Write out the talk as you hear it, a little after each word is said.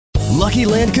Lucky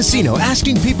Land Casino,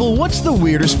 asking people, what's the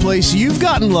weirdest place you've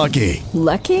gotten lucky?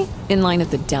 Lucky? In line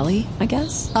at the deli, I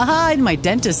guess? Aha, in my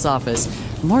dentist's office.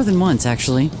 More than once,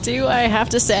 actually. Do I have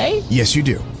to say? Yes, you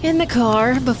do. In the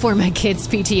car before my kids'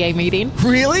 PTA meeting.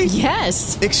 Really?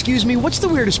 Yes. Excuse me, what's the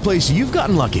weirdest place you've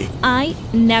gotten lucky? I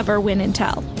never win and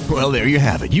tell. Well, there you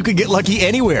have it. You can get lucky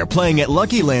anywhere, playing at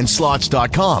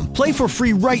LuckyLandSlots.com. Play for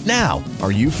free right now.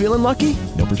 Are you feeling lucky?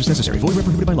 No purchase necessary. Void where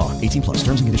prohibited by law. 18 plus.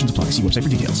 Terms and conditions apply. See website for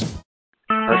details.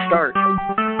 Let's start.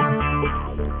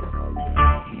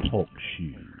 Talk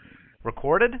shoes.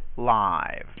 Recorded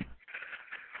live.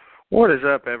 What is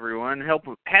up, everyone?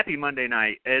 Happy Monday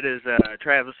night. It is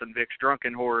Travis and Vic's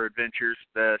Drunken Horror Adventures.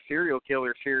 The serial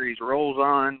killer series rolls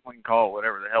on. We can call it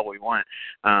whatever the hell we want,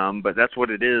 but that's what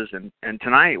it is. And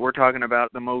tonight we're talking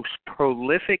about the most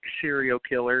prolific serial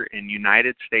killer in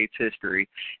United States history.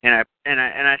 And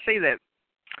I say that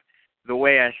the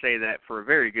way I say that for a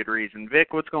very good reason.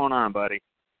 Vic, what's going on, buddy?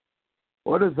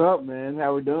 What is up, man?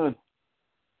 How we doing?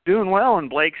 Doing well, and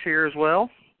Blake's here as well.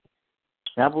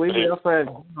 I believe we also had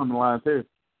Jen on the line, too.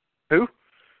 Who?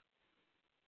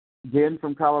 Jen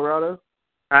from Colorado.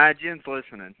 Jen's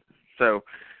listening. So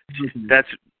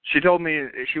she told me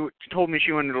she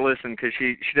wanted to listen because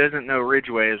she doesn't know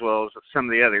Ridgway as well as some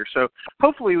of the others. So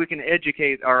hopefully we can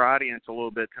educate our audience a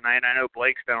little bit tonight. I know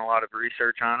Blake's done a lot of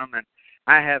research on them, and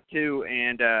I have too.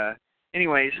 And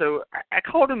anyway, so I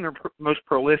called him the most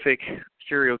prolific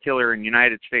serial killer in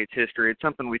United States history. It's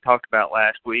something we talked about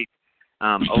last week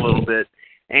a little bit.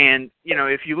 And, you know,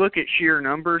 if you look at sheer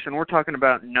numbers, and we're talking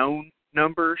about known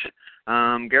numbers,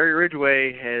 Gary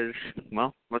Ridgway has,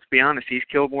 well, let's be honest, he's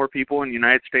killed more people in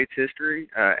United States history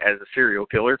as a serial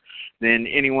killer than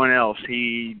anyone else.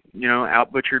 He, you know,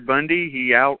 out-butchered Bundy.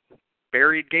 He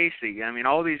out-buried Gacy. I mean,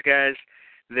 all these guys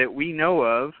that we know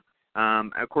of,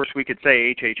 of course, we could say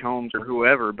H.H. Holmes or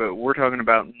whoever, but we're talking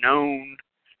about known,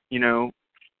 you know,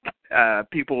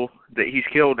 people that he's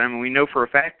killed. I mean, we know for a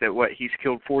fact that, he's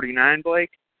killed 49,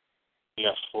 Blake?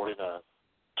 Yes, 49.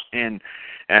 And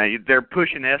they're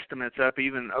pushing estimates up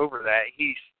even over that.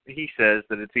 He says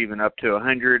that it's even up to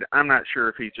 100. I'm not sure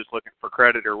if he's just looking for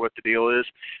credit or what the deal is.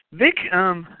 Vic,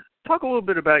 talk a little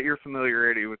bit about your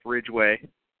familiarity with Ridgway.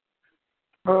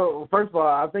 Well, first of all,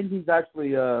 I think he's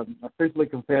actually officially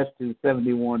confessed to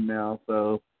 71 now,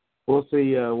 so we'll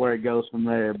see where it goes from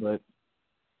there. But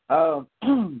I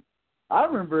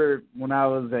remember when I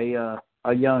was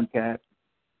a young cat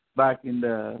back in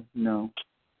the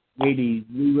 80s,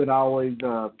 we would always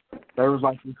there was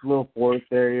like this little forest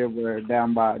area where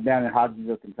down in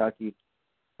Hodgesville, Kentucky,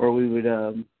 where we would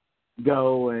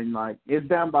go, and like it's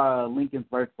down by Lincoln's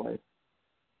birthplace,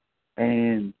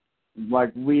 and like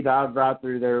I'd drive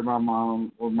through there with my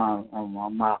mom or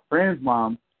my friend's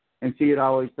mom. And she'd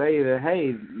always say that, hey,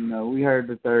 you know, we heard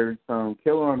that there's some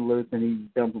killer on the loose and he's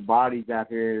dumping bodies out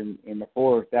here in the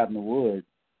forest, out in the woods.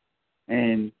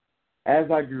 And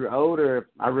as I grew older,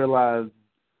 I realized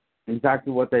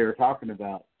exactly what they were talking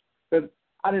about. But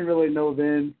I didn't really know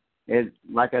then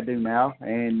like I do now.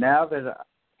 And now that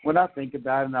when I think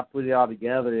about it and I put it all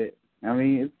together,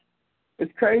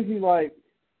 it's crazy. Like,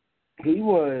 he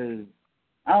was,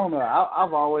 I don't know,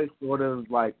 I've always sort of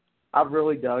like, I've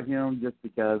really dug him just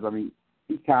because, I mean,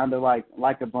 he's kind of like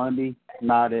a Bundy,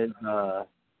 not as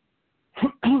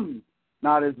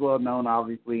not as well known,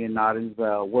 obviously, and not as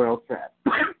world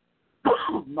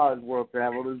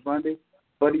traveled as Bundy.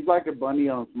 But he's like a Bundy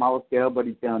on a smaller scale, but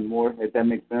he's done more, if that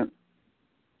makes sense.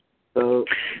 So,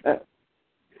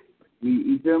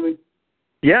 you feel me?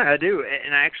 Yeah, I do.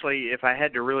 And actually, if I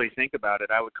had to really think about it,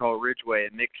 I would call Ridgway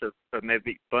a mix of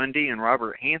maybe Bundy and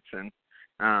Robert Hansen.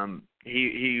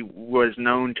 He was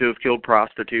known to have killed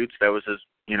prostitutes. That was his,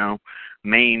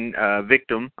 main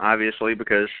victim, obviously,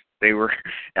 because they were.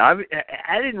 I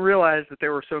didn't realize that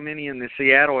there were so many in the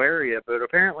Seattle area, but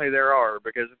apparently there are.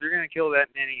 Because if you're going to kill that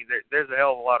many, there's a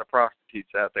hell of a lot of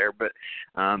prostitutes out there. But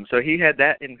so he had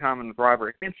that in common with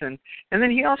Robert Hansen, and then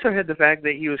he also had the fact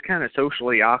that he was kind of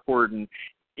socially awkward and,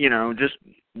 just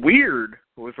weird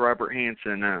with Robert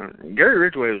Hansen. Gary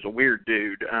Ridgway was a weird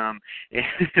dude.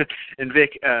 And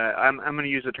Vic, I'm going to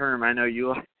use a term I know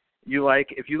you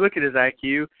like. If you look at his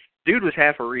IQ, dude was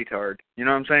half a retard. You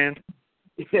know what I'm saying?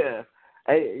 Yeah.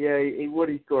 What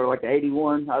did he score? Like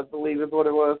 81, I believe is what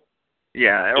it was?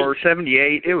 Yeah, or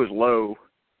 78. It was low.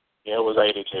 Yeah, it was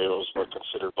 82. It was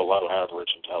considered below average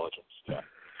intelligence. Yeah.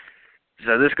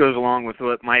 So this goes along with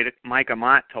what Mike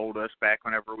Amott told us back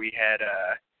whenever we had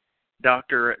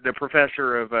the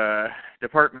professor of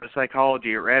Department of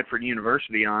Psychology at Radford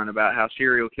University on about how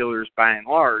serial killers, by and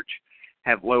large,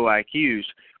 have low IQs.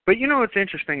 But what's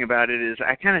interesting about it is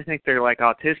I kind of think they're like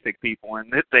autistic people,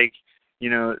 and that they,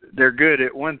 they're good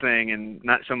at one thing and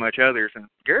not so much others. And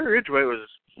Gary Ridgway was,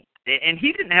 and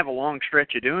he didn't have a long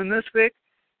stretch of doing this, Vic.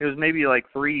 It was maybe like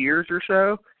 3 years or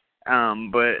so.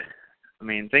 But I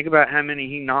mean, think about how many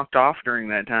he knocked off during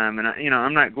that time. And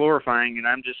I'm not glorifying it.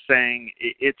 I'm just saying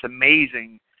it's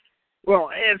amazing. Well,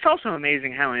 it's also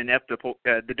amazing how inept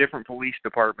the different police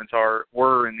departments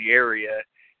were in the area,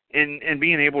 and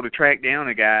being able to track down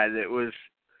a guy that was.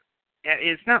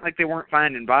 It's not like they weren't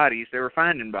finding bodies; they were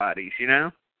finding bodies, Yeah,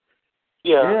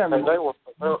 I and they were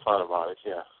finding bodies.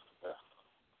 Yeah.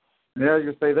 Yeah, I was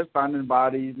gonna say they're finding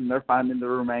bodies and they're finding the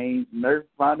remains and they're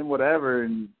finding whatever.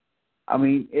 And I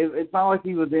mean, it's not like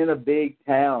he was in a big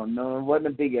town. No, it wasn't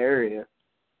a big area.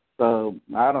 So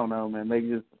I don't know, man.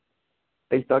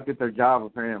 They stuck at their job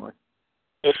apparently.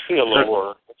 It's the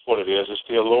allure. That's what it is. It's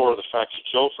the allure of the fact he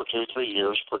killed for 2-3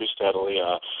 years pretty steadily,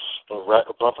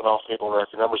 bumping off people in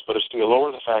record numbers. But it's the allure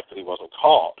of the fact that he wasn't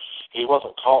caught. He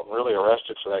wasn't caught and really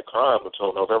arrested for that crime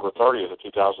until November 30th of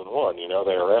 2001.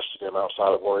 They arrested him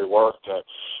outside of where he worked at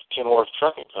Kenworth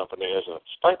Trucking Company as a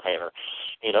spray painter.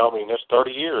 That's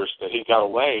 30 years that he got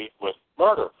away with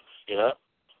murder.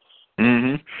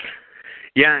 Mhm.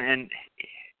 Yeah, and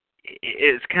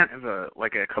it's kind of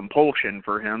like a compulsion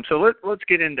for him. So let's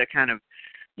get into kind of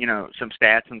some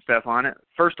stats and stuff on it.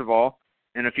 First of all,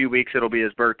 in a few weeks it'll be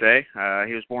his birthday.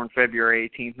 He was born February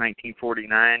 18th,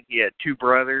 1949. He had 2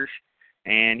 brothers,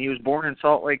 and he was born in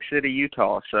Salt Lake City,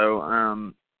 Utah.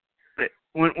 So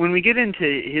when we get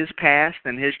into his past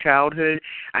and his childhood,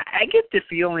 I get the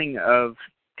feeling of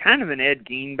kind of an Ed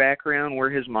Gein background where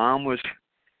his mom was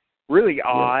really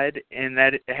odd, and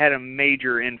that it had a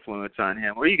major influence on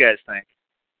him. What do you guys think?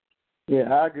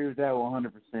 Yeah, I agree with that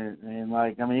 100%.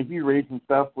 And if you read some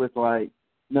stuff with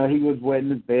he was wet in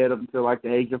his bed up until like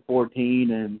the age of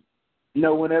 14, and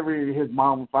whenever his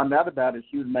mom would find out about it,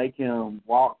 she would make him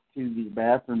walk to the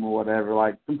bathroom or whatever,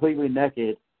 like completely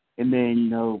naked, and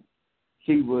then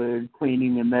she would clean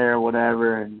him in there or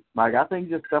whatever, and I think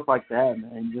just stuff like that,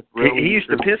 man. Just really he used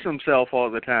to piss himself all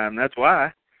the time. That's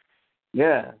why.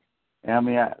 Yeah.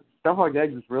 Stuff like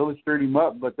that just really stirred him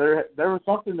up, but there was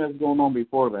something that was going on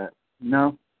before that,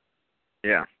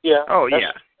 Yeah. Yeah. Oh,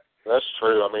 yeah. That's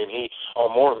true. He,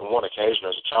 on more than one occasion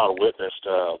as a child, witnessed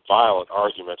violent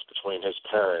arguments between his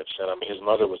parents. And, his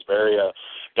mother was very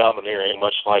domineering,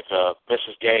 much like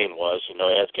Mrs. Gain was,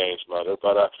 Ed Gein's mother.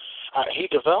 But he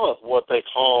developed what they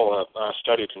call, I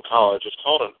studied in college, it's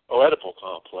called an Oedipal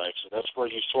complex. And that's where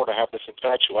you sort of have this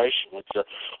infatuation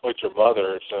with your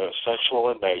mother. It's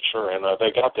sexual in nature. And they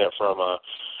got that from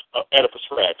Oedipus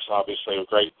Rex, obviously, a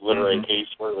great literary piece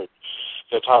where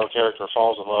the title character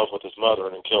falls in love with his mother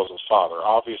and then kills his father.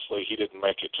 Obviously, he didn't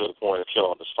make it to the point of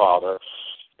killing his father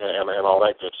and all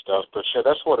that good stuff. But yeah,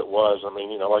 that's what it was.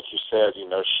 Like you said,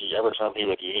 she every time he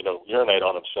would urinate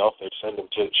on himself, she'd send him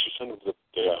to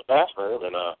the bathroom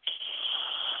and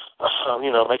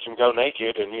make him go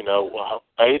naked and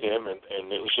bathe him,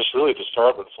 and it was just really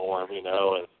disturbing for him, and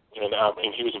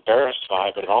he was embarrassed by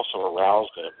it, but it also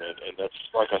aroused him, and that's,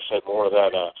 like I said, more of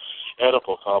that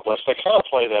Oedipal complex. They kind of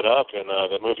play that up in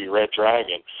the movie Red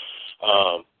Dragon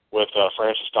with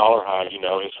Francis Dollarhide.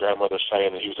 His grandmother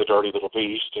saying that he was a dirty little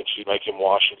beast, and she'd make him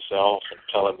wash himself and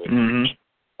tell him to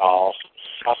off.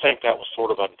 I think that was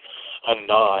sort of a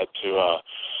nod to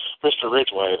Mr.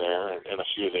 Ridgway there and a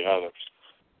few of the others.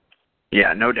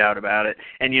 Yeah, no doubt about it.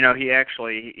 And,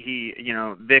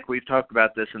 Vic, we've talked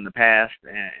about this in the past,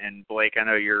 and Blake, I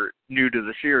know you're new to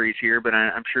the series here, but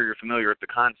I'm sure you're familiar with the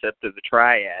concept of the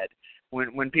triad.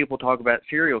 When people talk about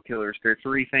serial killers, there are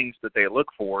 3 things that they look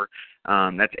for.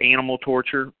 That's animal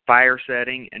torture, fire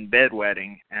setting, and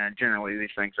bedwetting. And generally, these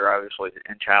things are obviously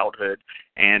in childhood.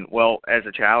 And, well, as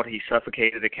a child, he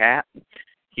suffocated a cat.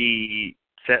 He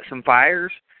set some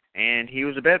fires, and he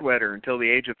was a bedwetter until the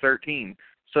age of 13.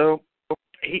 So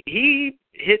he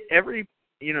hit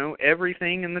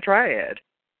everything in the triad.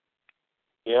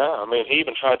 Yeah, he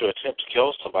even tried to attempt to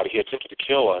kill somebody. He attempted to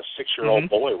kill a 6-year-old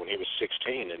boy when he was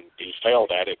 16, and he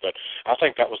failed at it. But I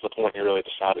think that was the point he really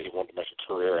decided he wanted to make a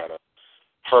career out of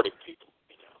hurting people.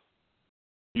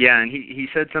 Yeah, and he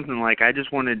said something like, I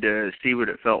just wanted to see what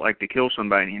it felt like to kill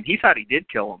somebody. And he thought he did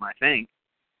kill him, I think.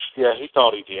 Yeah, he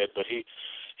thought he did, but he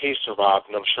survived,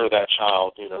 and I'm sure that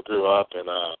child, grew up and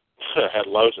had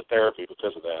loads of therapy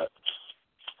because of that.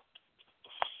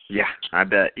 Yeah, I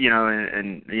bet.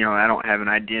 I don't have an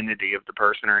identity of the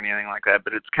person or anything like that,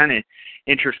 but it's kind of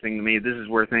interesting to me. This is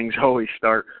where things always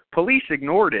start. Police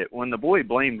ignored it when the boy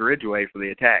blamed Ridgway for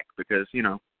the attack because,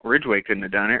 Ridgway couldn't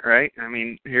have done it, right?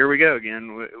 Here we go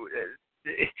again.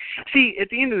 see, at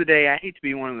the end of the day, I hate to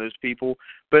be one of those people,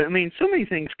 but I mean, so many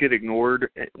things get ignored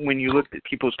when you look at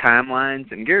people's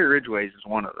timelines, and Gary Ridgway's is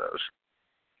one of those.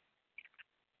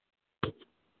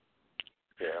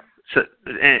 Yeah. So,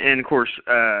 and of course,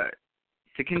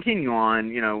 to continue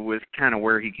on, with kind of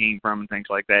where he came from and things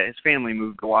like that, his family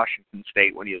moved to Washington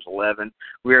State when he was 11.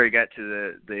 We already got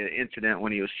to the incident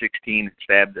when he was 16 and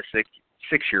stabbed a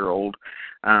six-year-old.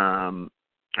 And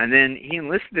then he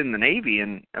enlisted in the Navy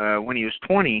when he was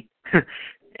 20.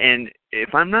 And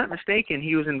if I'm not mistaken,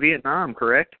 he was in Vietnam,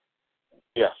 correct?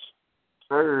 Yes.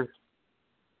 Sure.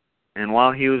 And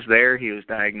while he was there, he was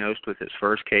diagnosed with his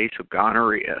first case of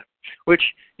gonorrhea, which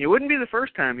it wouldn't be the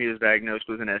first time he was diagnosed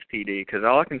with an STD, because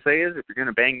all I can say is if you're going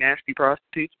to bang nasty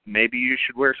prostitutes, maybe you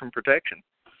should wear some protection.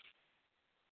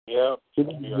 Yeah.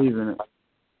 Believe in it.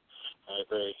 I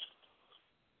agree.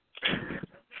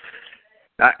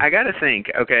 I got to think,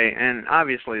 okay, and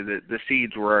obviously the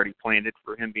seeds were already planted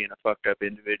for him being a fucked up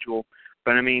individual,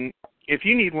 but I mean, if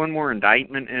you need one more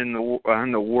indictment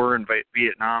on the war in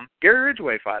Vietnam, Gary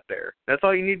Ridgway fought there. That's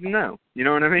all you need to know. You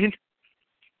know what I mean?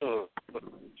 Yeah.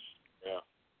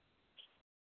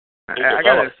 I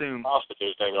got to assume.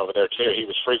 Prostitute thing over there too. He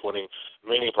was frequenting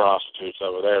many prostitutes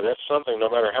over there. That's something. No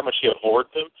matter how much he abhorred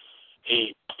them,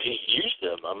 he used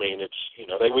them. I mean, it's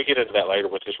we get into that later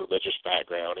with his religious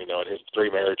background. And his 3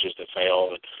 marriages that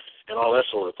failed and all that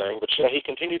sort of thing. But yeah, he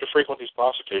continued to frequent these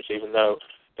prostitutes even though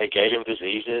they gave him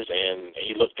diseases, and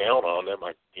he looked down on them.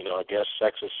 I guess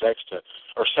sex is sex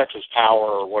is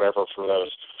power, or whatever for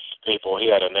those people. He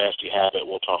had a nasty habit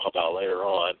we'll talk about later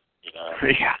on.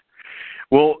 Yeah.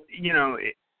 Well,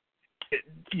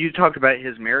 you talked about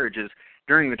his marriages.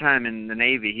 During the time in the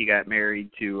Navy, he got married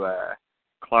to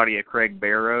Claudia Craig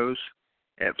Barrows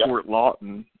at Fort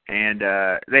Lawton, and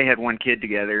they had 1 kid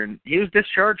together, and he was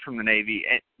discharged from the Navy.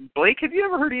 And Blake, have you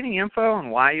ever heard any info on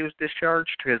why he was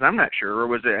discharged? Because I'm not sure. Or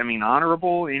was it,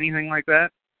 honorable, anything like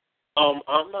that? I'm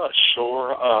not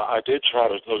sure. I did try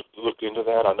to look into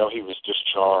that. I know he was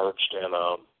discharged, and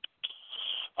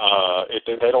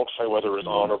they don't say whether it was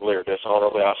honorably or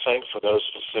dishonorably. I think for those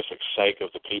specific sake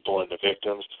of the people and the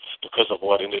victims, because of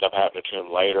what ended up happening to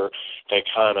him later, they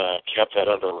kind of kept that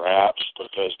under wraps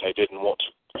because they didn't want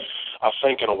to, I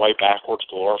think, in a way backwards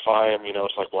glorify him.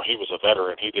 It's like, well, he was a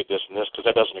veteran, he did this and this, because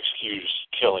that doesn't excuse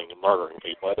killing and murdering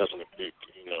people. That doesn't,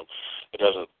 it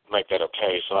doesn't make that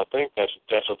okay. So I think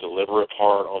that's a deliberate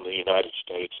part on the United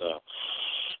States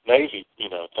Navy,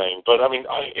 thing. But,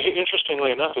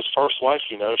 interestingly enough, his first wife,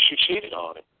 she cheated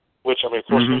on him, which, of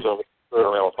course, he was over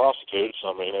around with prostitutes.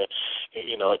 It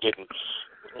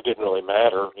didn't really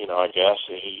matter, I guess.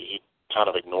 He kind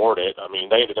of ignored it.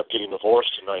 They ended up getting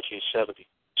divorced in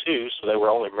 1972, so they were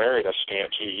only married a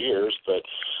scant 2 years, but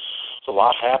a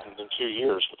lot happened in 2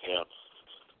 years with him.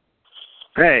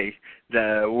 Hey,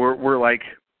 we're like,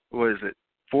 what is it,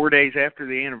 4 days after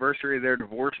the anniversary of their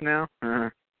divorce now?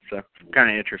 So kind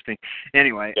of interesting.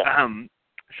 Anyway,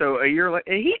 so a year later,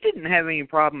 he didn't have any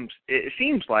problems, it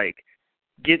seems like,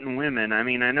 getting women. I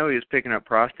know he was picking up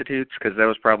prostitutes because that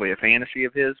was probably a fantasy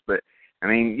of his, but,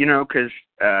 because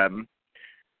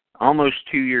almost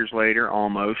 2 years later,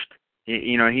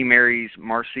 he marries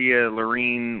Marcia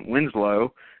Lorene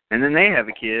Winslow, and then they have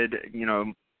a kid,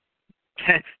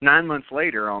 9 months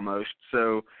later almost.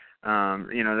 So,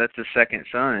 that's his second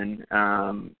son.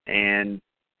 And,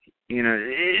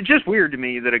 it's just weird to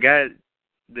me that a guy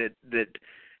that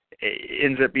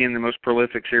ends up being the most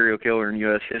prolific serial killer in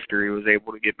U.S. history was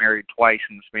able to get married twice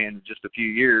in the span of just a few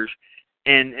years,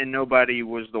 and nobody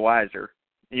was the wiser.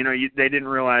 They didn't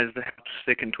realize how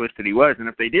sick and twisted he was, and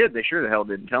if they did, they sure the hell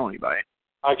didn't tell anybody.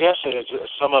 I guess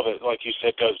some of it, like you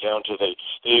said, goes down to the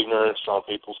ignorance on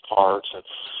people's parts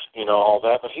and, all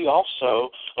that. But he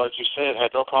also, like you said,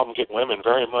 had no problem getting women,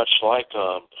 very much like,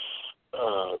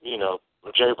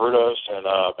 Jerry Brutos and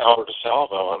Albert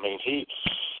DeSalvo. He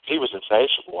was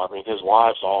insatiable. His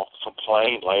wives all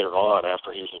complained later on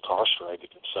after he was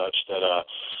incarcerated and such that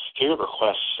he would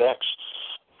request sex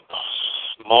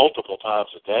multiple times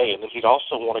a day, and then he'd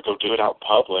also want to go do it out in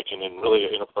public and in really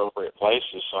inappropriate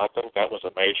places. So I think that was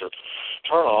a major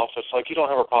turnoff. It's like you don't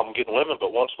have a problem getting women,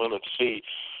 but once women see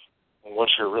what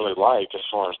you're really like as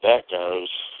far as that goes,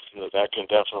 that can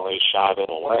definitely shy them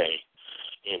away.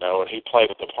 And he played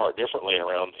the part differently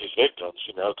around his victims,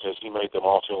 because he made them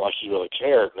all feel like he really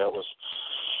cared. And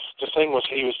the thing was,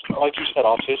 he was, like you said,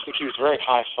 autistic. He was very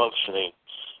high functioning,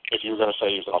 if you were going to say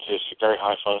he was autistic, very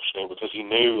high functioning, because he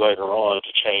knew later on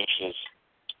to change his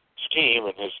scheme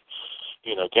and his,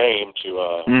 game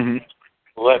to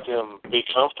let them be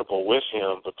comfortable with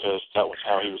him, because that was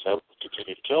how he was able to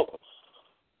continue to kill them.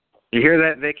 You hear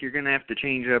that, Vic? You're going to have to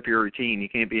change up your routine. You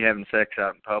can't be having sex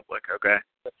out in public, okay?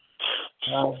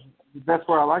 That's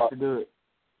where I like to do it.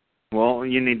 Well,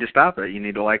 you need to stop it. You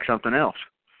need to like something else.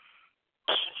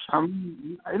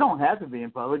 It don't have to be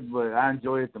in public, but I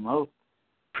enjoy it the most.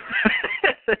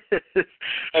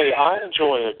 Hey, I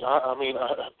enjoy it. I mean,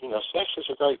 sex is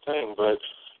a great thing, but,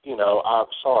 I'm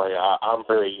sorry. I'm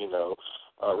very,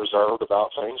 reserved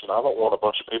about things, and I don't want a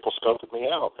bunch of people scoping me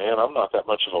out, man. I'm not that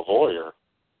much of a voyeur.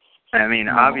 I mean,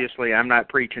 obviously, I'm not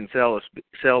preaching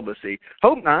celibacy.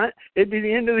 Hope not. It'd be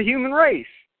the end of the human race.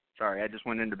 Sorry, I just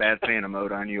went into bad Santa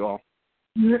mode on you all.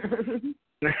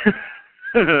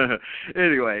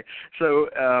 Anyway, so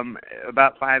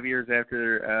about 5 years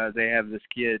after they have this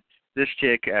kid, this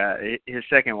chick, his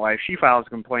second wife, she files a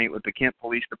complaint with the Kent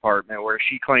Police Department where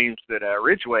she claims that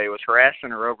Ridgway was harassing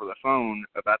her over the phone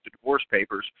about the divorce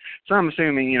papers. So I'm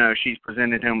assuming, she's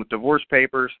presented him with divorce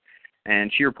papers,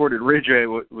 and she reported Ridgway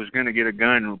was going to get a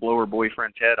gun and blow her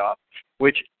boyfriend's head off,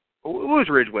 which was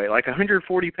Ridgway, like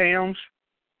 140 pounds?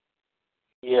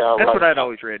 Yeah, that's right. what I'd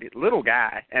always read. Little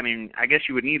guy. I mean, I guess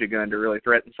you would need a gun to really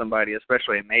threaten somebody,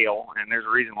 especially a male, and there's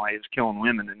a reason why he was killing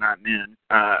women and not men,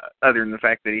 other than the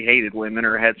fact that he hated women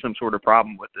or had some sort of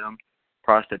problem with them,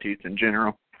 prostitutes in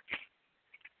general.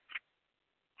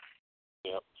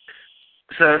 Yep.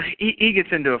 So he gets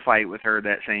into a fight with her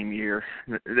that same year.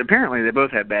 Apparently, they both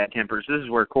have bad tempers. This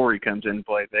is where Corey comes into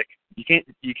play, Vic. You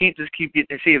can't just keep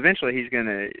getting. See, eventually he's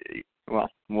gonna. Well,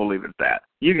 we'll leave it at that.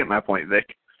 You get my point,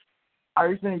 Vic. Are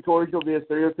you saying Corey's gonna be a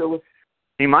serial killer?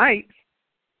 He might.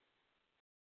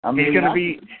 I mean, he's gonna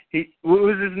be. What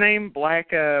was his name? Black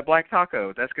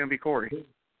Taco. That's gonna be Corey.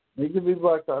 He could be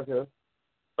Black Taco.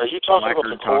 Are you talking about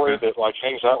the Corey that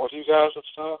hangs out with you guys and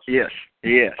stuff? Yes.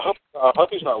 Yes. I hope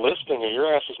he's not listening, or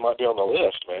your asses might be on the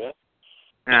list, man.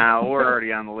 Nah, we're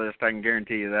already on the list. I can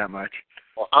guarantee you that much.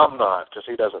 Well, I'm not, because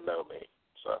he doesn't know me.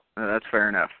 So that's fair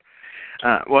enough.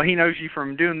 Well, he knows you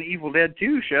from doing the Evil Dead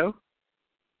 2 show.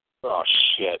 Oh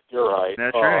shit, you're right.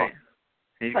 That's right.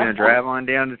 He's gonna drive on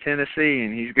down to Tennessee,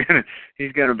 and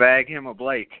he's gonna bag him a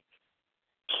Blake.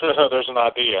 There's an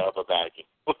idea of a bagging.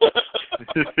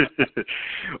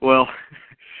 Well,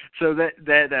 so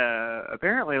that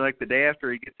apparently, like the day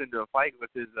after he gets into a fight with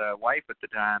his wife at the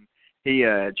time, he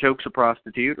chokes a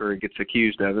prostitute, or he gets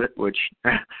accused of it, which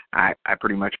I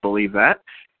pretty much believe that.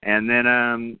 And then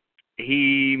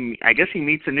I guess he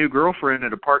meets a new girlfriend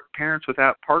at a Parents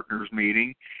Without Partners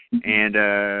meeting,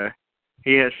 and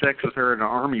he has sex with her in an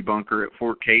army bunker at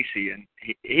Fort Casey, and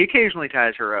he occasionally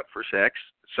ties her up for sex.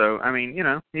 So, I mean,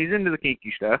 he's into the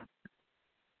kinky stuff.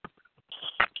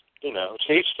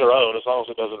 To each their own, as long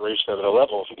as it doesn't reach that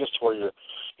level. If it gets to where you're,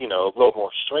 a little more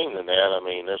extreme than that, I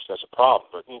mean, that's a problem.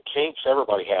 But kinks,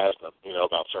 everybody has them,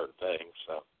 about certain things,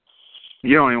 so.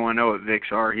 You don't even want to know what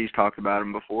Vicks are. He's talked about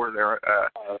them before. I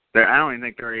don't even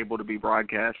think they're able to be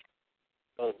broadcast.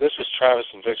 This is Travis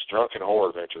and Vic's drunken horror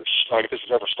adventures. Like this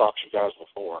has never stopped you guys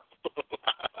before.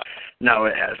 No,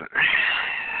 it hasn't.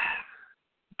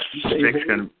 Vic's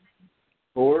gonna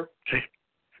whore.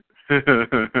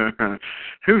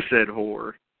 Who said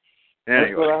whore?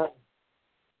 Anyway,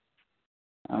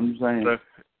 I'm saying.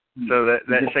 So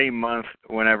that same month,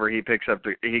 whenever he gets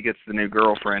the new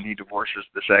girlfriend, he divorces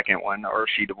the second one, or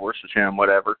she divorces him,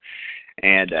 whatever.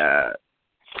 And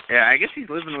I guess he's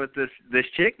living with this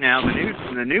chick now,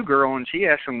 the new girl, and she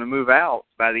asks him to move out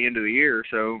by the end of the year.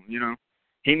 So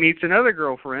he meets another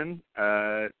girlfriend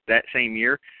that same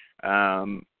year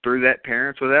through that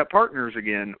Parents Without Partners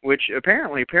again, which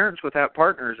apparently Parents Without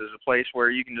Partners is a place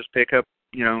where you can just pick up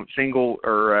single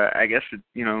or I guess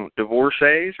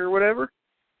divorcees or whatever.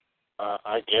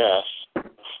 I guess.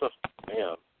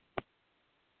 Damn.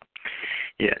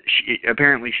 Yeah,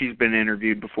 apparently she's been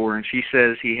interviewed before, and she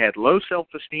says he had low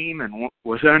self-esteem and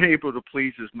was unable to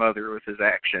please his mother with his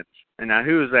actions. And now,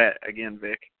 who is that again,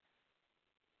 Vic?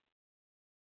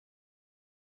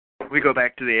 We go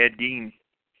back to the Ed Gein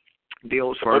deal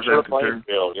as far as I'm concerned.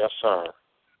 Yes, sir.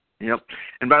 Yep.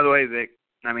 And by the way, Vic,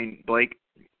 Blake,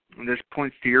 this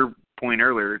points to your point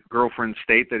earlier. Girlfriends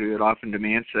state that he would often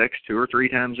demand sex 2 or 3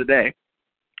 times a day.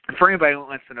 And for anybody who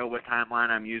wants to know what timeline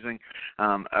I'm using,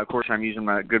 of course I'm using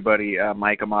my good buddy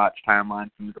Mike Amott's timeline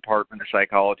from the Department of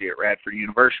Psychology at Radford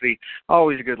University.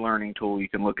 Always a good learning tool. You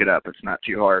can look it up. It's not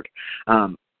too hard.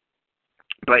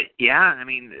 But, yeah,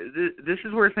 this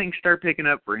is where things start picking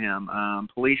up for him.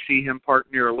 Police see him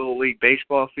parked near a Little League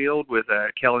baseball field with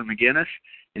Kelly McGinnis,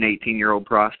 an 18-year-old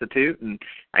prostitute, and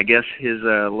I guess his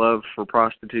love for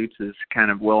prostitutes is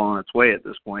kind of well on its way at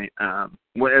this point.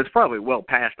 It's probably well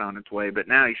past on its way, but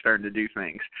now he's starting to do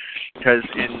things. Because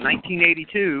in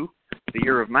 1982, the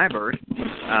year of my birth,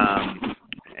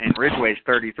 and Ridgway's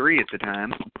 33 at the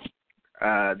time.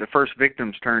 The first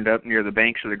victims turned up near the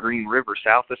banks of the Green River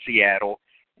south of Seattle,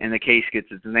 and the case gets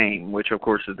its name, which, of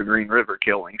course, is the Green River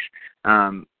killings.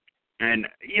 And,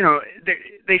 you know,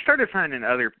 they started finding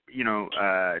other,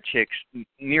 chicks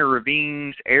near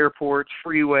ravines, airports,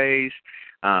 freeways.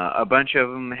 A bunch of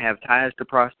them have ties to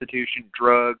prostitution,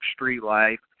 drugs, street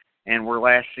life, and were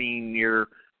last seen near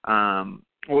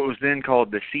what was then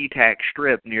called the SeaTac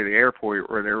Strip near the airport,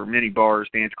 where there were many bars,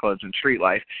 dance clubs, and street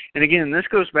life. And again, this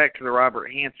goes back to the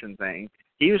Robert Hansen thing.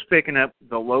 He was picking up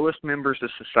the lowest members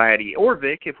of society, or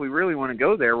Vic, if we really want to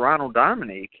go there, Ronald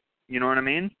Dominique. You know what I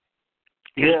mean?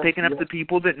 He was picking up the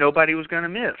people that nobody was going to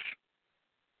miss.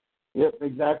 Yep,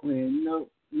 exactly. And,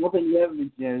 one thing you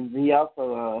haven't mentioned is he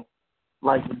also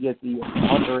liked to get the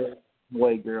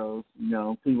underage girls,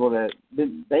 people that they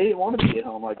didn't want to be at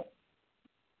home like that.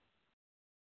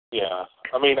 Yeah,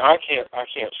 I mean, I can't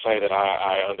say that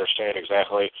I understand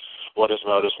exactly what his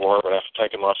motives were, but after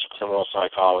taking lots of criminal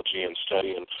psychology and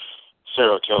studying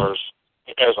serial killers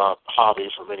as a hobby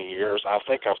for many years, I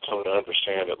think I've come to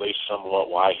understand at least somewhat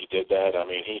why he did that. I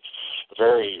mean, he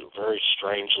very, very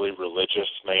strangely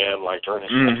religious man. Like during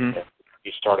his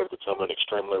he started becoming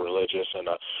extremely religious and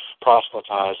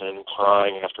proselytizing,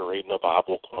 crying after reading the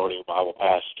Bible, quoting Bible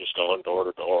passages, going door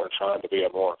to door, and trying to be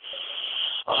a more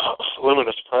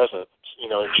luminous presence, in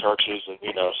churches and,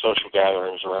 social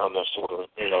gatherings around those sort of,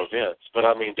 events. But,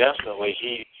 I mean, definitely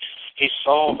he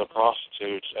saw the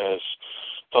prostitutes as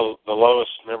the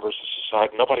lowest members of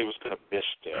society. Nobody was going to miss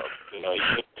them. You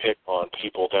couldn't pick on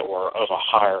people that were of a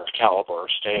higher caliber or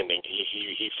standing.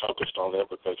 He focused on them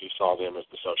because he saw them as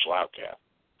the social outcast.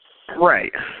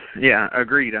 Right. Yeah,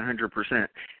 agreed 100%.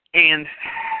 And,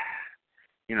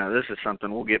 this is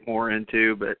something we'll get more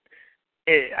into, but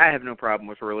I have no problem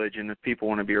with religion. If people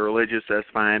want to be religious, that's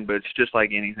fine, but it's just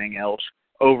like anything else.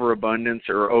 Overabundance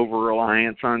or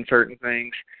over-reliance on certain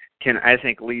things can, I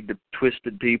think, lead to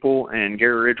twisted people, and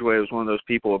Gary Ridgway was one of those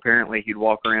people. Apparently, he'd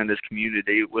walk around his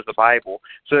community with a Bible,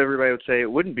 so everybody would say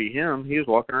it wouldn't be him. He was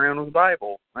walking around with a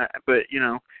Bible. But,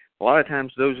 a lot of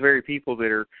times those very people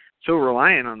that are so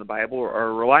reliant on the Bible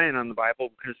are relying on the Bible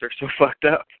because they're so fucked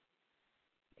up.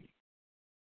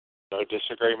 No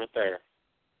disagreement there.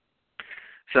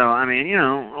 So, I mean,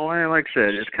 like I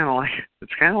said, it's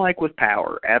kind of like with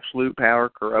power. Absolute power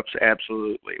corrupts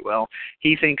absolutely. Well,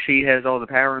 he thinks he has all the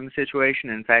power in the situation.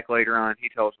 In fact, later on, he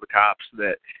tells the cops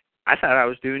that I thought I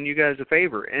was doing you guys a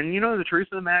favor. And the truth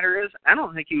of the matter is, I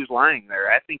don't think he was lying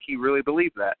there. I think he really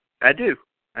believed that. I do.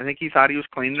 I think he thought he was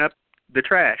cleaning up the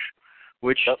trash,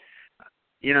 which,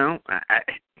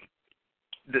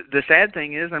 The sad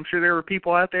thing is, I'm sure there were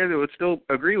people out there that would still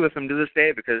agree with him to this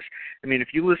day because, I mean,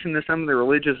 if you listen to some of the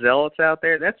religious zealots out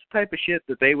there, that's the type of shit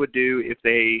that they would do if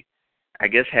they, I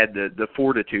guess, had the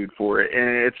fortitude for it.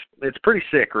 And it's pretty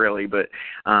sick, really. But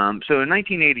so in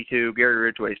 1982, Gary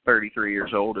Ridgway's 33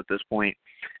 years old at this point.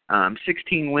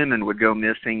 16 women would go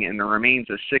missing, and the remains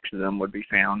of 6 of them would be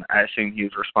found. I assume he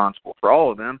was responsible for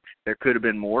all of them. There could have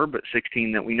been more, but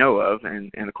 16 that we know of, and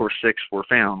of course 6 were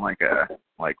found, like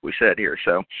we said here.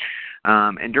 So,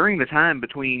 and during the time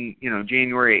between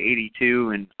January of '82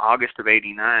 and August of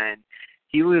 '89,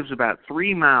 he lives about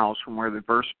 3 miles from where the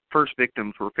first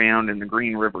victims were found in the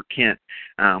Green River, Kent,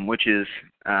 which is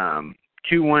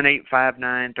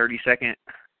 21859 32nd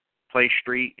Place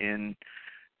Street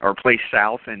or Place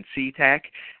South in SeaTac.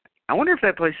 I wonder if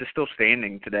that place is still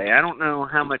standing today. I don't know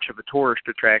how much of a tourist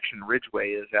attraction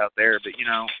Ridgway is out there, but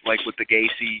like with the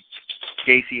Gacy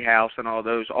house and all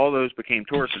those became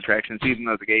tourist attractions, even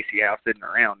though the Gacy house isn't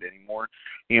around anymore.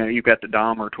 You've got the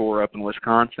Dahmer tour up in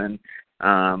Wisconsin.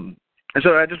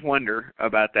 So I just wonder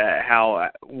about that,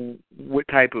 what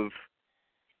type of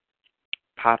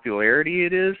popularity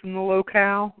it is in the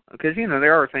locale, because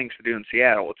there are things to do in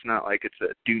Seattle. It's not like it's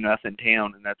a do-nothing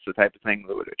town, and that's the type of thing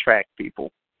that would attract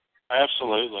people.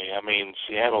 Absolutely. I mean,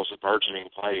 Seattle's a burgeoning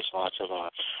place. Lots of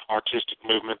artistic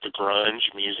movement. The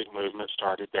grunge music movement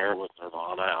started there with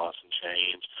Nirvana, Alice in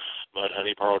Chains,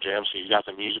 Mudhoney, Pearl Jam. So you've got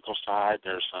the musical side.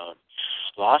 There's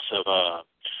lots of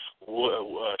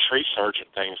tree surgeon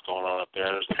things going on up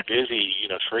there. There's a busy,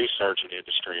 tree surgeon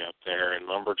industry up there, and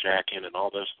lumberjacking and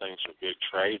all those things are big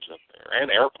trades up there.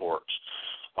 And airports.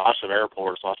 Lots of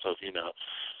airports, lots of,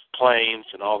 planes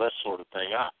and all that sort of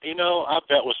thing. I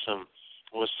bet with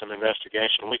some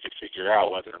investigation we could figure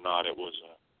out whether or not it was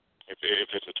if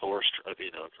it's a tourist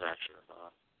attraction or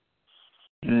not.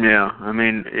 Yeah, I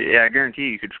mean, I guarantee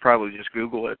you could probably just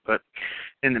Google it. But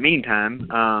in the meantime,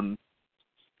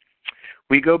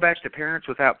 we go back to Parents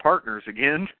Without Partners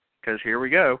again, because here we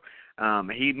go.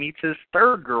 He meets his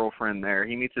third girlfriend there.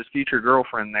 He meets his future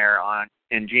girlfriend there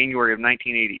in January of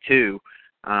 1982,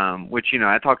 which,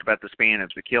 I talked about the span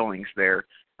of the killings there.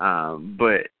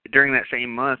 But during that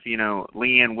same month,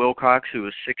 Leanne Wilcox, who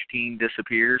was 16,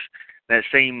 disappears. That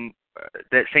same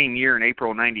year in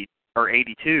April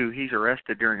 82, he's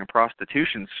arrested during a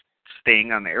prostitution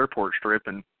sting on the airport strip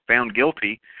and found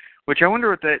guilty. Which I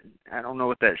wonder I don't know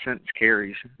what that sentence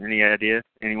carries. Any idea?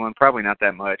 Anyone? Probably not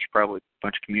that much. Probably a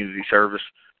bunch of community service.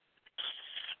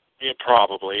 Yeah,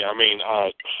 probably. I mean,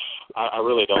 I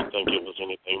really don't think it was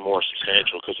anything more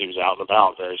substantial because he was out and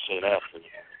about very soon after.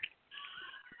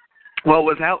 Well,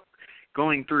 without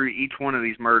going through each one of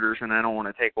these murders, and I don't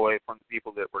want to take away from the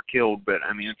people that were killed, but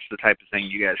I mean, it's the type of thing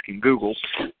you guys can Google.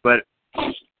 But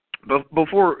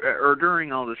before or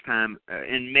during all this time,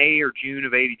 in May or June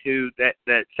of 82,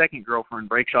 that second girlfriend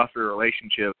breaks off the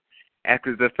relationship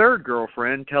after the third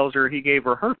girlfriend tells her he gave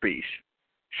her herpes.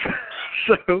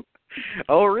 So,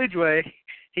 Ridgway,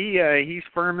 he's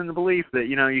firm in the belief that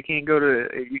you can't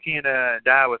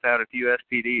die without a few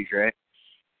STDs, right?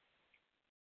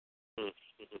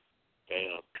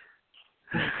 Damn.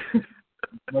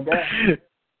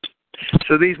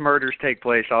 So these murders take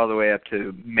place all the way up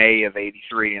to May of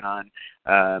 83, and on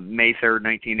May 3rd,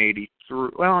 1983,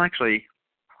 well, actually,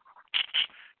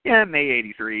 May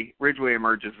 83, Ridgway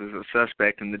emerges as a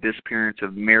suspect in the disappearance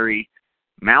of Mary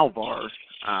Malvar.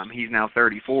 He's now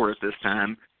 34 at this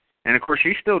time, and of course,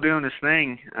 he's still doing his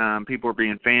thing. People are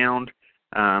being found,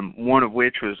 one of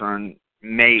which was on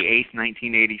May 8th,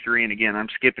 1983, and again, I'm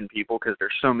skipping people because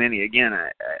there's so many. Again,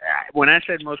 when I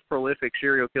said most prolific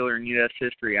serial killer in U.S.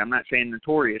 history, I'm not saying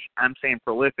notorious. I'm saying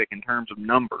prolific in terms of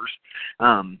numbers.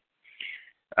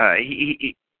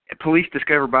 Police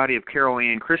discover body of Carol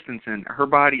Ann Christensen. Her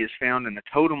body is found in a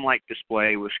totem-like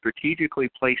display with strategically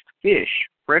placed fish,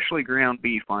 freshly ground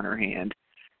beef on her hand,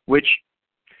 which,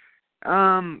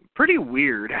 pretty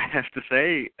weird, I have to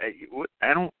say.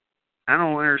 I don't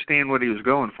understand what he was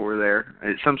going for there.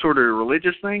 It's some sort of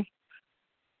religious thing?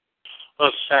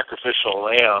 Well, sacrificial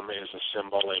lamb is a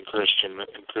symbol in Christian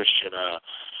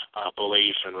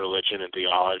belief and religion and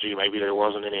theology. Maybe there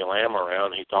wasn't any lamb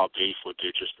around. He thought beef would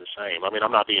do just the same. I mean,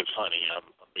 I'm not being funny. I'm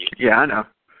being Yeah, I know.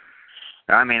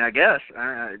 I mean, I guess.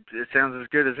 It sounds as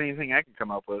good as anything I can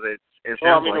come up with. It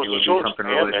sounds like it would be something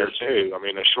religious. There too. I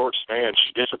mean, a short span.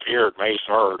 She disappeared May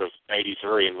 3rd of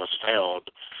 83 and was found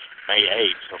May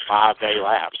 8th, so 5-day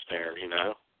lapse there,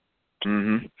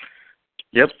 Mm-hmm.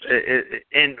 Yep.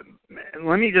 And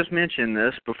let me just mention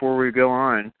this before we go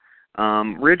on.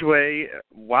 Ridgway,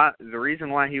 the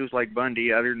reason why he was like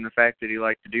Bundy, other than the fact that he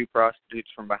liked to do prostitutes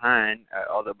from behind,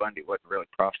 although Bundy wasn't really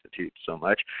prostitutes so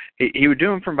much, he would do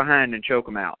them from behind and choke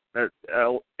them out.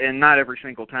 And not every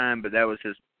single time, but that was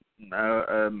his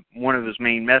one of his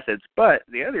main methods. But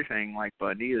the other thing, like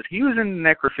Bundy, is he was into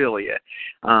necrophilia,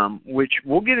 which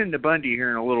we'll get into Bundy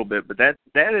here in a little bit, but that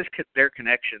is their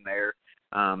connection there.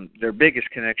 Their biggest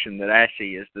connection that I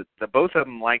see is that the both of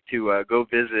them like to go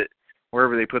visit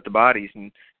wherever they put the bodies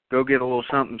and go get a little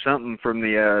something from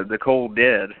the cold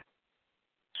dead.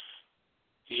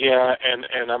 Yeah,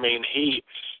 and I mean he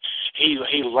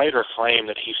later claimed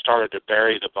that he started to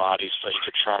bury the bodies so he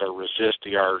could try to resist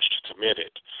the urge to commit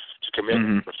it.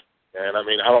 Mm-hmm. And I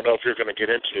mean, I don't know if you're going to get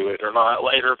into it or not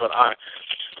later, but I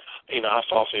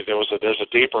thought there's a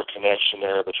deeper connection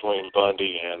there between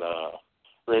Bundy and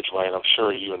Ridgway, and I'm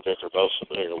sure you and Vic are both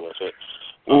familiar with it.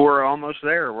 We're almost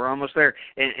there.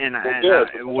 And I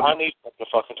need something to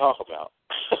fucking talk about.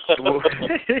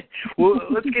 Well,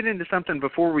 let's get into something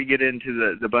before we get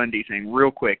into the Bundy thing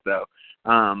real quick, though.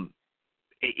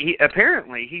 He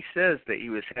says that he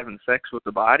was having sex with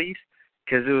the bodies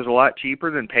because it was a lot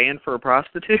cheaper than paying for a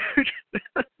prostitute.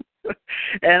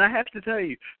 And I have to tell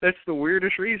you, that's the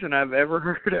weirdest reason I've ever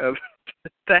heard of,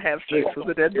 to have sex with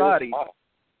a dead body.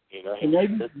 And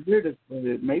maybe the weirdest, but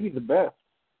maybe the best.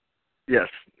 Yes,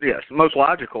 most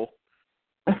logical.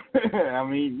 I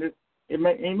mean, it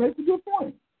makes a good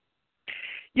point.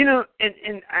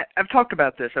 And I've talked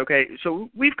about this, okay? So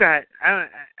we've got, I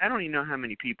don't even know how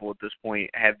many people at this point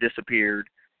have disappeared,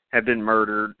 have been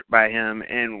murdered by him,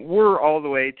 and we're all the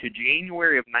way to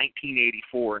January of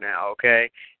 1984 now,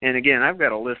 okay? And again, I've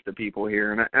got a list of people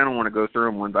here, and I don't want to go through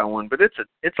them one by one, but it's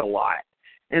a lot.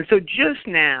 And so just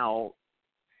now,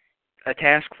 a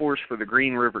task force for the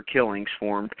Green River killings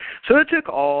formed. So it took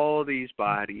all these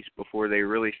bodies before they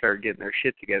really started getting their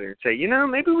shit together and say,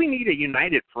 maybe we need a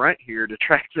united front here to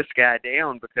track this guy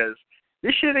down because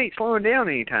this shit ain't slowing down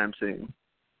anytime soon.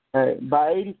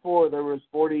 By 84, there was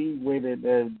 40 women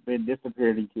that had been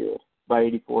disappeared and killed. By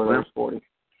 84, there was 40.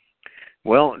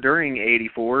 Well, during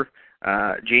 84,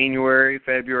 January,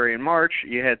 February, and March,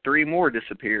 you had 3 more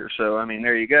disappear. So, I mean,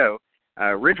 there you go.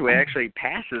 Ridgway actually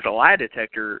passes a lie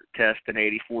detector test in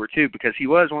 '84 too, because he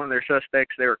was one of their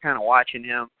suspects. They were kind of watching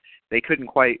him. They couldn't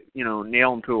quite,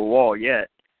 nail him to a wall yet.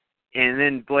 And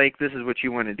then, Blake, this is what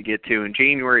you wanted to get to. In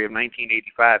January of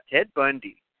 1985, Ted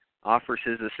Bundy offers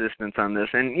his assistance on this.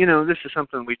 And, this is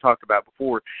something we talked about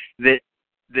before, that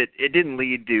it didn't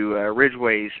lead to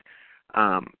Ridgway's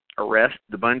arrest,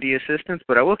 the Bundy assistants.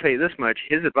 But I will tell you this much,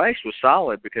 his advice was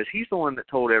solid, because he's the one that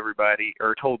told everybody,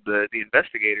 or told the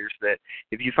investigators, that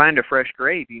if you find a fresh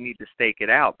grave, you need to stake it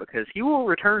out, because he will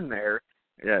return there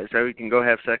so he can go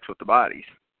have sex with the bodies.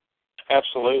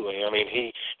 Absolutely. I mean,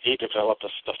 he developed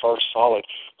the first solid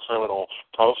criminal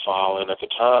profile, and at the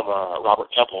time, Robert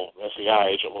Keppel,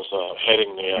 FBI agent, was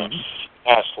heading the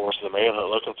task force of the manhunt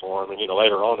looking for him. And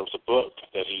later on, there was a book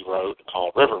that he wrote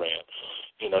called Riverman.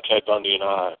 Ted Bundy and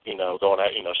I, going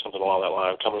at something along that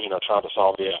line, coming, trying to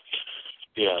solve the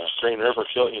Green River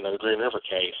the Green River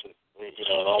case, and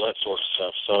and all that sort of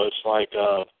stuff. So it's like.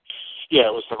 Yeah,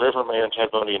 it was the Riverman,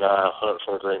 Ted Bundy, and I Hunt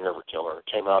for the Green River Killer.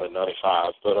 It came out in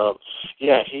 '95. But,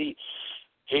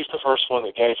 he's the first one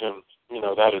that gave him,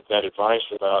 that advice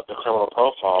about the criminal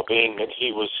profile, being that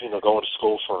he was, going to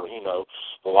school for,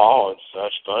 the law and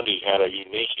such. Bundy had a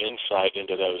unique insight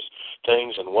into those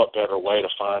things, and what better way to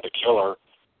find a killer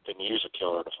than use a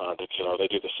killer to find a killer.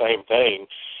 They do the same thing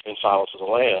in Silence of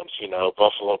the Lambs,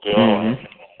 Buffalo Bill. And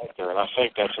I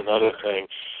think that's another thing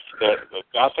that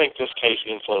I think this case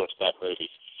influenced that movie.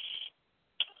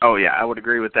 Oh, yeah, I would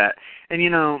agree with that. And,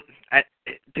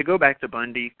 to go back to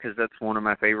Bundy, because that's one of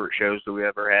my favorite shows that we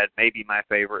ever had, maybe my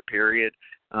favorite, period.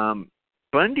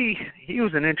 Bundy, he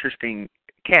was an interesting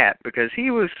cat, because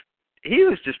he was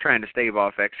just trying to stave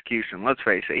off execution. Let's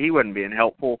face it, he wasn't being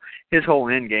helpful. His whole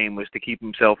end game was to keep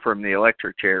himself from the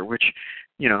electric chair, which,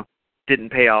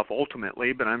 didn't pay off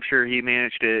ultimately, but I'm sure he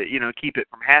managed to, keep it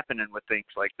from happening with things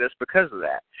like this because of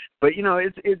that. But,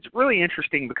 it's really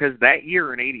interesting, because that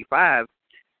year in '85,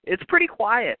 it's pretty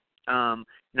quiet. Now,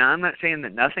 I'm not saying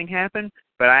that nothing happened,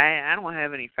 but I don't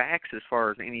have any facts as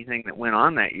far as anything that went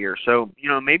on that year. So,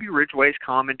 maybe Ridgway's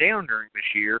calming down during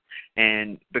this year,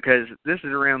 and because this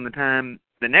is around the time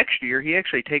the next year, he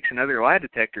actually takes another lie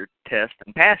detector test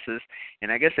and passes,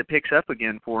 and I guess it picks up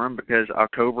again for him, because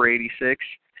October '86,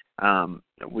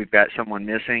 we've got someone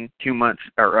missing.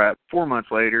 4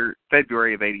 months later,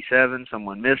 February of '87,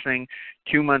 someone missing.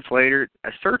 2 months later,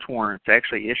 a search warrant's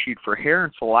actually issued for hair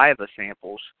and saliva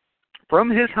samples from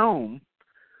his home.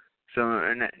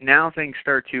 So now things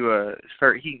start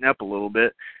heating up a little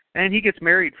bit, and he gets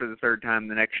married for the 3rd time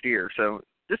the next year. So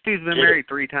this dude's been married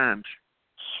 3 times.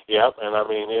 Yep, and I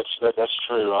mean that's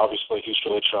true. Obviously, he's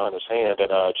really trying his hand,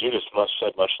 and Judith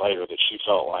said much later that she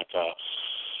felt like.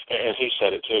 And he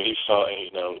said it too. He felt,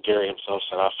 Gary himself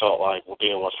said, I felt like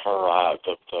being with her,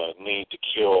 the need to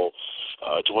kill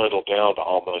dwindled down to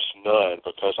almost none,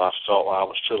 because I felt I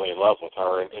was truly in love with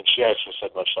her. And she actually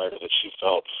said much later that she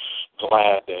felt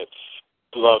glad that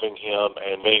loving him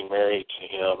and being married to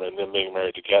him and then being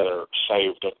married together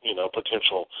saved,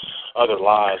 potential other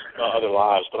lives.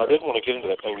 But I did want to get into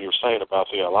that thing you were saying about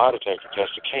the lie detector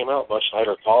test. It came out much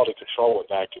later. Quality Control went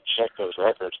back and checked those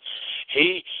records.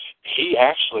 He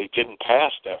actually didn't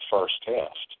pass that first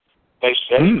test. They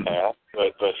said he passed,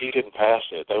 but he didn't pass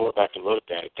it. They went back and looked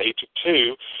at it. They took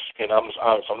 2, and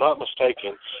if I'm not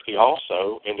mistaken, he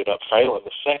also ended up failing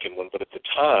the second one, but at the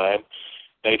time,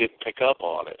 they didn't pick up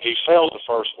on it. He failed the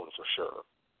first one for sure.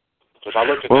 Because I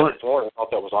looked at that before and I thought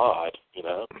that was odd,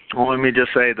 Well, let me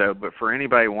just say, though, but for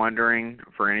anybody wondering,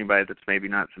 for anybody that's maybe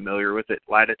not familiar with it,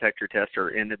 lie detector tests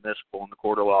are inadmissible in the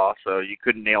court of law, so you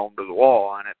couldn't nail them to the wall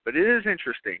on it. But it is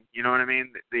interesting, you know what I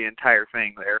mean, the entire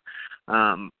thing there,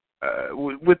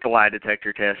 with the lie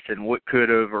detector test and what could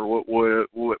have or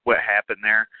what happened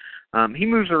there. He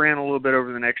moves around a little bit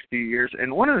over the next few years,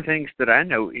 and one of the things that I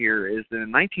note here is that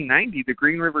in 1990, the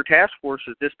Green River Task Force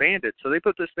is disbanded, so they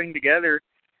put this thing together,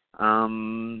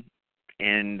 and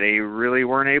they really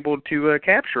weren't able to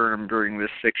capture him during this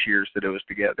 6 years that it was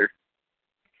together.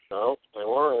 No, they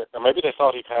weren't. Maybe they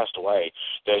thought he passed away,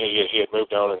 that he had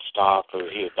moved on and stopped, or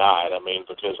he had died. I mean,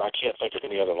 because I can't think of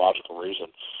any other logical reason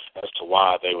as to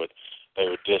why they would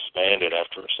disband it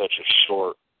after such a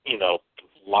short,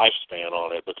 lifespan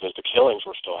on it, because the killings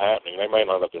were still happening. They may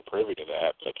not have been privy to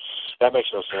that, but that makes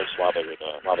no sense why they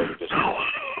would disband.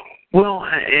 Well,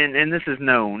 and this is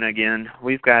known again.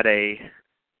 We've got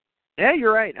yeah,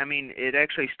 you're right. I mean, it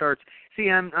actually starts.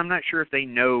 See, I'm not sure if they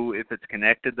know if it's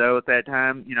connected though at that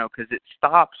time, because it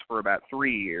stops for about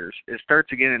 3 years. It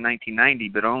starts again in 1990,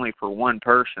 but only for one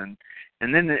person,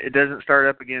 and then it doesn't start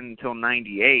up again until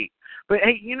 '98. But,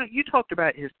 hey, you talked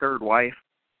about his third wife.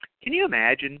 Can you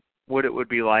imagine what it would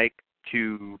be like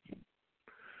to,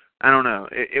 I don't know,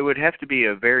 it would have to be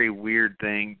a very weird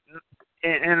thing.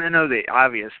 And I know the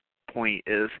obvious point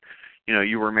is,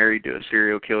 you were married to a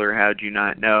serial killer. How'd you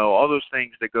not know? All those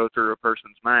things that go through a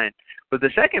person's mind. But the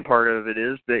second part of it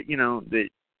is that, that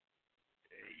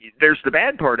there's the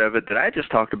bad part of it that I just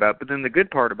talked about, but then the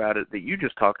good part about it that you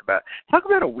just talked about. Talk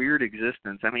about a weird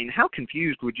existence. I mean, how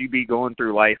confused would you be going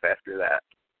through life after that?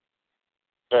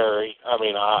 Very. I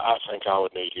mean, I think I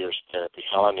would need years of therapy.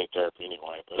 Hell, I need therapy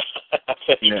anyway, but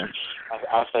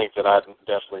I think that I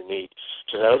definitely need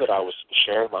to know that I was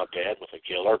sharing my bed with a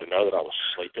killer, to know that I was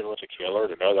sleeping with a killer,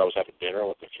 to know that I was having dinner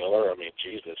with a killer. I mean,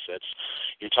 Jesus,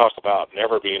 you talk about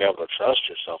never being able to trust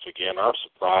yourself again. I'm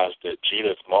surprised that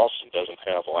Judith Mawson doesn't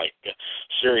have,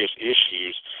 serious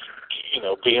issues,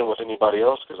 being with anybody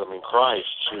else, because, I mean,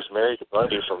 Christ, she was married to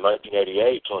Bundy from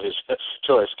 1988 till his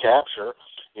capture.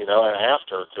 And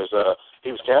after, because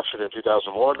he was captured in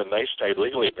 2001, and they stayed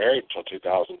legally married until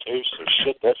 2002. So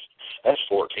shit, that's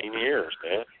 14 years,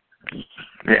 man.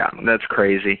 Yeah, that's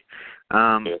crazy.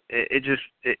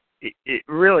 It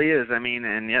really is. I mean,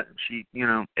 and yet she,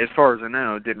 as far as I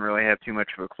know, didn't really have too much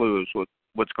of a clue as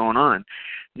what's going on.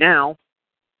 Now,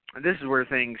 this is where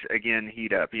things again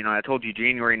heat up. I told you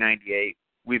January '98.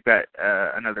 We've got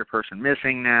another person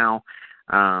missing now,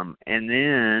 and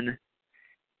then.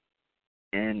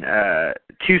 In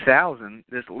 2000,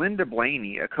 this Linda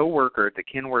Blaney, a co-worker at the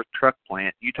Kenworth truck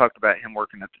plant, you talked about him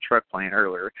working at the truck plant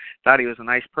earlier, thought he was a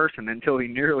nice person until he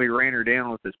nearly ran her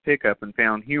down with his pickup and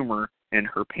found humor in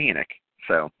her panic.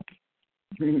 So,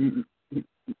 he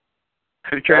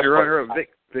tried to run her up.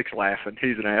 Vic's laughing.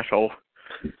 He's an asshole.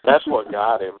 That's what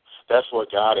got him.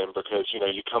 Because,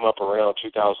 you come up around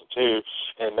 2002,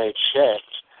 and they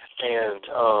checked, and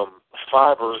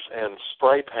fibers and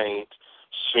spray paint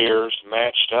spheres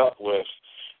matched up with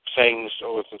things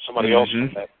with somebody else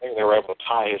from that thing. They were able to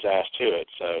tie his ass to it.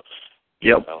 So,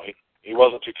 he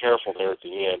wasn't too careful there at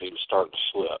the end. He was starting to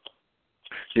slip.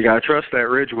 You got to trust that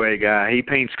Ridgway guy. He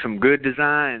paints some good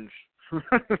designs.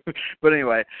 But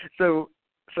anyway, so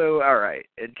all right.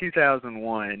 In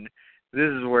 2001, this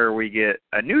is where we get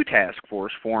a new task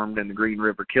force formed in the Green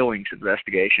River Killings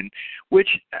investigation, which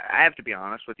I have to be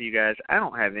honest with you guys, I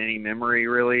don't have any memory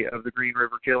really of the Green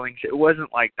River Killings. It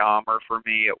wasn't like Dahmer for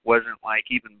me. It wasn't like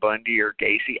even Bundy or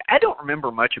Gacy. I don't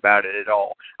remember much about it at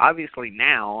all. Obviously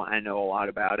now I know a lot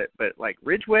about it, but like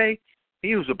Ridgway,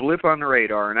 he was a blip on the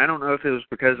radar, and I don't know if it was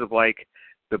because of like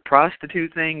the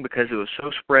prostitute thing, because it was so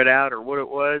spread out, or what it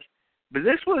was. But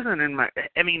this wasn't in my,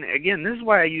 I mean, again, this is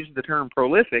why I use the term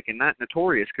prolific and not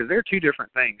notorious, because they're two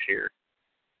different things here.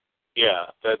 Yeah,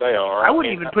 they are. I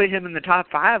wouldn't even put him in the top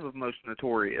 5 of most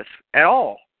notorious at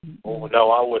all. Well, no,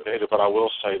 I wouldn't either, but I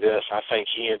will say this. I think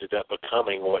he ended up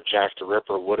becoming what Jack the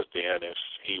Ripper would have been if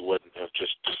he wouldn't have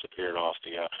just disappeared off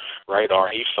the radar.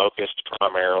 He focused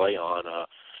primarily on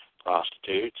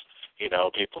prostitutes.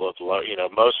 People of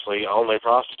mostly only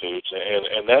prostitutes,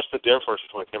 and that's the difference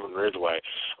between him and Ridgway.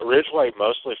 Ridgway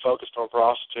mostly focused on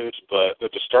prostitutes, but the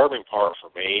disturbing part for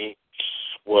me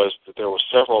was that there were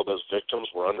several of those victims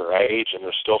were underage, and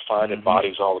they're still finding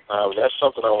bodies all the time. And that's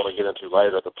something I want to get into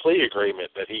later. The plea agreement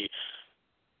that he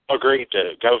agreed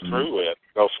to go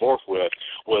forth with,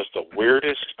 was the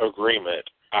weirdest agreement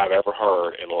I've ever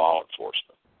heard in law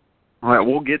enforcement. All right,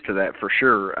 we'll get to that for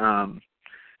sure.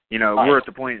 We're at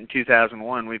the point in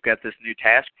 2001, we've got this new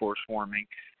task force forming.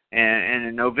 And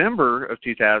in November of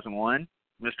 2001,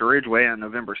 Mr. Ridgway on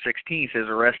November 16th is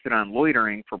arrested on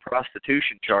loitering for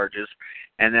prostitution charges.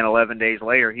 And then 11 days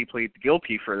later, he pleads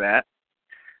guilty for that.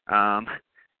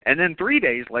 And then 3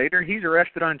 days later, he's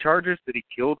arrested on charges that he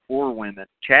killed 4 women,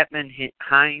 Chapman,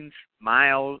 Hines,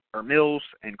 Mills,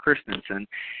 and Christensen.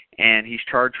 And he's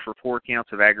charged for 4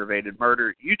 counts of aggravated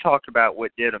murder. You talked about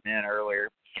what did him in earlier.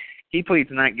 He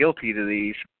pleads not guilty to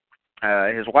these.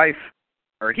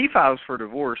 He files for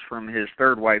divorce from his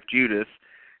third wife, Judith,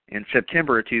 in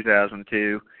September of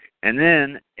 2002. And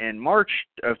then in March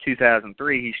of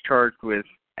 2003, he's charged with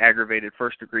aggravated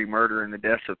first-degree murder and the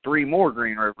deaths of 3 more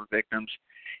Green River victims.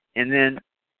 And then,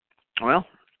 well,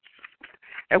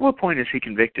 at what point is he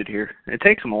convicted here? It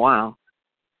takes him a while.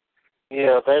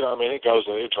 Yeah, it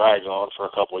drags on for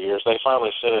a couple of years. They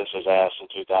finally sentenced his ass in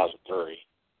 2003.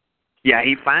 Yeah,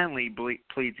 he finally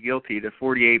pleads guilty to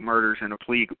 48 murders in a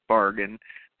plea bargain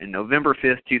in November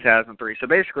 5th, 2003. So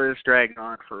basically, this dragged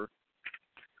on for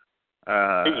 2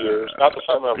 years. Not the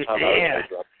same amount of time I was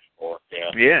before.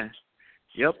 Yeah.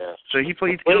 Yep. Yeah. So he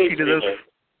pleads guilty to those.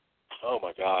 Oh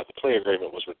my God, the plea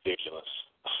agreement was ridiculous.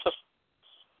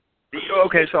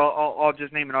 Okay, so I'll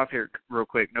just name it off here real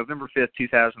quick. November 5th,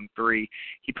 2003,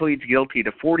 he pleads guilty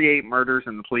to 48 murders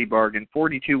in the plea bargain.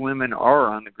 42 women are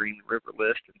on the Green River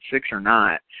list, and 6 are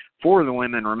not. 4 of the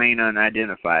women remain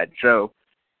unidentified. So,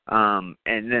 and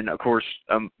then, of course,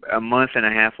 a month and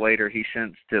a half later, he's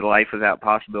sentenced to life without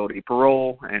possibility of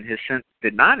parole, and his sentence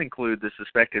did not include the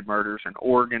suspected murders in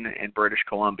Oregon and British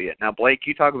Columbia. Now, Blake,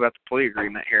 you talk about the plea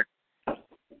agreement here.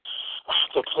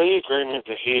 The plea agreement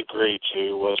that he agreed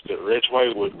to was that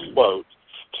Ridgway would, quote,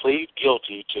 plead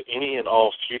guilty to any and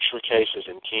all future cases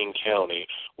in King County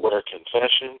where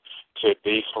confession could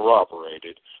be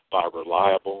corroborated by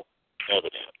reliable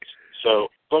evidence. So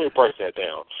let me break that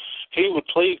down. He would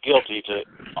plead guilty to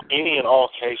any and all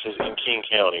cases in King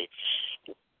County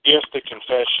if the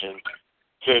confession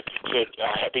could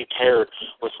be paired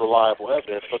with reliable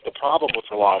evidence. But the problem with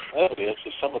reliable evidence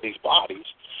is some of these bodies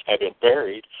have been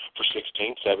buried for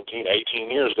 16, 17, 18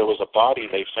 years. There was a body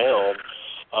they found,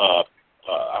 I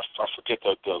forget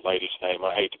the lady's name.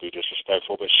 I hate to be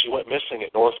disrespectful, but she went missing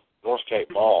at Northgate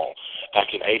Mall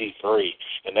back in '83,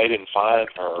 and they didn't find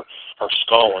her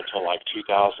skull until like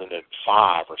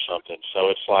 2005 or something. So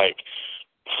it's like,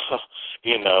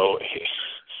 you know,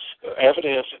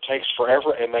 evidence, it takes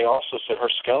forever. And they also said her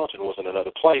skeleton was in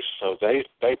another place, so they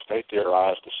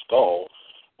theorized the skull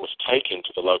was taken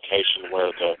to the location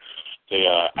where the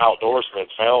outdoorsman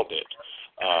found it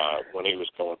when he was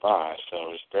going by.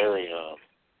 So it's very,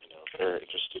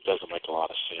 it doesn't make a lot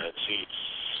of sense.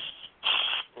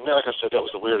 Like I said, that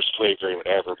was the weirdest plea agreement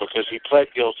ever because he pled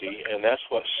guilty, and that's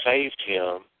what saved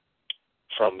him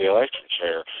from the election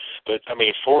chair. But,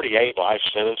 48 life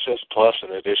sentences plus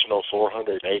an additional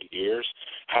 480 years,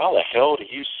 how the hell do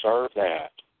you serve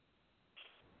that?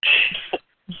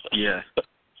 Yeah.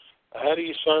 How do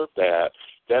you serve that?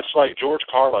 That's like George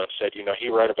Carlin said, he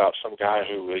read about some guy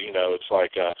who, it's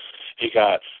like he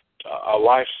got a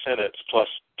life sentence plus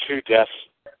 2 death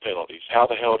penalties. How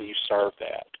the hell do you serve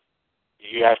that?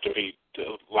 You have to be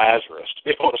Lazarus to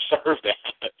be able to serve that,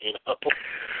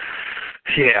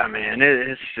 Yeah, man,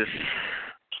 it's just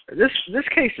this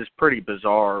case is pretty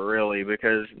bizarre, really,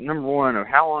 because number one, of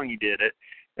how long he did it.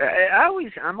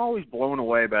 I'm always blown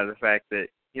away by the fact that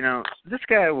this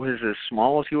guy was as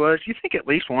small as he was. You think at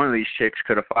least one of these chicks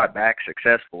could have fought back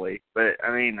successfully, but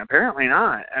apparently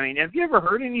not. Have you ever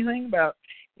heard anything about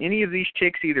any of these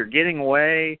chicks either getting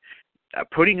away,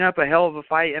 putting up a hell of a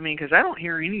fight? Because I don't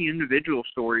hear any individual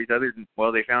stories other than,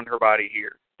 well, they found her body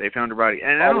here. They found her body.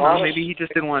 And I don't know, maybe he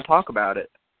just didn't want to talk about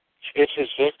it. It's his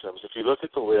victims. If you look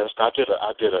at the list, I did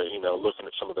a looking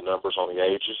at some of the numbers on the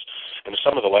ages, and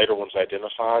some of the later ones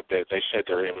identified, they said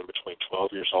they're in between 12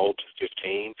 years old to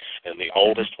 15, and the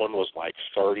oldest one was like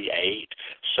 38.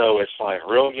 So it's like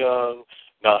real young,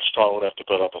 not strong enough to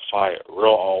put up a fight,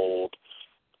 real old,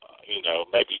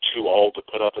 maybe too old to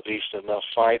put up a decent enough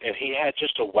fight. And he had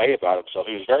just a way about himself.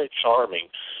 He was very charming.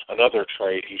 Another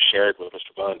trait he shared with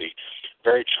Mr. Bundy,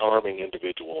 very charming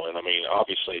individual. And,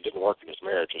 obviously it didn't work in his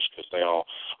marriages because they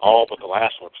all but the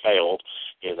last one failed,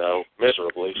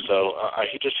 miserably. So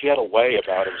he had a way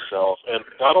about himself. And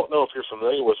I don't know if you're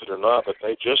familiar with it or not, but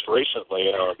they just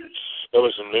recently, there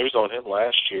was some news on him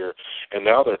last year, and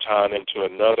now they're tying into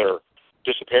another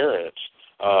disappearance.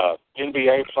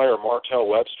 NBA player Martell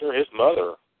Webster, his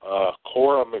mother,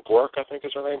 Cora McGuirk, I think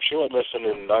is her name, she went missing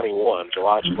in '91,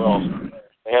 July 12th.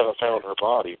 They haven't found her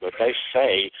body, but they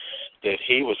say that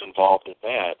he was involved in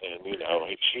that, and,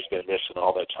 she's been missing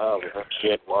all that time, and her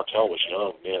kid, Martell, was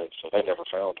young then, so they never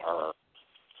found her.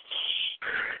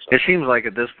 So. It seems like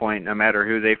at this point, no matter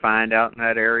who they find out in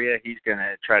that area, he's going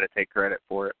to try to take credit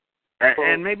for it.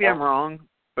 And maybe I'm wrong,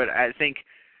 but I think,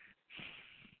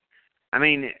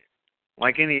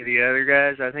 like any of the other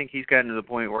guys, I think he's gotten to the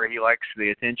point where he likes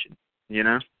the attention,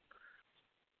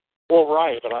 Well,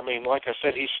 right, but like I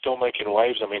said, he's still making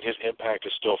waves. His impact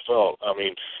is still felt.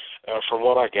 From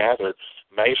what I gathered,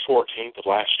 May 14th of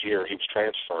last year, he was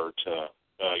transferred to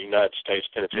United States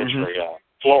Penitentiary,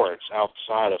 Florence,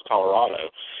 outside of Colorado,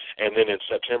 and then in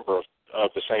September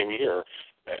of the same year,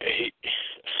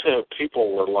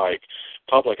 people were like,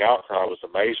 public outcry was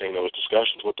amazing. There was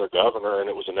discussions with their governor, and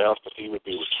it was announced that he would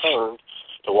be returned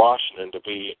to Washington to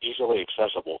be easily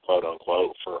accessible, quote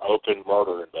unquote, for open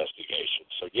murder investigations.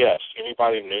 So yes,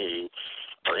 anybody new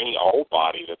or any old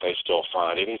body that they still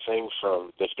find, anything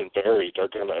that's been buried, they're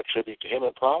going to attribute to him,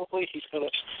 and probably he's going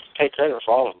to take credit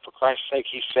for all of them. For Christ's sake,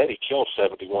 he said he killed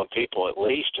 71 people at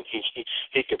least, and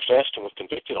he confessed and was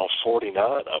convicted on 49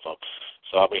 of them.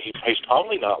 So he's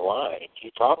probably not lying.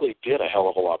 He probably did a hell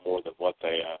of a lot more than what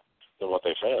they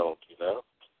found.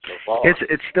 so far.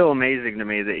 It's still amazing to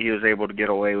me that he was able to get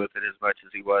away with it as much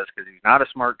as he was, because he's not a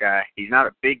smart guy. He's not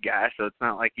a big guy, so it's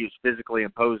not like he was physically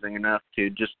imposing enough to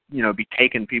just, be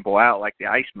taking people out like the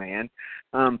Iceman.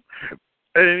 I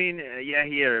mean, yeah,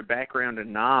 he had a background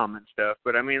in Nam and stuff,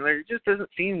 but I mean, it just doesn't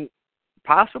seem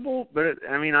possible. But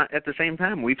I mean, at the same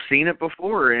time, we've seen it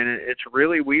before, and it's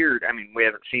really weird. I mean, we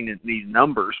haven't seen it in these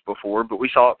numbers before, but we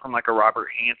saw it from like a Robert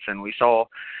Hansen. We saw,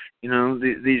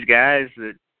 these guys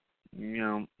that,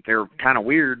 they're kind of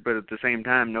weird, but at the same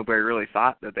time, nobody really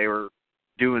thought that they were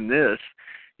doing this.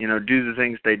 Do the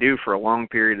things they do for a long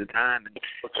period of time. And,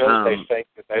 because they think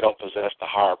that they don't possess the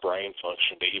higher brain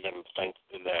function to even think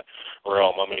in that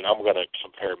realm. I mean, I'm going to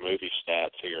compare movie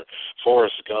stats here.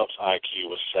 Forrest Gump's IQ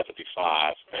was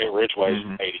 75. Ridgway's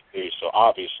 82, so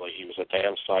obviously he was a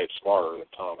damn sight smarter than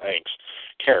Tom Hanks'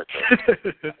 character.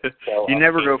 So, you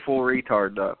never go full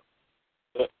retard, though.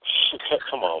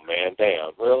 Come on, man.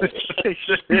 Damn, really?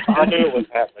 I knew it was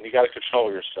happening. You got to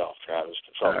control yourself, Travis.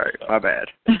 Control yourself. All right, my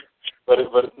bad. But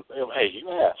hey, you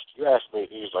asked me.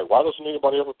 He was like, why doesn't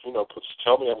anybody ever,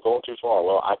 tell me I'm going too far?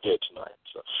 Well, I did tonight.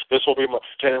 So this will be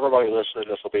to everybody listening,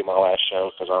 this will be my last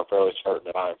show, because I'm fairly certain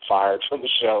that I am fired from the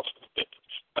show.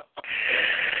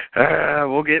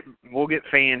 We'll get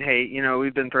fan hate.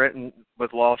 We've been threatened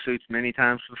with lawsuits many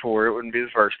times before. It wouldn't be the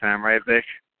first time, right, Vic?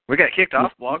 We got kicked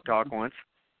off Blog Talk once.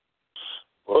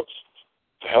 Whoops.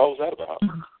 The hell was that about?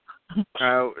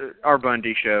 Our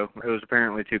Bundy show. It was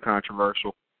apparently too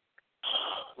controversial.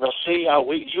 Now, see,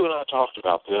 you and I talked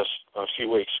about this a few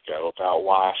weeks ago, about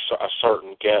why a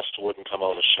certain guest wouldn't come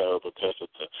on the show because of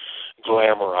the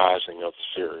glamorizing of the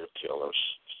serial killers.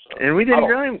 So, and we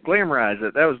didn't glamorize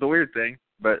it. That was the weird thing,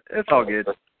 but it's all good.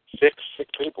 Sick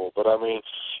people, but I mean,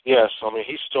 yes,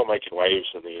 he's still making waves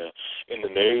in the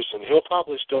news, and he'll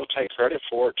probably still take credit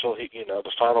for it till he,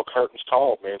 the final curtain's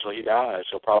called, man, until he dies.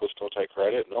 He'll probably still take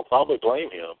credit, and they'll probably blame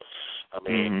him. I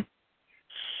mean.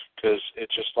 Because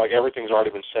it's just like everything's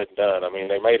already been said and done. I mean,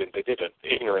 they did an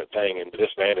ignorant thing and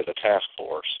disbanded a task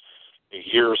force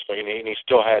years, and he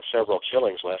still had several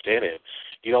killings left in him.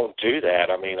 You don't do that.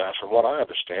 I mean, from what I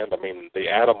understand, the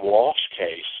Adam Walsh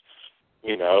case,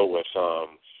 with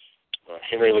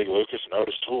Henry Lee Lucas and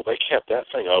Otis Toole, they kept that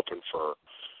thing open for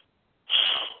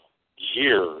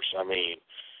years. I mean,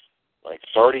 like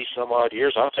 30-some-odd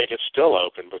years. I think it's still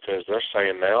open because they're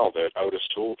saying now that Otis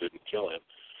Toole didn't kill him.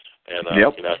 And,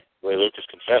 Ray Lucas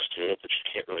confessed to it, but you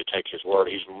can't really take his word.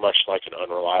 He's much like an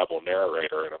unreliable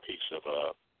narrator in a piece of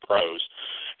prose,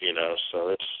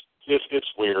 so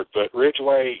it's weird. But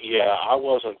Ridgway, yeah, I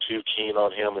wasn't too keen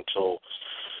on him until,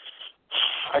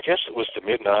 I guess it was the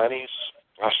mid-'90s.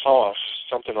 I saw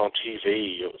something on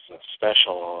TV. It was a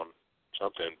special on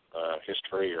something,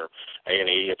 History or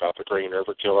A&E, about the Green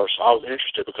River Killer. So I was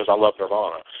interested because I love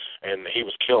Nirvana. And he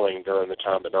was killing during the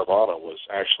time that Nirvana was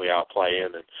actually out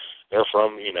playing. And they're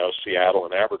from, Seattle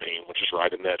and Aberdeen, which is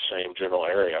right in that same general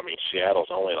area. I mean,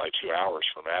 Seattle's only like 2 hours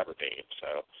from Aberdeen.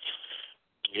 So,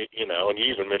 and you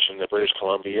even mentioned the British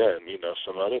Columbia and,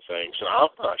 some other things. And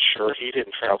I'm not sure he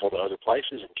didn't travel to other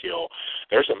places and kill.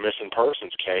 There's a missing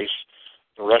persons case,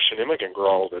 the Russian immigrant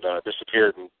girl that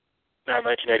disappeared in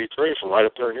 1983 from right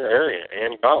up there in your area,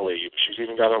 Anne Gottlieb. She's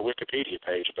even got a Wikipedia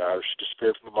page about her. She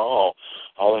disappeared from the mall.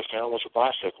 All they found was her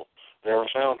bicycle. Never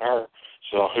found her.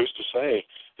 So who's to say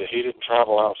that he didn't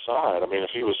travel outside? I mean,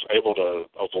 if he was able to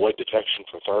avoid detection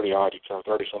for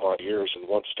 30-some-odd years in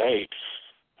one state,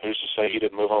 who's to say he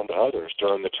didn't move on to others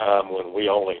during the time when we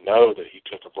only know that he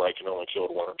took a break and only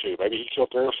killed one or two? Maybe he killed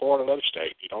 3 or 4 in another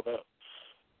state. You don't know.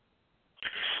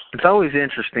 It's always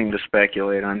interesting to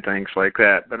speculate on things like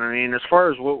that. But, I mean, as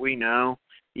far as what we know,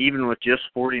 even with just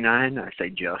 49, I say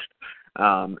just,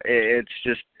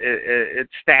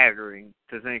 it's staggering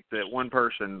to think that one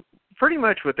person, pretty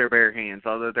much with their bare hands,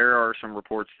 although there are some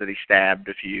reports that he stabbed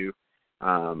a few,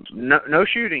 no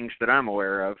shootings that I'm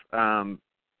aware of. No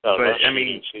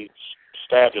shootings. He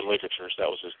stabbed in ligatures. That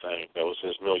was his thing. That was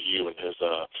his milieu and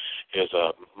his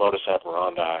modus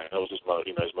operandi. That was his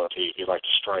motif. He liked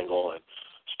to strangle and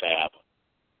stab.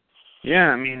 Yeah,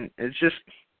 I mean, it's just,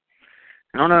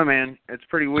 I don't know, man. It's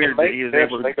pretty weird that he was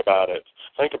able to think about it.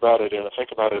 Think about it in a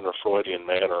Freudian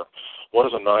manner. What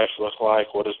does a knife look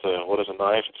like? What is a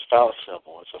knife? It's a phallic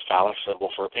symbol. It's a phallic symbol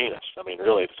for a penis. I mean,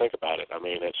 really, think about it. I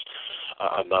mean, it's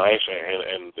a knife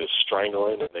and the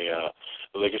strangling and the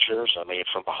ligatures. I mean,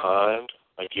 from behind.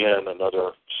 Again,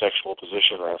 another sexual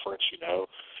position reference.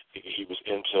 He was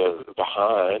into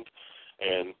behind,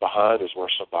 and behind is where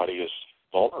somebody is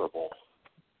vulnerable.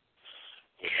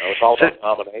 It's all about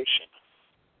domination.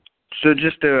 So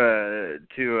just to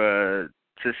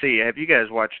to see. Have you guys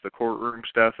watched the courtroom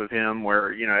stuff of him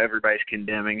where, everybody's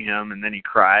condemning him and then he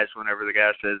cries whenever the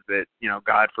guy says that,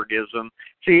 God forgives him?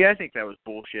 See, I think that was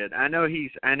bullshit. I know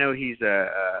he's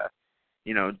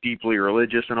deeply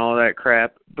religious and all that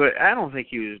crap, but I don't think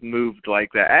he was moved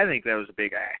like that. I think that was a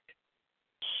big act.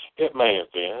 It may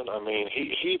have been. I mean,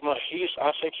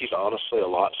 I think he's honestly a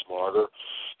lot smarter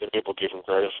than people give him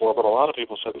credit for. But a lot of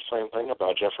people said the same thing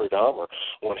about Jeffrey Dahmer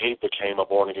when he became a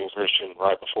born-again Christian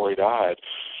right before he died.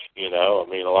 I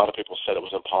mean, a lot of people said it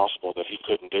was impossible that he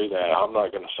couldn't do that. I'm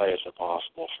not going to say it's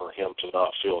impossible for him to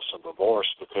not feel some remorse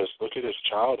because look at his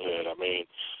childhood. I mean,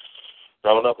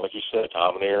 growing up, like you said,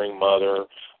 domineering mother,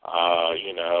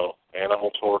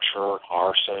 animal torture,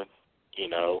 arson,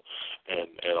 and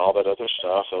all that other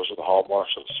stuff. Those are the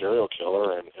hallmarks of a serial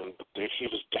killer, and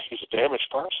he's a damaged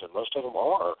person. Most of them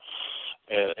are.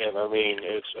 And I mean,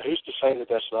 who's to say that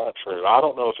that's not true? I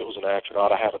don't know if it was an act or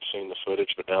not. I haven't seen the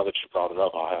footage, but now that you brought it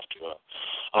up, I'll have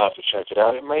to check it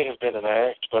out. It may have been an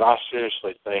act, but I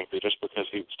seriously think that just because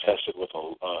he was tested with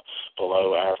a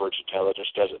below average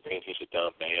intelligence doesn't mean he's a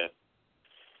dumb man.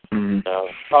 Mm-hmm.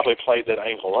 Probably played that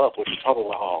angle up, which is probably,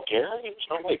 Gary? There's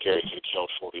no way Gary could have killed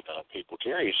 49 people.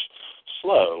 Gary's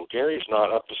slow. Gary's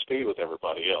not up to speed with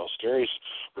everybody else. Gary's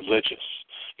religious.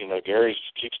 Gary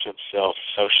keeps to himself,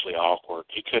 socially awkward.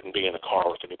 He couldn't be in a car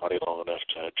with anybody long enough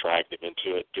to drag them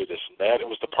into it, do this and that. It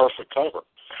was the perfect cover.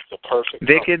 The perfect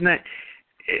Vic, cover.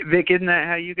 Isn't that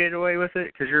how you get away with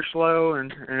it? Because you're slow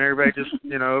and everybody just,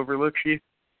 overlooks you?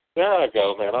 There I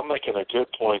go, man. I'm making a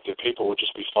good point that people would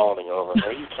just be fawning over. Now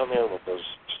you come in with those.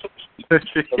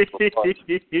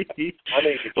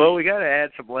 Well, we got to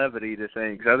add some levity to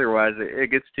things, otherwise it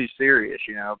gets too serious,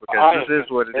 because this is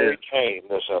what it is. Very tame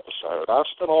this episode. I've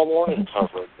spent all morning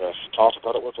covering this, talked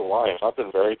about it with the wife. I've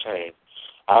been very tame.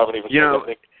 I haven't even said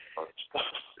anything.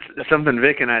 Something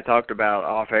Vic and I talked about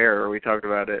off air, we talked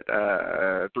about it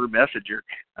through Messenger.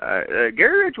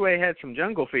 Gary Ridgway had some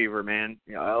jungle fever, man.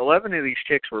 11 of these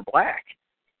chicks were black.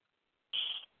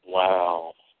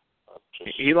 Wow.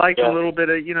 He liked a little bit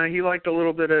of,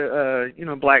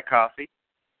 black coffee.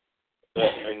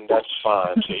 And that's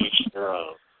fine, to each their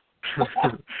own.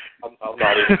 I'm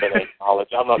not even going to acknowledge.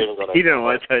 I'm not even going to. He didn't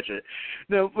want to touch it.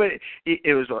 No, but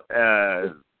it was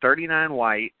 39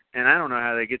 white, and I don't know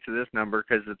how they get to this number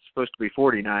because it's supposed to be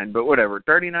 49, but whatever.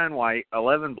 39 white,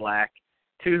 11 black,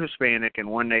 2 Hispanic, and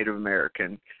 1 Native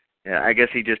American. Yeah, I guess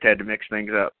he just had to mix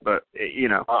things up, but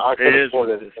I could afford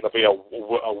it. It's going to be a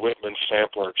Whitman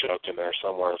sampler joke in there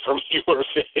somewhere from you or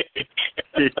Vic.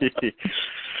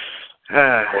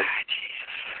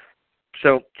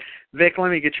 So, Vic,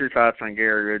 let me get your thoughts on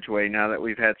Gary Ridgway now that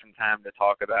we've had some time to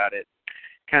talk about it.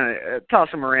 Kind of toss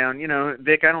him around.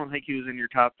 Vic, I don't think he was in your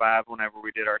top 5 whenever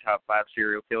we did our top 5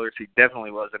 serial killers. He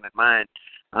definitely wasn't in mine.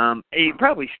 He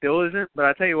probably still isn't, but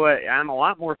I tell you what, I'm a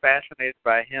lot more fascinated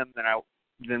by him than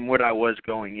what I was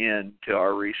going into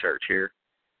our research here.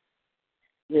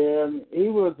 Yeah, he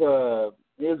was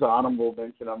an honorable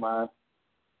mention of mine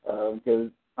because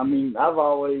I've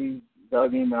always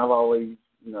dug him. I've always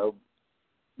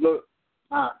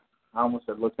I almost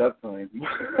said looked up to him.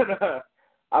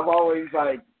 I've always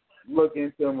looked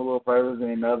into him a little further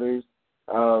than others.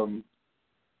 But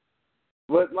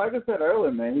like I said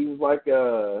earlier, man, he was like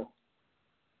a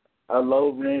low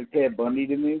rent Ted Bundy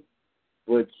to me,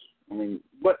 which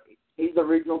but he's a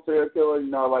regional serial killer.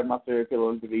 I like my serial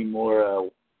killers to be more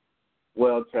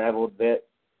well-traveled vets.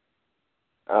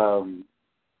 And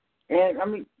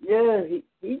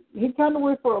he kind of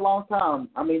went for a long time.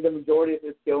 The majority of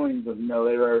his killings, they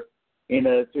were in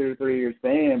a 2 or 3 year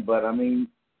span. But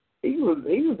he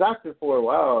was active for a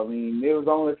while. There was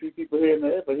only a few people here and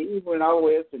there, but he went all the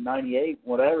way up to 98,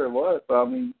 whatever it was. So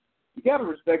you got to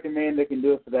respect a man that can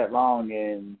do it for that long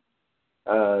and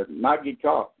not get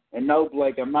caught. And no,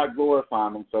 Blake, I'm not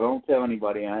glorifying him, so don't tell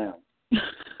anybody I am. No.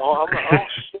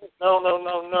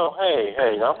 Hey,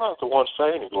 I'm not the one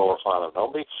saying you glorifying him.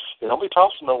 Don't be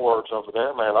tossing no words over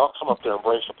there, man. I'll come up there and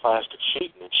bring some plastic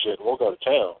sheeting and shit, and we'll go to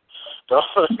town.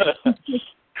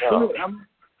 No.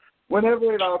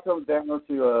 Whenever it all comes down to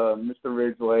Mr.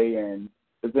 Ridgway and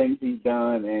the things he's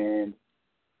done, and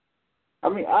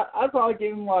I'd probably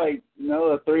give him a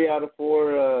 3 out of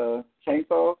 4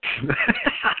 chainsaw.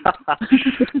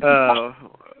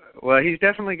 Well, he's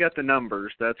definitely got the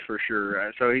numbers, that's for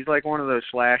sure. So he's like one of those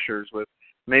slashers with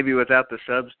maybe without the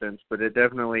substance, but it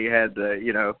definitely had the,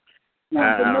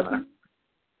 Yeah.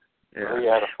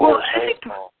 Well,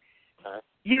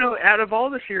 out of all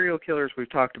the serial killers we've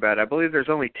talked about, I believe there's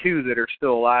only 2 that are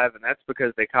still alive, and that's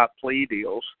because they caught plea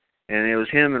deals. And it was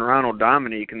him and Ronald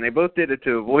Dominique, and they both did it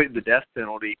to avoid the death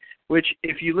penalty, which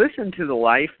if you listen to the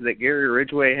life that Gary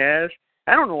Ridgway has,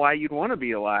 I don't know why you'd want to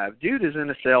be alive. Dude is in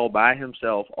a cell by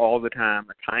himself all the time,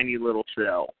 a tiny little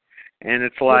cell. And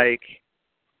it's like,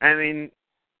 I mean,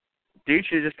 dude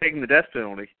should have just taken the death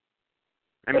penalty.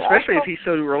 I mean, especially if he's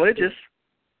so religious.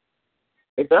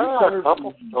 There are a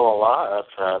couple still alive,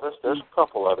 Travis. There's a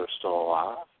couple others still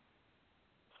alive.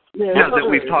 Yeah, that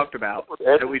we've talked about.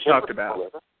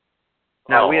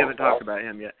 No, we haven't talked about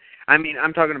him yet. I mean,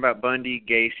 I'm talking about Bundy,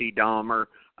 Gacy, Dahmer,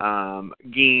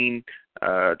 Geen.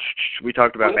 We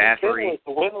talked about Bathory.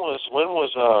 When was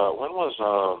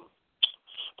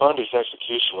Bundy's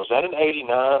execution? Was that in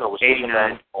 '89 or was it in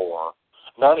 '94?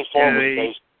 '94 was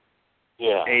Gacy.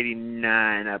 Yeah.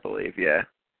 89, I believe. Yeah.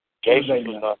 Gacy's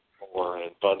was '94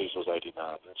 and Bundy's was '89.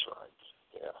 That's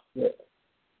right. Yeah.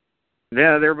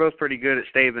 Yeah, they're both pretty good at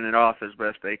staving it off as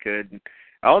best they could.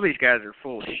 All these guys are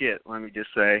full of shit, let me just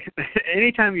say.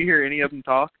 Anytime you hear any of them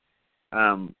talk,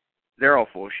 they're all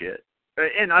full of shit.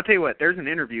 And I'll tell you what, there's an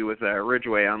interview with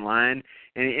Ridgway online,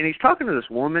 and he's talking to this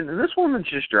woman, and this woman's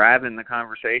just driving the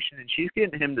conversation, and she's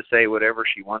getting him to say whatever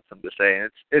she wants him to say.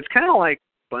 And it's kind of like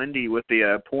Bundy with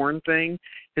the porn thing,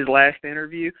 his last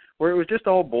interview, where it was just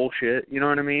all bullshit, you know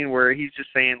what I mean, where he's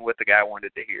just saying what the guy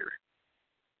wanted to hear.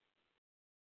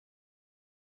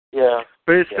 Yeah.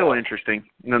 But it's still interesting,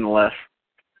 nonetheless.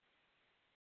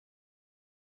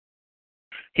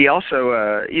 He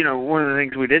also, one of the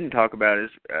things we didn't talk about is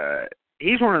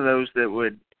he's one of those that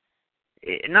would,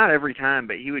 not every time,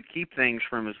 but he would keep things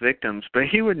from his victims. But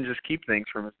he wouldn't just keep things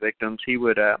from his victims. He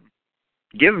would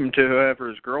give them to whoever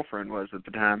his girlfriend was at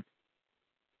the time.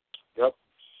 Yep.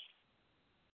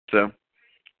 So,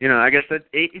 I guess that,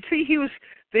 see, he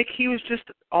was just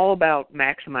all about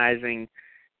maximizing,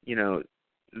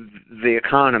 the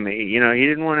economy. He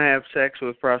didn't want to have sex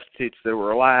with prostitutes that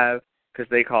were alive because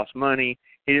they cost money.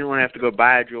 He didn't want to have to go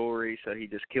buy jewelry, so he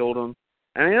just killed them.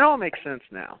 I mean, it all makes sense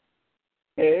now.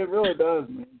 Yeah, it really does,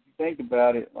 man. If you think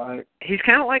about it, like he's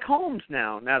kind of like Holmes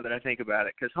now that I think about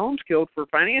it, because Holmes killed for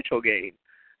financial gain.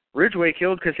 Ridgway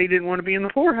killed because he didn't want to be in the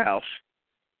poorhouse.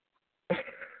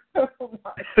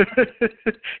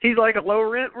 He's like a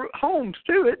low-rent Holmes,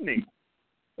 too, isn't he?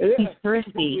 He's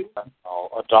thrifty.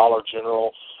 A Dollar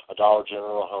General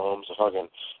Homes, a fucking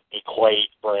Equate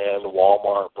brand,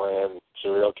 Walmart brand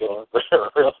serial killer.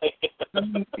 Really?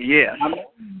 Yeah.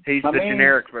 He's the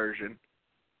generic version.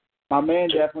 My man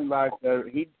definitely liked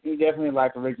he definitely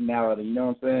liked originality, you know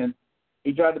what I'm saying?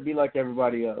 He tried to be like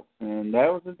everybody else, and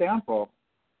that was his downfall.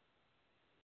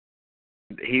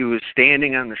 He was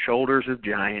standing on the shoulders of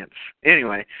giants.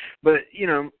 Anyway, but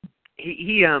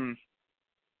he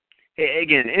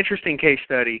again, interesting case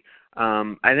study.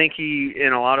 I think he,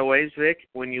 in a lot of ways, Vic,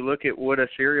 when you look at what a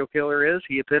serial killer is,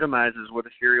 he epitomizes what a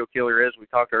serial killer is. We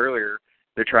talked earlier,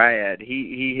 the triad.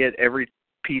 He hit every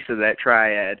piece of that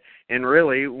triad. And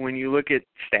really, when you look at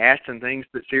stats and things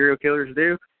that serial killers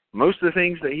do, most of the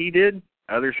things that he did,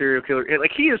 other serial killers,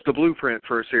 like he is the blueprint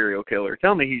for a serial killer.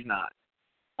 Tell me he's not.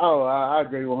 Oh, I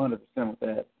agree 100% with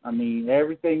that. I mean,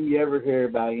 everything you ever hear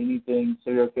about anything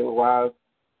serial killer-wise,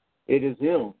 it is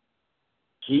him.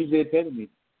 He's the epitome.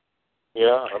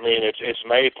 Yeah, I mean, it's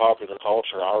made popular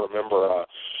culture. I remember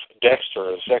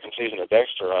Dexter, the second season of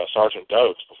Dexter, Sergeant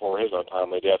Dokes, before his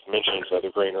untimely death, mentions the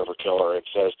Green River Killer and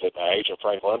says that Agent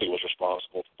Frank Lundy was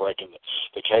responsible for breaking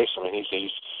the case. I mean,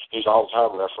 he's all the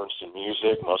time referenced in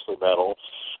music, mostly metal,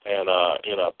 and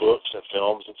in books and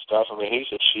films and stuff. I mean,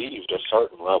 he's achieved a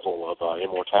certain level of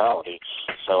immortality.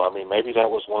 So, I mean, maybe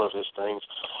that was one of his things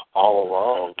all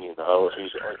along,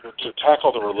 He's to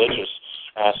tackle the religious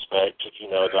aspect,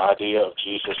 the idea of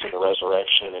Jesus and the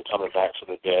resurrection and coming back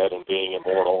from the dead and being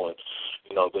immortal and,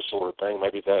 this sort of thing.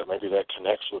 Maybe that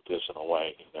connects with this in a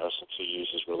way, since he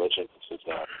uses religion as his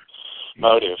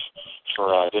motive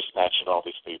for dispatching all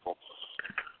these people.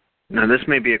 Now, this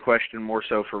may be a question more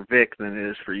so for Vic than it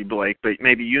is for you, Blake, but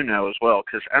maybe as well,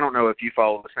 because I don't know if you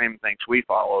follow the same things we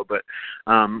follow, but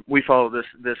we follow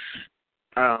this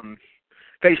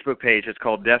Facebook page. It's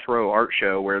called Death Row Art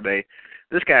Show, where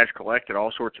this guy's collected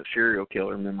all sorts of serial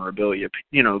killer memorabilia,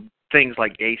 things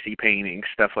like Gacy paintings,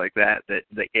 stuff like that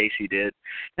Gacy did.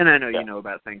 And I know you know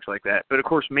about things like that. But, of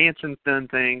course, Manson's done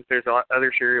things. There's a lot of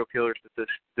other serial killers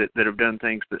that have done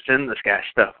things that send this guy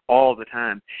stuff all the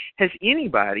time. Has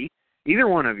anybody, either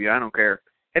one of you, I don't care,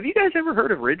 have you guys ever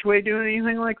heard of Ridgway doing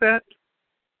anything like that?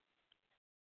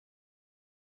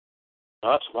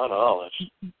 Not to my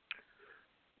knowledge.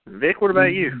 Vic, what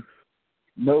about you?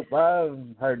 Nope, I've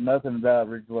heard nothing about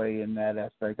Ridgway in that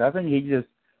aspect. I think he just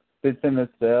sits in a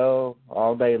cell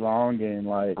all day long and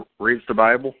reads the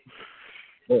Bible,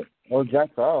 or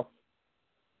jacks off,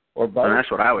 or both. And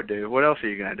that's what I would do. What else are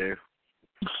you gonna do?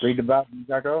 Read the Bible and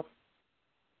jack off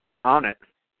On it.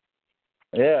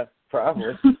 Yeah,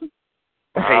 probably. Pages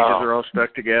are all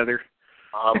stuck together.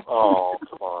 Oh,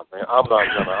 come on, man! I'm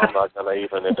not gonna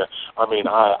even. I mean,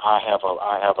 I have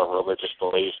a religious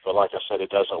belief, but like I said, it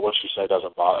doesn't. What you say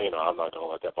doesn't bother. I'm not gonna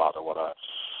let that bother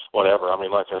whatever. I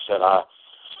mean, like I said, I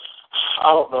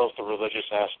don't know if the religious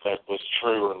aspect was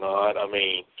true or not. I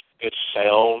mean, it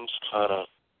sounds kind of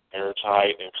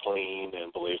airtight and clean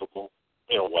and believable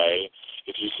in a way,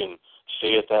 if you can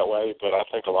see it that way. But I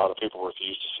think a lot of people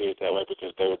refuse to see it that way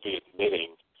because they would be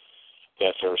admitting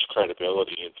that there's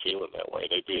credibility in feeling that way.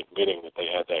 They'd be admitting that they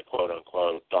had that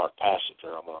quote-unquote dark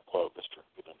passenger. I'm going to quote Mr.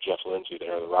 Jeff Lindsay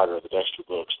there, the writer of the Dexter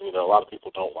books. A lot of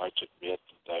people don't like to admit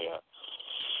that they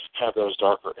have those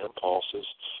darker impulses.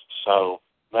 So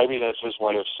maybe that's his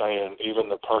way of saying even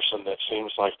the person that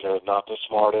seems like they're not the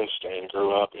smartest and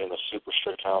grew up in a super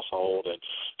strict household and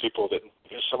people that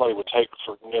somebody would take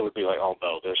for, would be like, oh,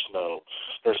 no, there's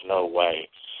no way.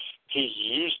 He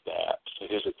used that to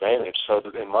his advantage. So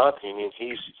that in my opinion,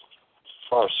 as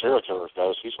far as serial killers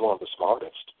goes, he's one of the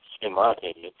smartest, in my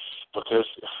opinion, because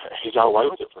he got away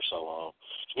with it for so long.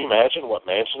 Can you imagine what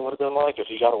Manson would have been like if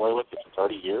he got away with it for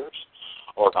 30 years?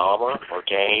 Or Dahmer, or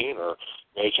Gain, or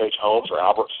H.H. Holmes, or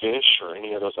Albert Fish, or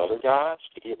any of those other guys?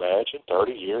 Can you imagine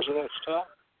 30 years of that stuff?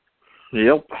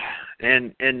 Yep.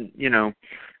 And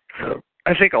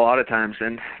I think a lot of times,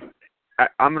 and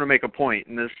I'm going to make a point,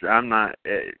 and this, I'm not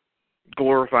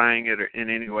glorifying it in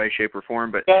any way, shape, or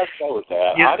form, but yeah, go with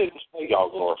that. I didn't say y'all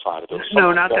glorified it.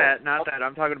 No, not that.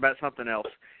 I'm talking about something else.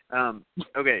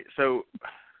 Okay, so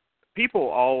people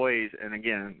always, and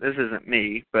again, this isn't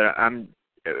me, but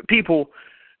people,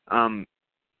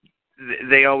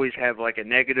 they always have like a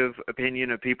negative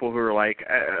opinion of people who are like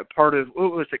part of,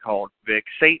 what was it called, Vic?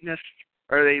 Satanists?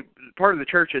 Are they part of the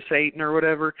Church of Satan or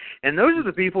whatever? And those are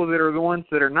the people that are the ones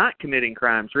that are not committing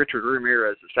crimes, Richard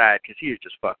Ramirez aside, because he was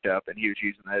just fucked up and he was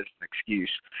using that as an excuse.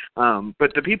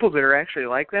 But the people that are actually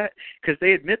like that, because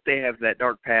they admit they have that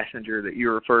dark passenger that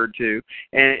you referred to,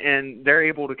 and they're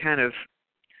able to kind of,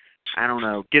 I don't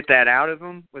know, get that out of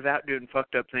them without doing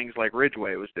fucked up things like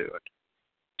Ridgway was doing.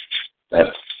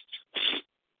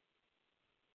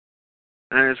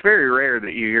 And it's very rare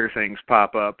that you hear things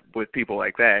pop up with people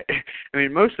like that. I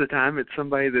mean, most of the time it's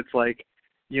somebody that's like,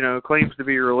 claims to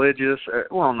be religious.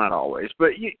 Well, not always,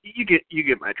 but you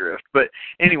get my drift. But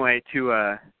anyway,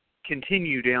 to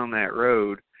continue down that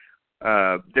road,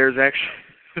 there's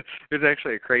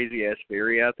actually a crazy ass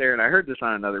theory out there, and I heard this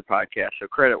on another podcast, so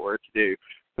credit where it's due.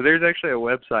 But there's actually a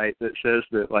website that says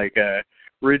that like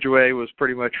Ridgway was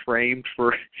pretty much framed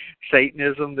for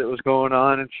Satanism that was going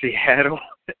on in Seattle,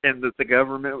 and that the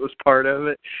government was part of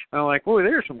it. And I'm like, boy,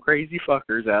 there's some crazy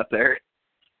fuckers out there.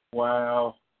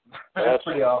 Wow. That's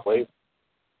pretty awful.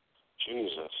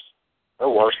 Jesus. They're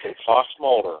worse than Fox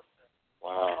Mulder.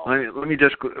 Wow. Let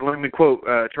me quote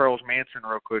Charles Manson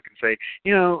real quick and say,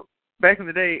 back in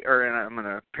the day, and I'm going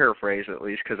to paraphrase at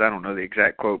least because I don't know the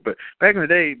exact quote, but back in the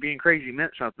day, being crazy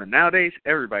meant something. Nowadays,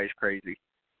 everybody's crazy.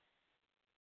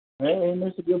 Hey,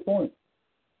 that's a good point.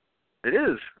 It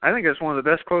is. I think that's one of the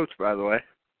best quotes, by the way.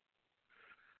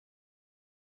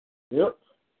 Yep.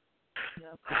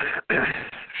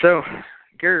 So,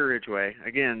 Gary Ridgway,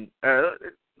 again,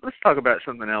 let's talk about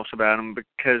something else about him,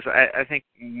 because I think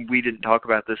we didn't talk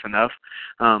about this enough.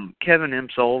 Kevin M.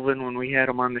 Sullivan, when we had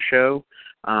him on the show,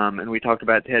 and we talked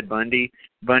about Ted Bundy,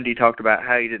 Bundy talked about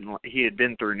how he had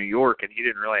been through New York, and he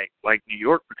didn't really like New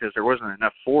York because there wasn't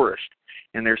enough forest.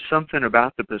 And there's something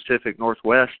about the Pacific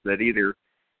Northwest that either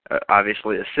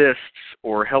obviously assists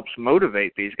or helps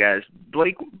motivate these guys.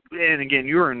 Blake, and again,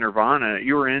 you were into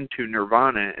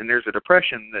Nirvana, and there's a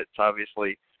depression that's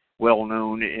obviously well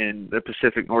known in the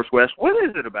Pacific Northwest. What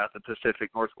is it about the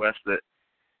Pacific Northwest that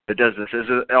does this? Is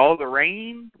it all the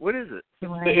rain? What is it?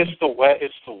 It's the weather.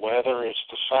 It's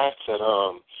the fact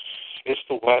that it's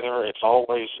the weather. It's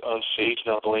always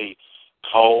unseasonably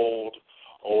cold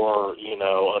or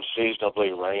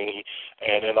unseasonably rainy,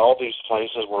 and in all these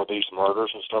places where these murders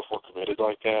and stuff were committed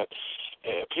like that,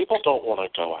 people don't want to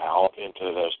go out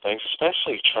into those things,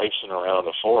 especially traipsing around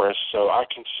the forest. So I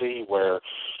can see where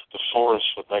the forest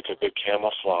would make a good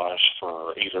camouflage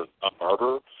for either a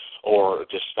murder or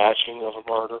dispatching of a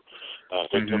murder,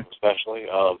 victim especially.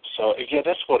 So, yeah,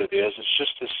 that's what it is. It's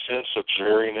just this sense of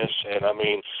dreariness, and, I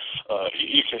mean,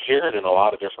 you can hear it in a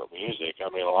lot of different music. I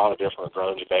mean, a lot of different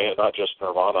grunge bands, not just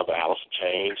Nirvana, but Alice in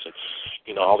Chains,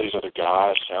 and, all these other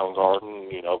guys, Soundgarden,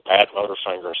 Bad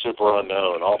Motorfinger, Super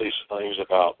Unknown, all these songs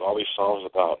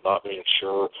about not being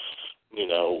sure,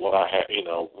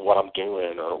 what I'm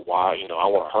doing or why, I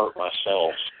want to hurt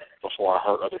myself before I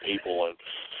hurt other people. And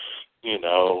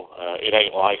it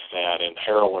ain't like that, and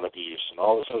heroin abuse and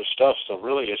all this other stuff. So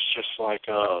really, it's just like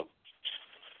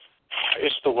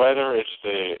it's the weather, it's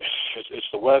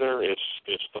the weather, it's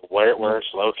the where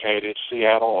it's located.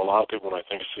 Seattle. A lot of people, when they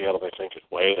think of Seattle, they think it's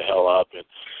way the hell up and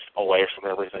away from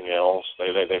everything else.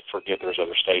 They forget there's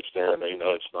other states there, and they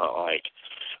know it's not like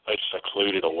it's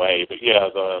secluded away. But yeah,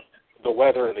 the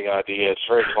weather and the idea, it's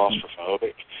very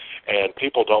claustrophobic, and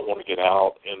people don't want to get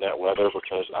out in that weather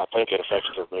because I think it affects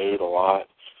their mood a lot.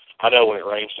 I know when it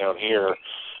rains down here,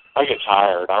 I get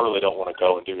tired. I really don't want to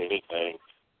go and do anything.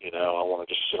 I want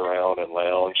to just sit around and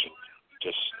lounge and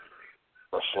just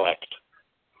reflect.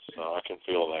 So I can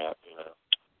feel that,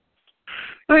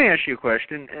 Let me ask you a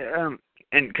question,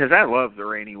 and because I love the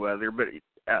rainy weather, but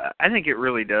I think it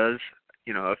really does,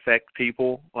 affect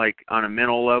people, like, on a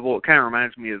mental level. It kind of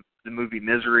reminds me of the movie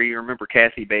Misery. Remember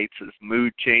Kathy Bates'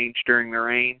 mood change during the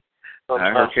rain?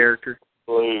 Her character?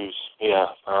 Blues. Yeah,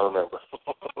 I remember.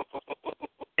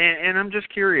 And I'm just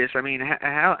curious, I mean,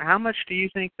 how much do you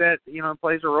think that,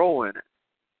 plays a role in it?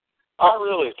 I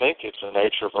really think it's a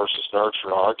nature versus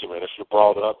nurture argument. If you're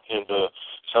brought up into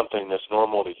something that's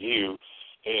normal to you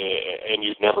and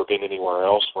you've never been anywhere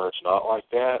else where it's not like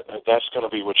that, that's going to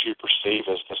be what you perceive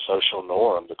as the social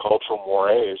norm. The cultural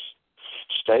mores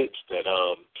states that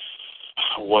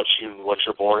what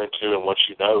you're born into and what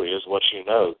you know is what you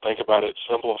know. Think about it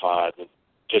simplified and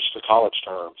ditch the college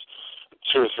terms.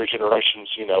 2 or 3 generations,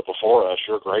 before us,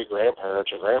 your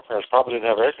great-grandparents, your grandparents probably didn't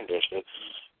have air conditioning.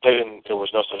 There was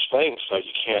no such thing, so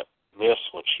you can't miss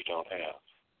what you don't have.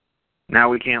 Now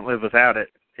we can't live without it.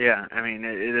 Yeah, I mean,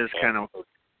 it is kind of,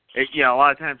 a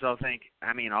lot of times I'll think,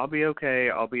 I'll be okay,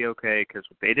 because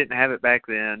they didn't have it back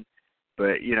then,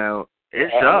 but,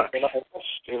 it sucks.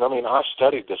 I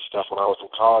studied this stuff when I was in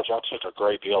college. I took a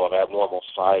great deal of abnormal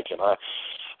psych, and I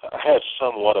had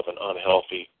somewhat of an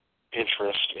unhealthy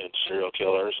interest in serial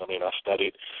killers. I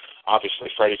studied, obviously,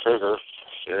 Freddy Krueger,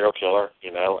 serial killer,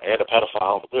 and a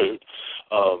pedophile to boot.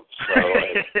 So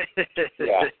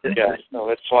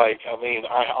it's like,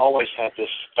 I always had this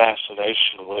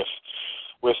fascination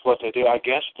with what they do. I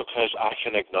guess because I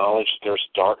can acknowledge there's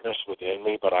darkness within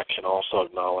me, but I can also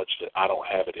acknowledge that I don't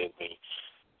have it in me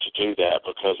to do that,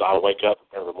 because I wake up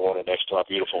every morning next to my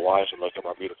beautiful wife and look at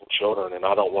my beautiful children, and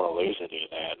I don't want to lose any of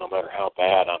that, no matter how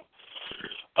bad I'm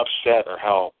upset or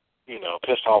how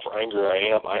pissed off or angry I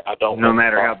am. I don't. No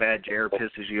matter how bad Jared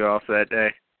pisses you off that day.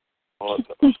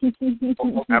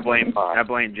 I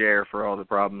blame Jared for all the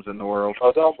problems in the world.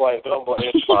 Oh, don't blame.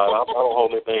 It's fine. I don't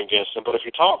hold anything against him. But if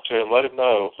you talk to him, let him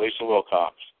know Lisa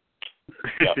Wilcox.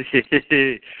 Yep.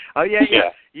 Oh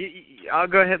yeah. I'll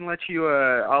go ahead and let you.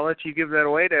 I'll let you give that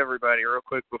away to everybody real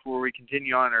quick before we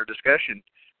continue on our discussion.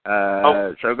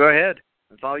 So go ahead.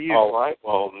 It's all you. All right.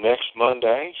 Well, next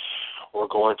Monday we're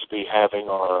going to be having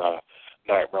our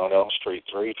Nightmare on Elm Street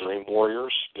 3 Dream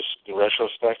Warriors, this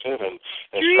retrospective, and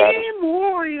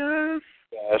Warriors.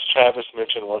 As Travis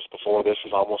mentioned once before, this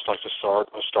is almost like the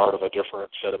start of a different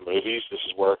set of movies. This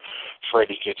is where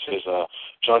Freddy gets his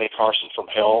Johnny Carson from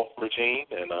Hell routine,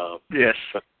 and yes,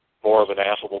 more of an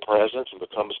affable presence, and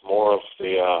becomes more of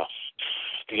the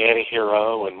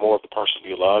anti-hero and more of the person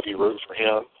you love. You root for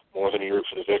him more than you root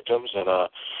for the victims, and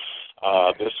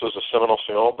this was a seminal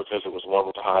film because it was one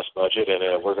with the highest budget,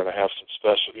 and we're going to have some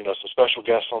special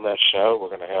guests on that show.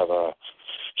 We're going to have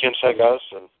Kim Sagos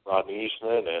and Rodney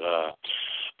Eastman and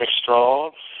Mick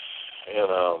Strong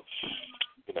and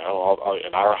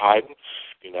and Ira Hayden,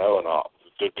 and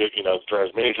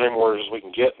as many Dream Warriors as we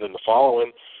can get. And then the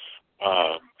following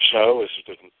show is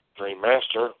the Dream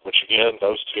Master, which again,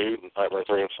 those two, Nightmare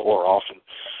 3 and 4, are often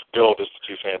billed as the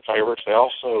two fan favorites. They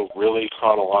also really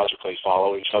chronologically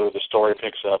follow each other. The story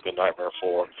picks up in Nightmare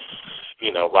 4,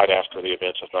 right after the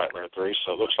events of Nightmare 3.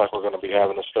 So it looks like we're going to be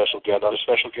having another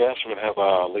special guest. We're going to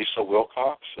have Lisa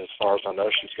Wilcox. As far as I know,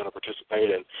 she's going to participate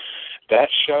in that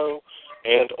show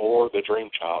and or the Dream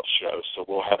Child show. So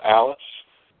we'll have Alice,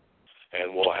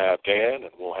 and we'll have Dan,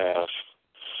 and we'll have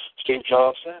Steve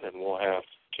Johnson, and we'll have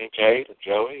Kincaid and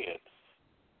Joey, and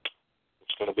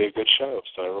it's going to be a good show.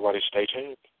 So everybody stay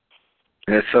tuned.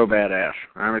 It's so badass.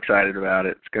 I'm excited about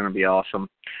it. It's going to be awesome.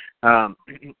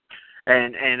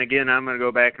 And again, I'm going to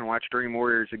go back and watch Dream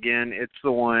Warriors again. It's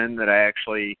the one that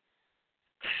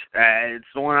it's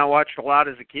the one I watched a lot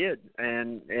as a kid,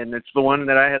 and it's the one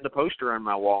that I had the poster on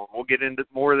my wall. We'll get into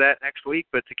more of that next week,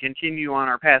 but to continue on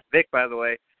our path, Vic, by the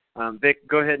way, Vic,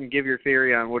 go ahead and give your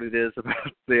theory on what it is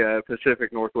about the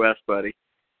Pacific Northwest, buddy.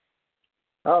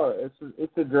 Oh,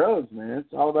 it's the drugs, man.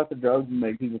 It's all about the drugs that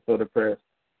make people so depressed.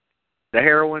 The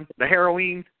heroin? The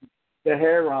heroin,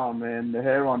 man. The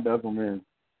heroin does them in.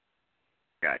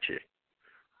 Gotcha.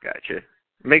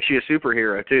 Makes you a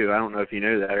superhero, too. I don't know if you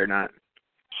knew that or not.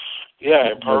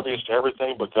 Yeah, impervious to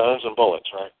everything but guns and bullets,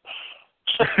 right?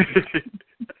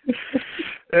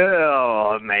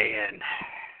 Oh, man.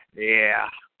 Yeah,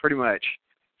 pretty much.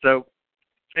 So,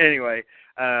 anyway,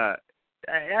 I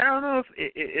don't know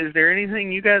if is there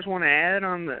anything you guys want to add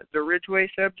on the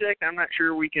Ridgway subject? I'm not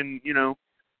sure we can,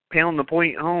 pound the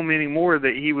point home anymore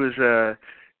that he was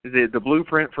the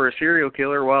blueprint for a serial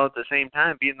killer while at the same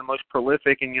time being the most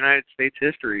prolific in United States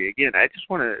history. Again, I just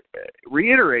want to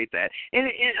reiterate that. And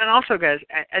also, guys,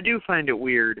 I do find it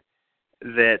weird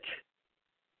that,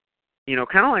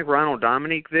 kind of like Ronald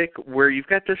Dominique, Vic, where you've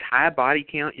got this high body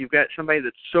count, you've got somebody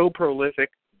that's so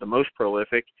prolific, the most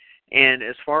prolific, and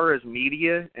as far as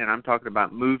media, and I'm talking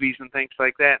about movies and things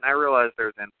like that, and I realize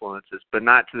there's influences, but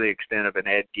not to the extent of an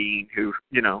Ed Gein who,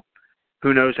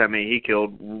 who knows how many he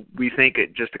killed. We think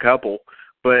it just a couple,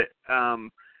 but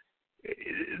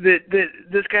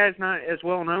this guy's not as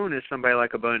well known as somebody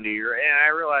like a Bundy, and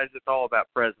I realize it's all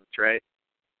about presence, right?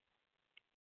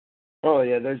 Oh,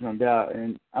 yeah, there's no doubt.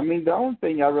 And, I mean, the only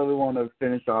thing I really want to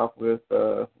finish off with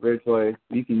Ridgway,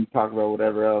 you can talk about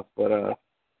whatever else, but,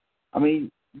 I mean,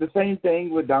 the same thing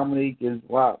with Dominique is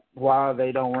why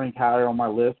they don't rank higher on my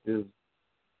list is,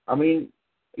 I mean,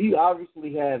 you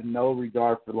obviously have no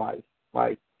regard for life,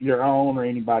 like your own or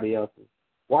anybody else's.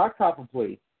 Why cop a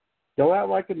plea? Go out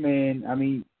like a man. I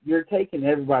mean, you're taking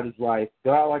everybody's life.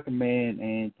 Go out like a man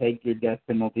and take your death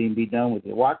penalty and be done with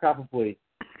it. Why cop a plea?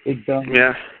 It's done.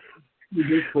 Yeah.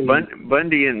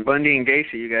 Bundy and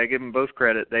Gacy, you gotta give them both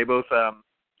credit. They both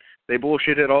they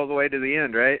bullshitted all the way to the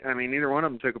end, right? I mean, neither one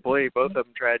of them took a plea. Both of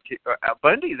them tried to.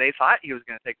 Bundy, they thought he was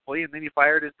going to take a plea, and then he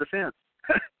fired his defense.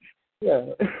 Yeah,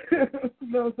 you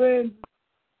know what I'm saying?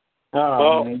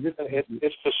 Well, man,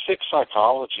 it's the sick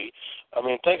psychology. I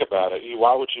mean, think about it.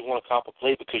 Why would you want to cop a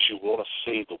plea? Because you want to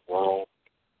see the world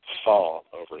fall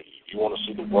over you. You want to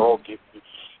see the world give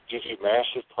you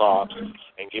massive props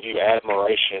and give you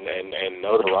admiration and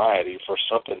notoriety for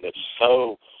something that's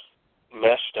so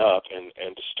messed up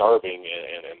and disturbing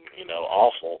and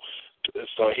awful.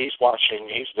 So he's watching.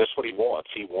 That's what he wants.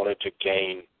 He wanted to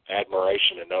gain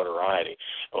admiration and notoriety.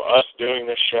 Well, us doing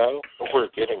this show, we're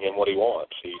giving him what he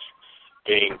wants. He's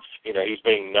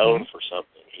being known for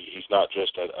something. He's not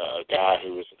just a guy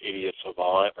who was an idiot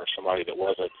savant or somebody that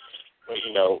wasn't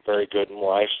very good in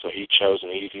life, so he chose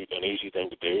an easy thing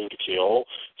to do, to kill.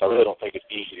 So I really don't think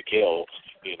it's easy to kill.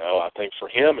 I think for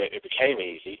him it became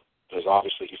easy because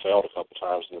obviously he failed a couple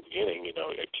times in the beginning,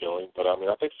 at killing. But I mean,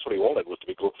 I think that's what he wanted, was to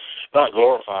be not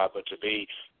glorified, but to be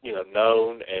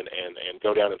known and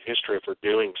go down in history for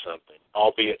doing something,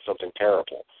 albeit something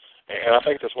terrible. And I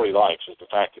think that's what he likes, is the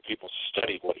fact that people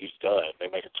study what he's done. They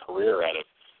make a career out of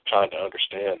trying to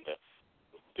understand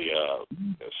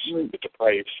the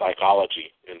depraved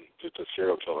psychology that the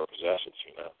serial killer possesses,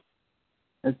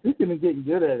 And speaking of getting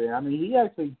good at it, I mean, he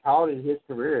actually called it his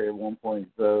career at one point.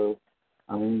 So,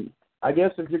 I mean, I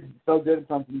guess if you're so good at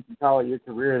something you can call it your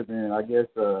career, then I guess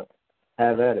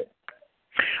have at it.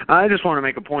 I just want to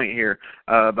make a point here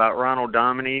about Ronald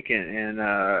Dominique and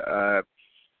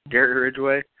Gary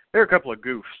Ridgway. They're a couple of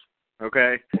goofs,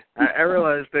 okay? I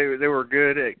realized they were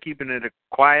good at keeping it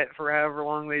quiet for however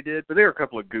long they did, but they're a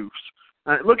couple of goofs.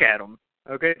 Look at them,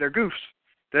 okay? They're goofs.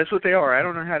 That's what they are. I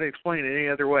don't know how to explain it any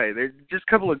other way. They're just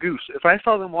a couple of goofs. If I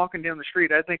saw them walking down the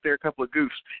street, I'd think they're a couple of goofs.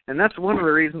 And that's one of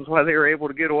the reasons why they were able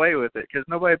to get away with it, because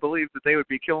nobody believed that they would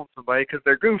be killing somebody because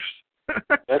they're goofs.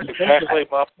 That's exactly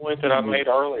my point that I made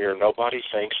earlier. Nobody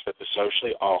thinks that the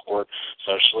socially awkward,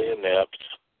 socially inept,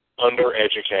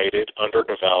 undereducated,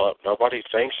 underdeveloped, nobody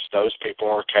thinks those people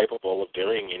are capable of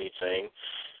doing anything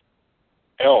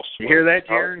else. You hear that,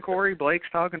 Jaron, Corey? Blake's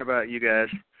talking about you guys.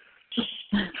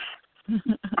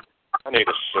 I need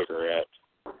a cigarette.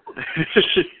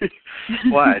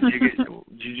 Why? Did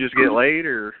you just get laid,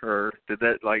 or did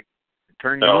that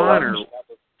turn you on? Or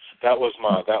that was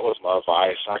my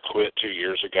vice. I quit 2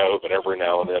 years ago, but every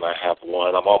now and then I have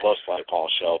one. I'm almost like Paul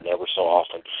Sheldon. Every so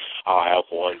often I'll have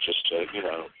one just to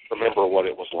remember what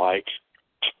it was like.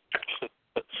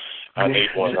 I need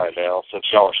one right now since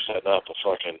y'all are setting up a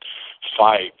fucking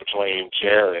fight between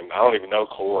Jared and I don't even know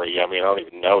Corey. I mean, I don't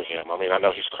even know him. I mean, I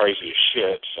know he's crazy as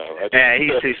shit. So yeah,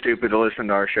 he's too stupid to listen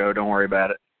to our show. Don't worry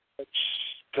about it.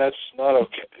 That's not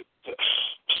okay.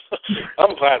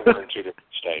 I'm glad we're in two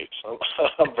different states.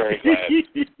 I'm very glad.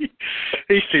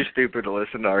 He's too stupid to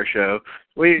listen to our show.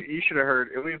 You should have heard.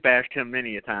 We've bashed him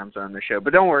many a times on the show,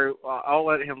 but don't worry. I'll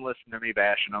let him listen to me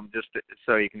bashing him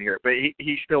so you can hear it. But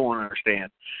he still won't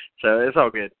understand, so it's all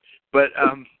good. But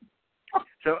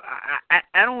So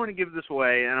I don't want to give this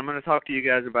away, and I'm going to talk to you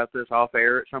guys about this off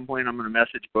air at some point. I'm going to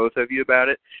message both of you about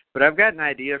it. But I've got an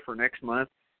idea for next month.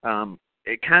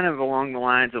 It kind of along the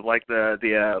lines of like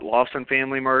the Lawson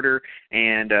family murder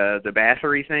and the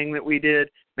Bathory thing that we did.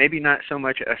 Maybe not so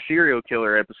much a serial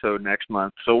killer episode next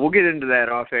month. So we'll get into that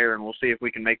off air, and we'll see if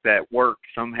we can make that work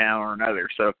somehow or another.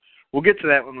 So we'll get to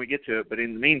that when we get to it. But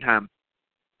in the meantime,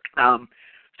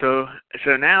 so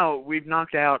now we've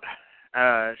knocked out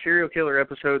serial killer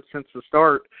episodes since the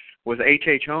start with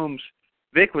H.H. Holmes.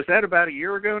 Vic, was that about a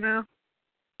year ago now?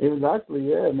 It was actually,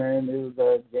 yeah, man. It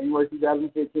was January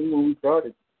 2015 when we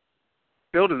started.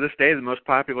 Still to this day, the most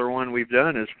popular one we've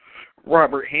done is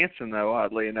Robert Hansen, though,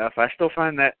 oddly enough. I still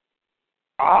find that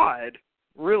odd,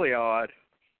 really odd.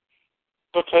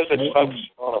 Because it focuses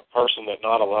on a person that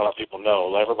not a lot of people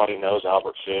know. Everybody knows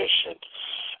Albert Fish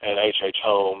and H.H.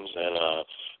 Holmes and,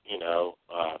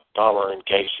 Dahmer and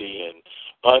Gacy and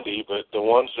Bundy, but the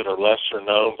ones that are lesser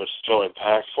known but still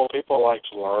impactful, people like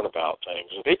to learn about things.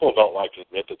 And people don't like to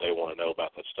admit that they want to know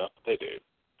about that stuff, but they do.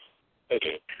 They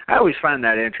do. I always find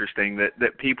that interesting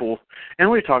that people,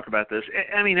 and we've talked about this,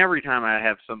 I mean, every time I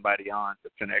have somebody on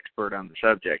that's an expert on the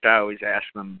subject, I always ask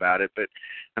them about it. But,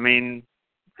 I mean,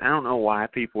 I don't know why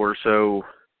people are so...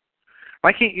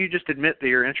 Why can't you just admit that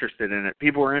you're interested in it?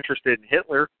 People are interested in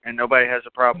Hitler, and nobody has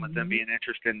a problem with them being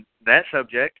interested in that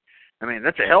subject. I mean,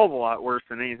 that's a hell of a lot worse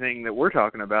than anything that we're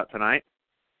talking about tonight.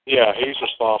 Yeah, he's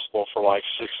responsible for like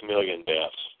 6 million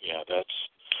deaths. Yeah, that's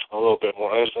a little bit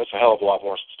more. That's a hell of a lot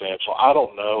more substantial. I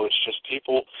don't know. It's just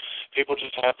people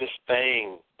just have this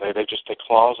thing. They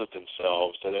closet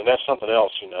themselves, and that's something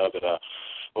else, that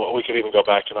well, we could even go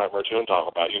back to Nightmare 2 and talk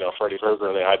about, Freddy Krueger,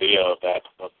 and the idea of that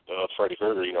Freddy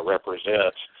Krueger,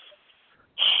 represents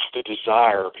the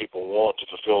desire people want to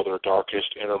fulfill their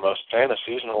darkest, innermost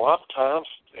fantasies, and a lot of times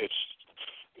it's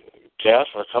death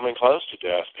or coming close to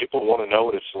death. People want to know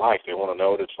what it's like. They want to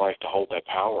know what it's like to hold that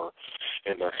power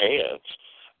in their hands,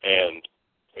 and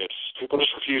people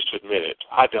just refuse to admit it.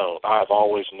 I don't. I've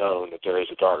always known that there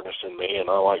is a darkness in me, and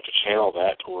I like to channel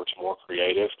that towards more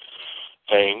creative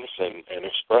things and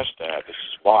express that. This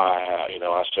is why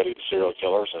I study the serial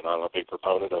killers, and I'm a big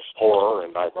proponent of horror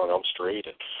and Nightmare on Elm Street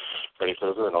and Freddy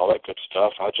Krueger and all that good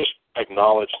stuff. I just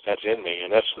acknowledge that's in me,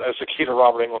 and that's the key to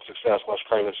Robert Englund's success. Wes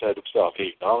Craven said himself,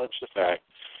 he acknowledged the fact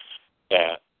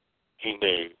that he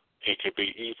knew he could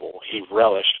be evil. He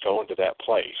relished going to that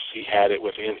place. He had it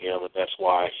within him, and that's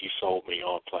why he sold me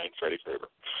on playing Freddy Krueger.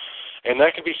 And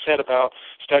that can be said about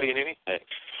studying anything.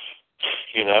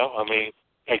 I mean,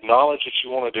 acknowledge that you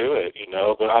want to do it,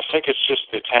 but I think it's just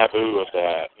the taboo of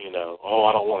that, I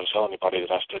don't want to tell anybody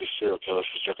that I study serial killers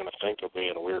because they're going to think of me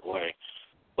in a weird way.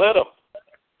 Let them.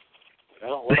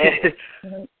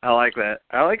 I like that.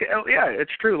 I like it. Oh, yeah,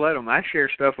 it's true. Let them. I share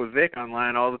stuff with Vic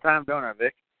online all the time, don't I,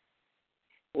 Vic?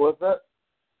 What's that?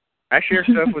 I share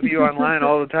stuff with you online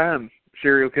all the time,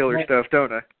 serial killer stuff,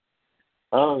 don't I?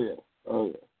 Oh,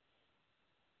 yeah.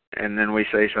 And then we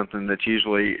say something that's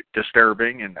usually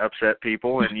disturbing and upset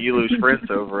people, and you lose friends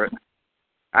over it.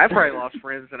 I probably lost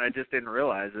friends, and I just didn't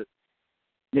realize it.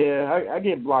 Yeah, I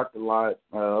get blocked a lot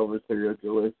over serial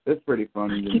killers. It's pretty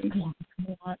funny to me.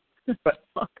 But,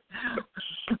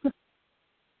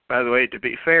 by the way, to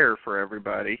be fair for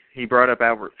everybody, he brought up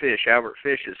Albert Fish. Albert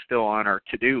Fish is still on our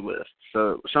to-do list,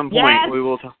 so at some point we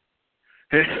will talk.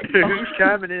 Who's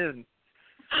chiming in?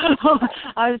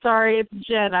 I'm sorry, it's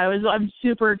Jen. I'm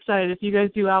super excited. If you guys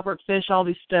do Albert Fish, I'll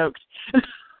be stoked.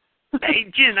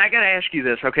 Hey, Jen, I got to ask you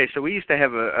this. Okay, so we used to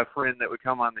have a friend that would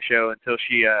come on the show until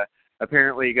she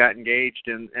apparently got engaged,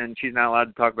 and she's not allowed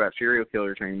to talk about serial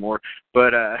killers anymore.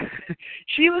 But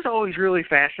she was always really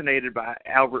fascinated by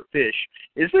Albert Fish.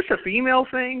 Is this a female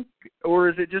thing, or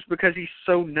is it just because he's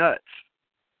so nuts?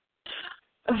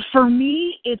 For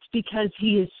me, it's because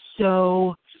he is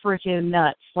so freaking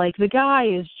nuts. Like, the guy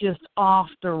is just off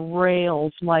the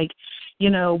rails, like,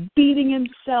 beating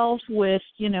himself with,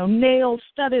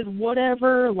 nail-studded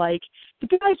whatever. Like, the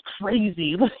guy's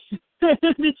crazy.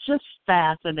 It's just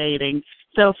fascinating.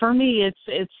 So for me,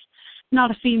 it's not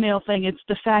a female thing. It's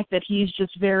the fact that he's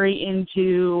just very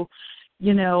into,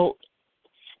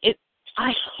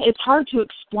 it's hard to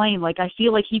explain. Like, I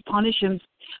feel like he punished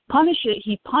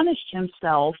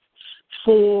himself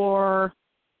for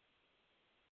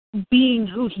being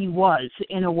who he was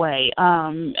in a way,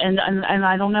 and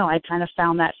I don't know. I kind of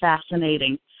found that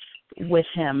fascinating with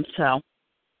him. So,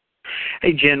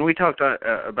 hey Jen, we talked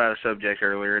about a subject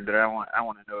earlier that I want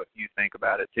to know what you think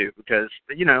about it too, because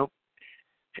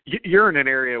you're in an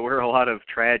area where a lot of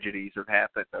tragedies have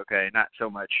happened. Okay, not so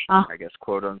much, I guess,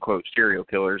 quote unquote serial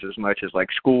killers as much as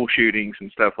like school shootings and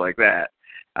stuff like that.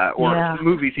 or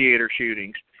movie theater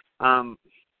shootings.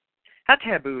 How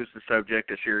taboo is the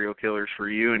subject of serial killers for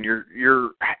you and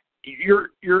your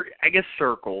I guess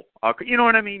circle? You know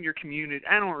what I mean? Your community.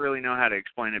 I don't really know how to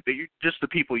explain it, but just the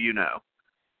people you know.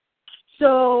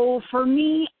 So for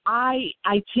me, I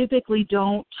typically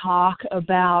don't talk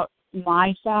about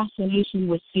my fascination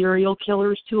with serial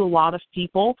killers to a lot of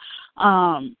people.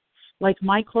 Like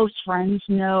my close friends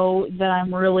know that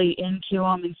I'm really into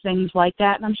them and things like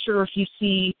that. And I'm sure if you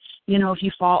see, if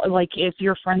you follow, like if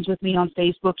you're friends with me on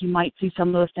Facebook, you might see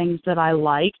some of the things that I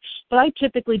like. But I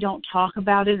typically don't talk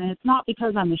about it, and it's not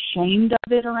because I'm ashamed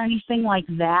of it or anything like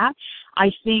that.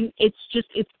 I think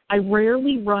I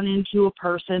rarely run into a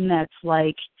person that's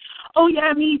like, oh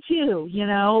yeah, me too.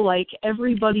 Like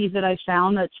everybody that I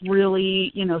found that's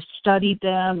really, studied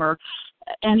them or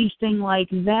anything like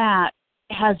that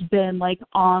has been like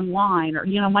online, or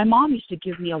my mom used to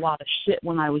give me a lot of shit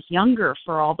when I was younger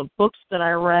for all the books that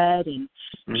I read, and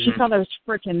she thought I was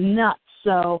freaking nuts.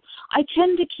 So I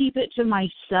tend to keep it to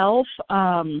myself,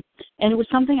 and it was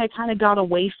something I kind of got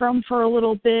away from for a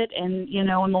little bit, and in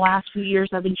the last few years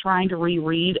I've been trying to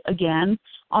reread again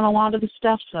on a lot of the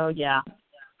stuff. So yeah.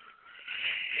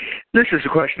 This is a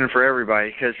question for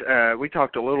everybody because we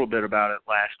talked a little bit about it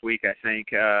last week. I think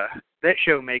that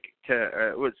show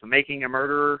was Making a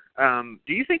Murderer.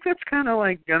 Do you think that's kind of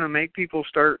like gonna make people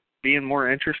start being more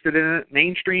interested in it,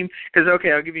 mainstream? Because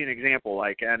I'll give you an example.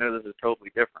 Like I know this is totally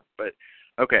different, but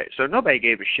so nobody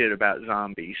gave a shit about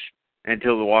zombies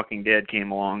until The Walking Dead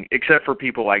came along, except for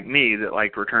people like me that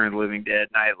liked Return of the Living Dead,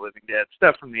 Night of the Living Dead,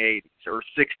 stuff from the 80s or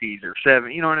 60s or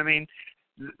 70s. You know what I mean?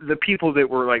 The people that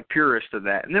were like purists of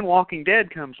that. And then Walking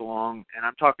Dead comes along, and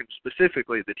I'm talking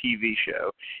specifically the TV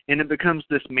show, and it becomes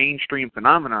this mainstream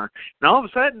phenomenon. And all of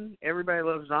a sudden, everybody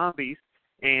loves zombies,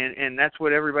 and that's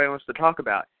what everybody wants to talk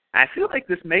about. I feel like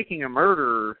this Making a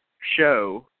Murderer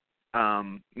show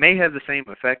may have the same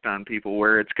effect on people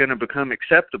where it's going to become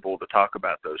acceptable to talk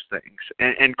about those things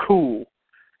and cool.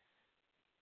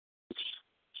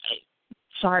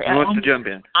 Sorry. Who wants to jump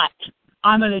in?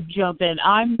 I'm going to jump in.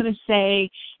 I'm going to say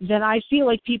that I feel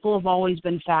like people have always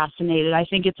been fascinated. I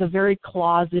think it's a very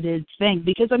closeted thing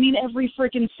because, every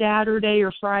freaking Saturday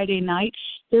or Friday night,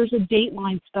 there's a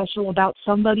Dateline special about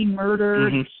somebody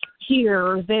murdered here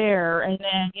or there. And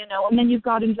then, you've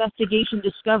got Investigation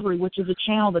Discovery, which is a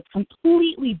channel that's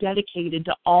completely dedicated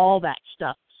to all that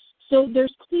stuff. So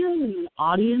there's clearly an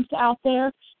audience out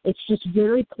there. It's just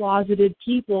very closeted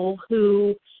people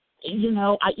who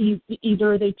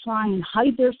either they try and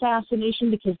hide their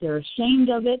fascination because they're ashamed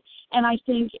of it. And I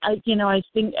think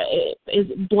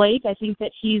Blake, I think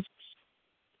that he's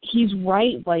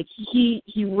right. Like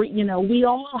we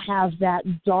all have that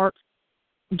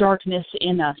darkness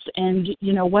in us, and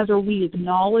whether we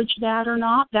acknowledge that or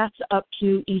not, that's up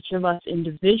to each of us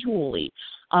individually.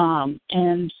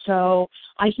 And so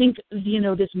I think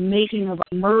this making of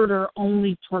a murder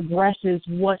only progresses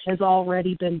what has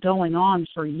already been going on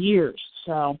for years.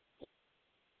 So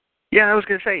yeah, I was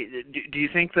going to say, do you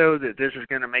think though that this is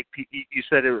going to make people? You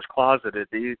said it was closeted.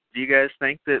 Do you guys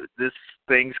think that this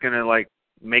thing's going to like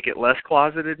make it less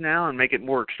closeted now and make it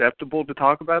more acceptable to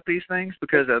talk about these things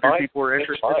because other people are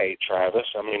interested? It might, Travis.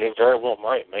 It very well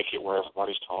might make it where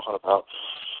everybody's talking about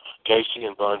Gacy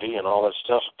and Bundy and all that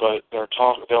stuff, but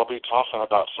they'll be talking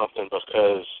about something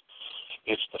because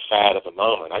it's the fad of the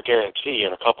moment. I guarantee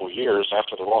in a couple of years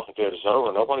after The Walking Dead is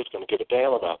over, nobody's going to give a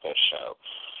damn about that show.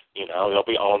 They'll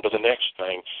be on to the next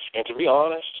thing. And to be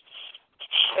honest,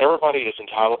 everybody is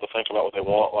entitled to think about what they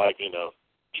want, like,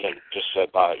 Jen just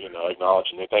said by,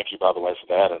 acknowledging it. Thank you, by the way, for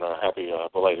that, and a happy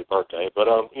belated birthday. But,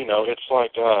 it's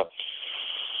like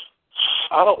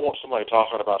I don't want somebody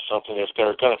talking about something if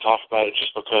they're going to talk about it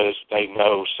just because they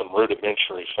know some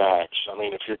rudimentary facts.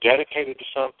 If you're dedicated to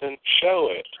something, show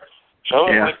it. Show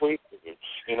it like we do.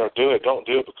 Do it. Don't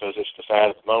do it because it's the fad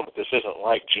of the moment. This isn't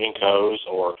like Jinkos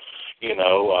or,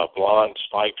 blonde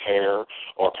spiked hair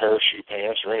or parachute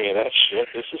pants or any of that shit.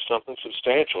 This is something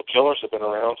substantial. Killers have been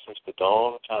around since the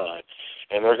dawn of time,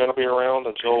 and they're going to be around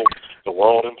until the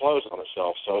world implodes on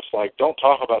itself. So it's like, don't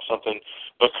talk about something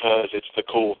because it's the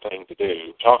cool thing to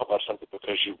do. Talk about something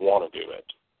because you want to do it.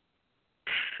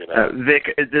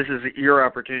 Vic, this is your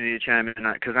opportunity to chime in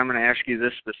because I'm going to ask you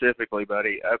this specifically,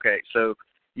 buddy. Okay, so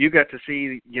you got to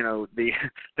see, the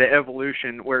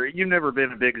evolution where you've never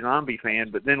been a big zombie fan,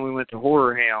 but then we went to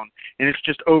Horror Hound, and it's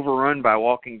just overrun by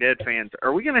Walking Dead fans.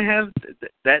 Are we going to have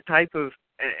that type of,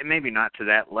 maybe not to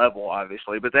that level,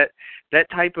 obviously, but that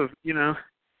type of,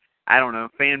 I don't know,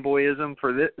 fanboyism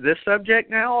for this subject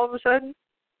now all of a sudden?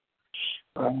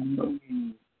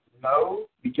 No,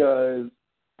 because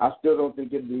I still don't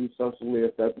think it'd be socially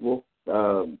acceptable.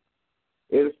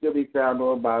 It'll still be found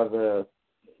on by the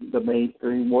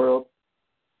mainstream world.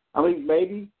 I mean,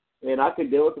 maybe, and I can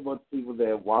deal with a bunch of people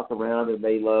that walk around and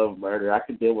they love murder. I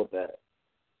can deal with that.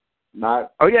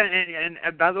 Not. Oh yeah,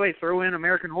 and by the way, throw in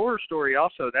American Horror Story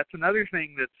also. That's another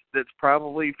thing that's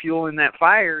probably fueling that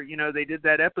fire. You know, they did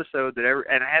that episode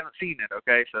and I haven't seen it.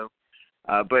 Okay, so,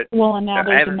 but well, and now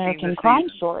there's American Crime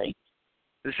Story.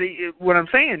 See what I'm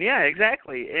saying? Yeah,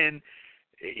 exactly. And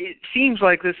it seems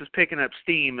like this is picking up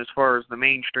steam as far as the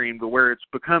mainstream, to where it's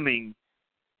becoming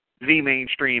the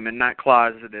mainstream and not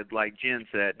closeted, like Jen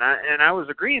said. And I was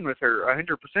agreeing with her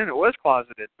 100%. It was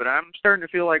closeted, but I'm starting to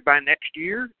feel like by next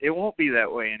year it won't be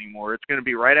that way anymore. It's going to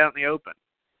be right out in the open.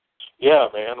 Yeah,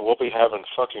 man, we'll be having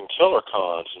fucking killer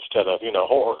cons instead of,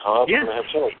 horror cons. Yeah. We're going to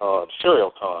have killer cons,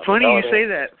 serial cons. Funny you say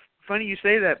that. Funny you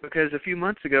say that, because a few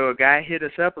months ago a guy hit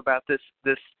us up about this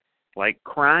like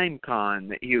crime con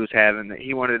that he was having, that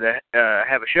he wanted to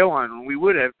have a show on, and we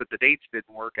would have, but the dates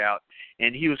didn't work out.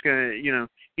 And he was gonna,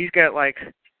 he's got like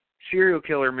serial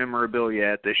killer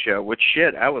memorabilia at this show, which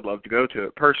shit, I would love to go to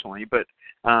it personally. But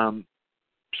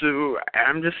so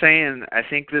I'm just saying, I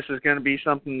think this is going to be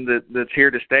something that's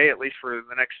here to stay, at least for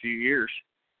the next few years.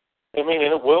 I mean,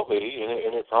 and it will be,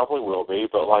 and it probably will be,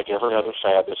 but like every other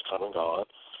fad that's come and gone,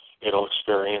 it'll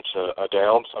experience a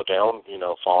down,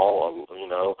 fall,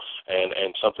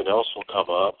 and something else will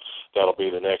come up that'll be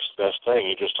the next best thing.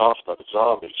 You just talked about the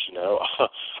zombies,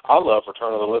 I love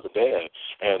Return of the Living Dead,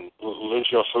 and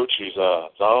Lucio Fucci's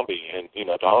Zombie, and,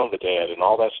 Dawn of the Dead, and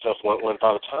all that stuff. When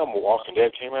by the time Walking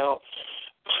Dead came out,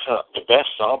 the best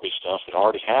zombie stuff had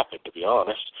already happened, to be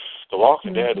honest. The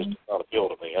Walking Dead does not appeal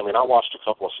to me. I mean, I watched a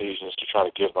couple of seasons to try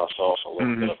to give myself a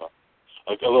little bit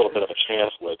of a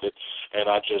chance with it, and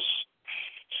I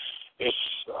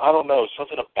don't know,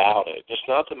 something about it. It's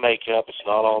not the makeup, it's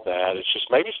not all that. It's just,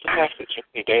 maybe it's the fact that too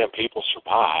many damn people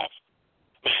survive.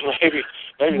 maybe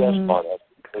that's part of it.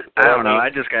 I don't know. I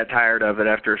just got tired of it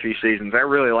after a few seasons. I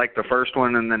really liked the first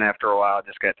one, and then after a while, I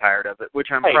just got tired of it, which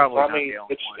I'm probably not the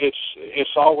only one.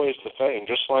 It's always the thing.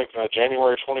 Just like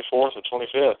January 24th and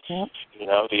 25th,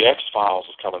 the X-Files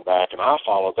is coming back, and I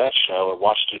followed that show and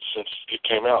watched it since it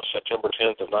came out, September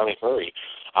 10th of '93.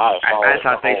 I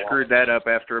thought they screwed that up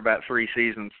after about 3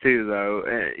 seasons too,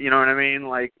 though. You know what I mean?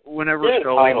 Like, whenever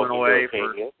Scully went away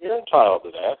You're entitled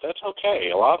to that. That's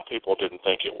okay. A lot of people didn't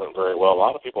think it went very well. A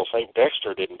lot of people think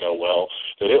Dexter didn't go well,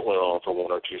 that it went on for 1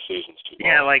 or 2 seasons too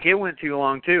long. Yeah, like it went too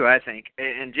long too, I think.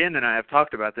 And Jen and I have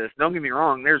talked about this. Don't get me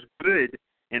wrong, there's good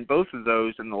in both of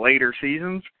those in the later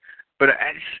seasons. But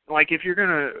if you're going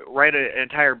to write an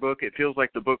entire book, it feels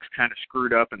like the book's kind of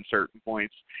screwed up in certain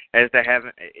points, as they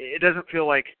haven't. It doesn't feel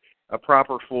like a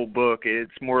proper full book.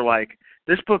 It's more like,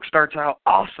 this book starts out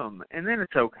awesome, and then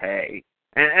it's okay.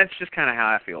 And that's just kind of how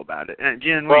I feel about it. And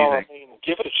Jen, what do you think? I mean,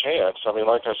 give it a chance. I mean,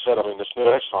 like I said, this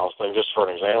new X-Files thing, just for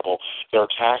an example, they're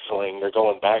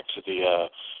going back to the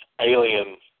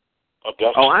alien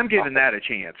abduction. Oh, I'm giving that a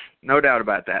chance. No doubt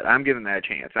about that. I'm giving that a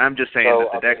chance. I'm just saying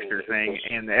that the Dexter thing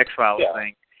and the X-Files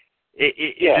thing,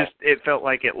 it felt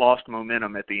like it lost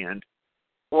momentum at the end.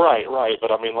 Right.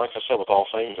 But, I mean, like I said, with all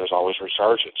things, there's always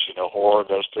resurgence. Horror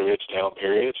goes through its down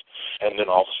periods, and then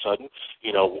all of a sudden,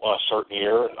 a certain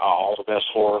year, all the best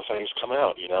horror things come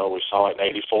out. We saw it in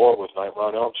 '84 with Nightmare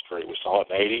on Elm Street. We saw it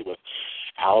in '80 with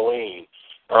Halloween.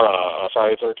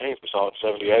 Friday the 13th, we saw it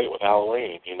in '78 with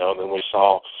Halloween, and then we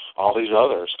saw all these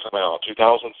others come out.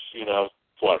 2000,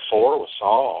 4 with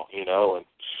Saw, and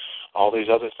all these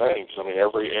other things. I mean,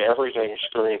 everything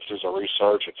experiences a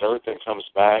resurgence. Everything comes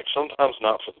back, sometimes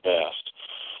not for the best.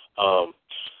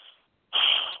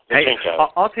 Hey,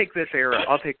 I'll take this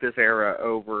era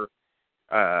over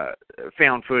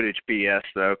found footage BS,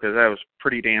 though, because I was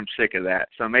pretty damn sick of that.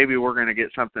 So maybe we're going to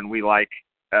get something we like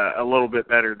a little bit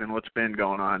better than what's been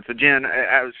going on. So Jen,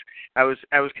 I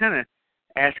was kind of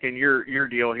asking your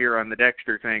deal here on the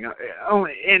Dexter thing. Oh,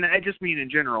 and I just mean in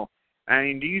general. I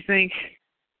mean, do you think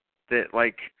that,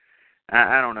 like,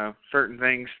 I don't know, certain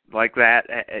things like that,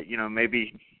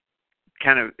 maybe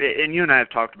kind of, and you and I have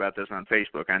talked about this on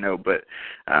Facebook, I know, but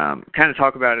kind of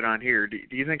talk about it on here. Do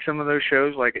you think some of those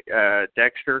shows like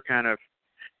Dexter kind of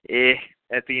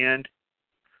at the end?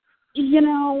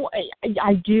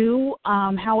 I do.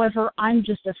 However, I'm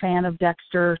just a fan of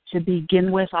Dexter to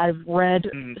begin with. I've read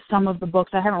some of the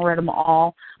books. I haven't read them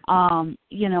all. And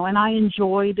I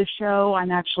enjoy the show.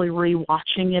 I'm actually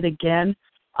rewatching it again.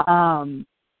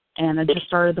 And I just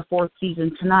started the 4th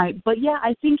season tonight. But yeah,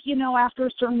 I think, after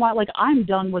a certain while, like, I'm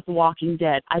done with The Walking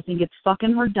Dead. I think it's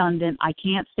fucking redundant. I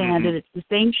can't stand it. It's the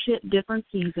same shit, different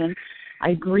season.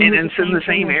 I agree with it's in the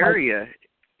same area.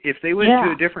 if they went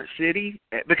to a different city,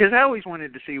 because I always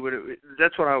wanted to see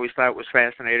that's what I always thought was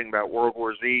fascinating about World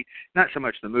War Z. Not so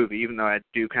much the movie, even though I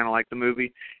do kind of like the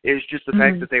movie. Is just the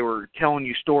fact that they were telling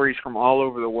you stories from all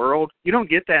over the world. You don't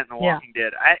get that in The Walking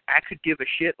Dead. I could give a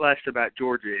shit less about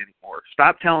Georgia anymore.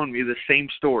 Stop telling me the same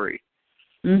story.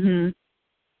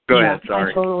 Go ahead,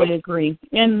 sorry. I totally agree.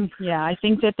 And, I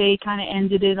think that they kind of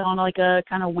ended it on like a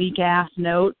kind of weak-ass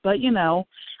note. But,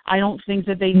 I don't think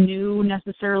that they knew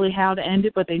necessarily how to end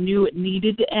it, but they knew it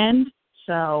needed to end.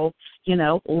 So,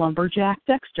 lumberjack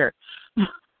Dexter.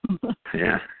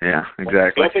 yeah,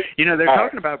 exactly. They're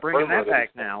talking about bringing that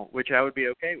back now, which I would be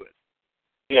okay with.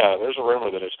 Yeah, there's a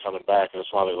rumor that it's coming back, and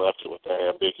that's why they left it with that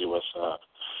ambiguous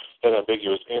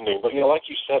ending. But, like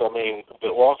you said, I mean,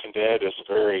 The Walking Dead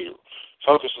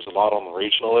focuses a lot on the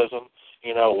regionalism,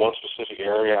 one specific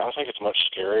area. I think it's much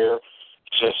scarier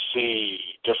to see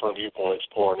different viewpoints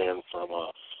pouring in from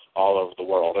all over the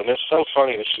world. And it's so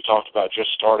funny that she talked about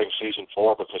just starting season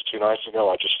 4, because 2 nights ago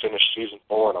I just finished season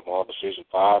 4 and I'm on to season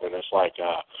 5, and it's like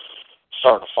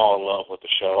starting to fall in love with the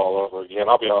show all over again.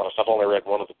 I'll be honest, I've only read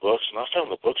one of the books, and I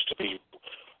found the books to be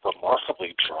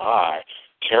remarkably dry.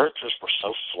 Characters were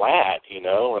so flat, and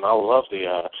I love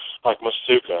like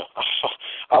Masuka.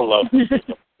 I love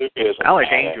Masuka.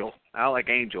 I like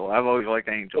Angel. I've always liked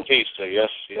Angel. Batista, yes,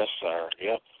 sir.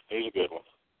 Yep, he's a good one.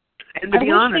 And to be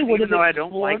honest, even though I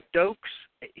don't like Dokes,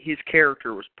 his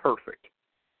character was perfect.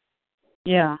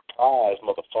 Yeah. Eyes,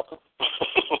 motherfucker.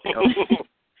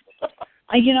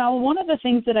 One of the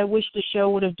things that I wish the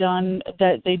show would have done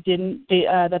that they didn't,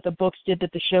 that the books did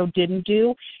that the show didn't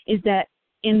do, is that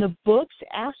in the books,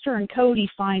 Aster and Cody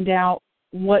find out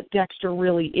what Dexter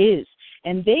really is,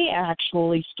 and they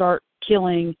actually start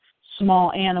killing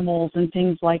small animals and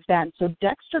things like that. So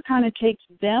Dexter kind of takes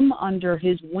them under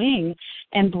his wing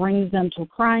and brings them to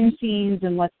crime scenes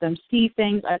and lets them see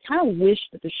things. I kind of wish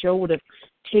that the show would have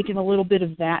taken a little bit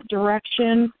of that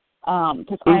direction,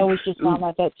 because I always just found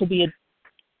that to be a...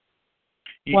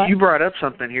 You brought up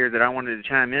something here that I wanted to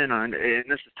chime in on, and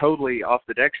this is totally off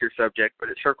the Dexter subject, but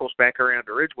it circles back around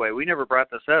to Ridgway. We never brought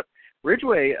this up.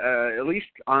 Ridgway, at least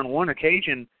on one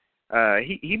occasion,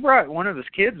 he brought one of his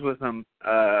kids with him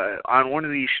on one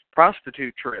of these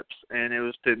prostitute trips, and it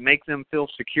was to make them feel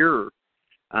secure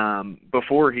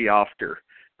before he offed her.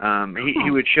 He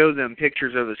would show them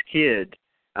pictures of his kid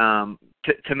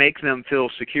to make them feel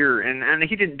secure, and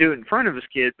he didn't do it in front of his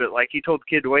kid, but like he told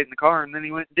the kid to wait in the car, and then he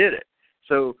went and did it.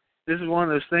 So this is one of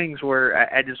those things where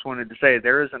I just wanted to say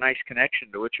there is a nice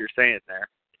connection to what you're saying there.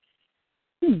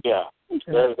 Yeah,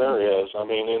 there is. I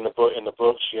mean, in the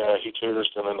books, he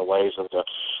tutors them in the ways of the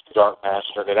Dark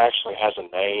Master. It actually has a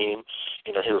name.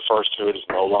 He refers to it as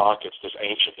Moloch. It's this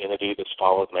ancient entity that's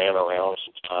followed man around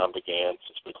since time began,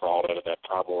 since we crawled out of that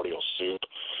primordial soup,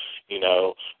 and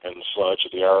the sludge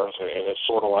of the earth. And it's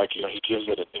sort of like, he gives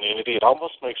it an entity. It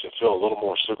almost makes it feel a little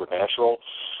more supernatural.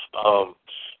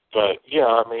 But,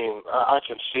 I mean, I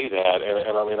can see that.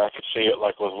 And I mean, I could see it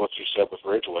like with what you said with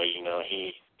Ridgway,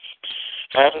 he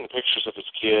having pictures of his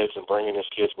kids and bringing his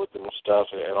kids with him and stuff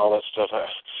and all that stuff.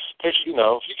 If you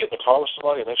get in the car with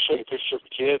somebody and they show you a picture of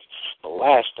your kids, the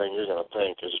last thing you're going to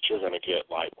think is that you're going to get,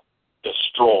 like,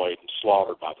 destroyed and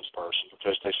slaughtered by this person,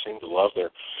 because they seem to love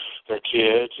their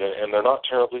kids, and they're not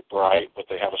terribly bright, but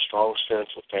they have a strong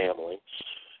sense of family.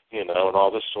 And all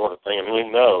this sort of thing. And we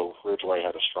know Ridgway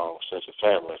had a strong sense of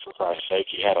family, for Christ's sake.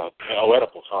 He had a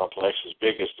Oedipal complex as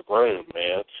big as the broom,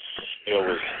 man. It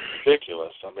was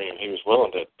ridiculous. I mean, he was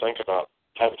willing to think about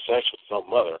having sex with his own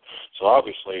mother. So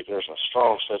obviously there's a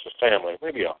strong sense of family,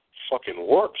 maybe a fucking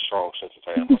warped strong sense of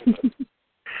family.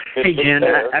 But hey, Jen,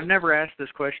 I've never asked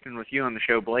this question with you on the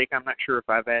show, Blake. I'm not sure if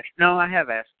I've asked. No, I have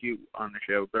asked you on the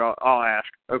show, but I'll ask.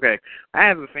 Okay, I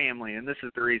have a family, and this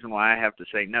is the reason why I have to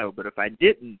say no, but if I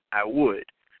didn't, I would.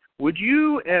 Would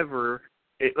you ever,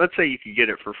 let's say you could get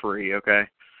it for free, okay?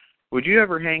 Would you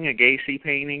ever hang a Gacy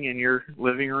painting in your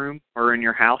living room or in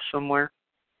your house somewhere?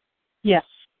 Yes.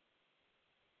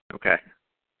 Okay.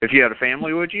 If you had a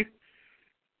family, would you?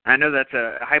 I know that's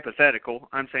a hypothetical.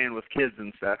 I'm saying with kids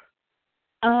and stuff.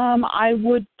 I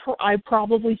would. I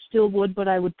probably still would, but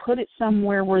I would put it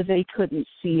somewhere where they couldn't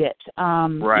see it.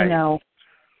 Right.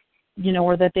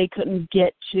 Or that they couldn't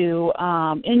get to.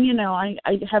 I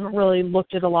haven't really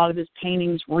looked at a lot of his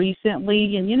paintings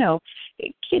recently, and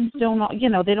kids don't.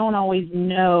 They don't always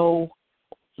know.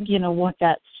 What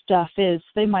that stuff is.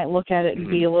 They might look at it and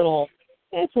be a little.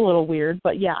 It's a little weird,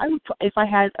 but yeah, I would. If I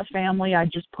had a family,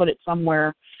 I'd just put it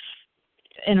somewhere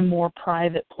in a more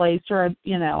private place, or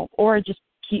just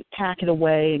pack it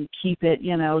away and keep it,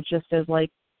 just as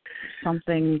like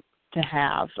something to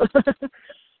have.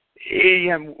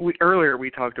 Yeah, earlier we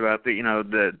talked about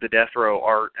the death row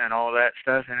art and all that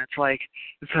stuff, and it's like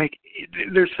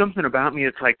there's something about me.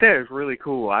 It's like that is really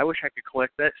cool. I wish I could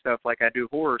collect that stuff like I do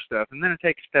horror stuff. And then I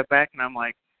take a step back and I'm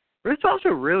like, but it's also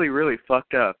really, really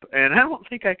fucked up, and I don't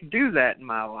think I can do that in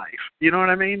my life. You know what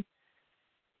I mean?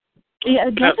 Yeah,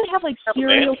 does it have like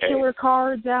serial killer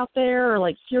cards out there, or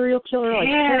like serial killer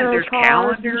tarot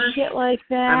cards and shit like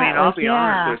that? I mean, I'll be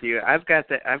honest with you. I've got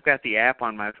the app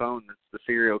on my phone that's the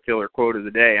serial killer quote of the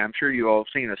day. I'm sure you all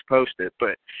have seen us post it,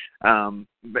 but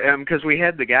because we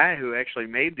had the guy who actually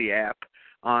made the app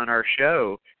on our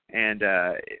show, and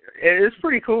it's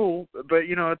pretty cool. But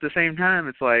at the same time,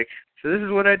 it's like, so this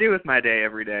is what I do with my day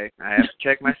every day. I have to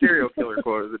check my serial killer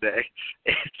quote of the day.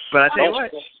 But I tell you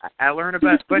what, I learned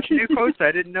about a bunch of new quotes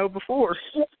I didn't know before.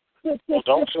 Well,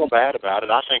 don't feel bad about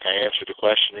it. I think I answered the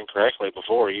question incorrectly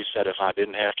before. You said if I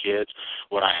didn't have kids,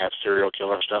 would I have serial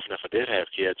killer stuff? And if I did have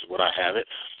kids, would I have it?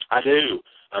 I do.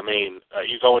 I mean,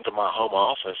 you go into my home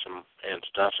office and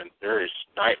stuff, and there is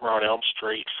Nightmare on Elm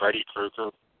Street, Freddy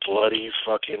Krueger, bloody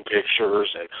fucking pictures,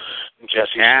 and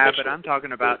Jesse. Yeah, but I'm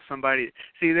talking about somebody.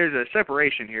 See, there's a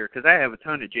separation here because I have a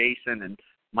ton of Jason and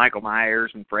Michael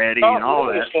Myers and Freddy and all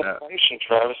that stuff. Separation,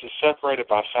 Travis, is separated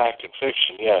by fact and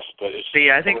fiction, yes, but it's. See,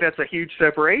 I think that's a huge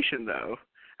separation, though.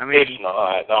 I mean, it's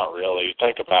not really.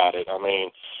 Think about it. I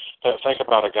mean, think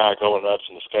about a guy going nuts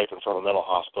and escaping from a mental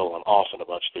hospital and offing a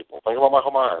bunch of people. Think about Michael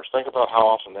Myers. Think about how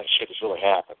often that shit has really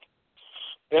happened.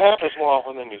 It happens more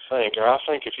often than you think. And I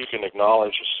think if you can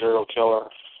acknowledge a serial killer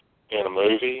in a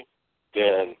movie,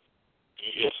 then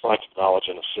it's like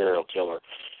acknowledging a serial killer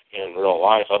in real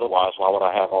life. Otherwise, why would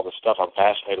I have all this stuff? I'm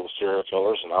fascinated with serial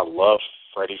killers, and I love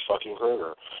Freddy fucking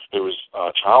Krueger, who was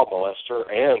a child molester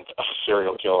and a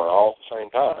serial killer all at the same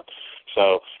time.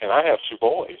 So, and I have 2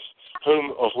 boys,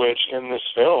 whom of which in this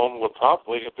film would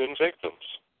probably have been victims.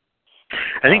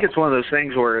 I think it's one of those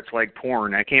things where it's like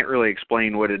porn. I can't really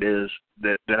explain what it is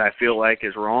that I feel like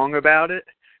is wrong about it,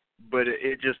 but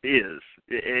it just is.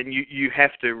 And you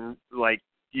have to, like,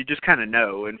 you just kind of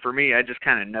know. And for me, I just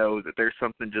kind of know that there's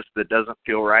something just that doesn't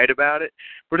feel right about it.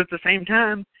 But at the same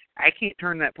time, I can't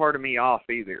turn that part of me off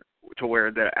either, to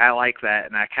where that I like that,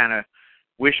 and I kind of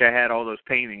wish I had all those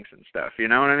paintings and stuff. You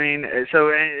know what I mean? So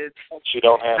it's. You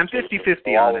don't have I'm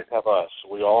 50-50 on it. Have us.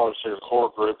 We always see a core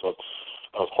group of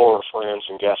horror friends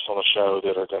and guests on the show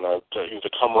that are going to, the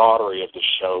camaraderie of the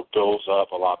show builds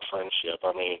up a lot of friendship.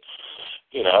 I mean,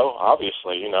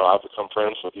 obviously, I've become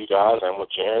friends with you guys and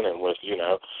with Jen and with,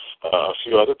 a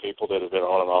few other people that have been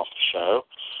on and off the show.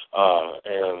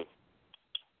 And,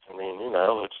 I mean,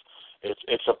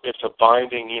 it's a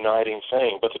binding, uniting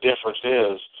thing. But the difference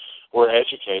is we're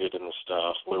educated in the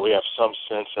stuff. We have some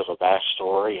sense of a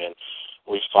backstory, and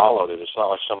we followed it. It's not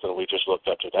like something we just looked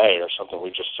up today or something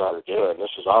we just started doing. This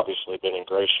has obviously been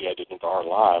ingratiated into our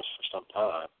lives for some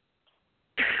time.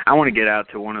 I want to get out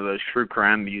to one of those true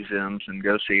crime museums and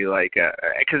go see, like,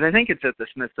 because I think it's at the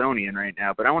Smithsonian right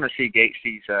now, but I want to see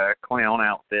Gatesy's clown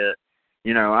outfit.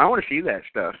 I want to see that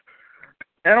stuff.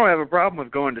 I don't have a problem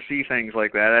with going to see things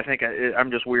like that. I think I'm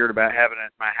just weird about having it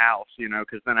at my house,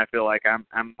 because then I feel like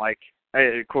I'm like,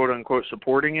 quote unquote,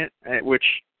 supporting it,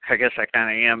 which I guess I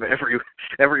kind of am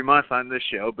every month on this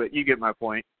show, but you get my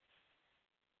point.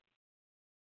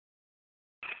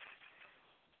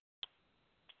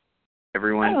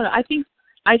 Everyone. I don't know.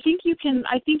 I think you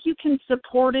can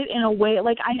support it in a way.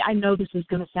 Like I know this is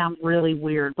going to sound really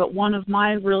weird, but one of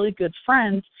my really good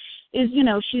friends is,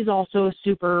 she's also a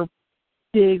super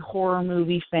big horror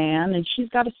movie fan, and she's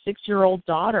got a 6-year-old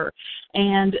daughter,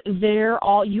 and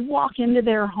you walk into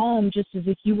their home just as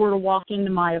if you were to walk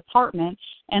into my apartment,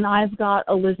 and I've got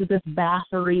Elizabeth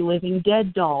Bathory Living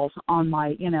Dead dolls on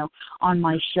my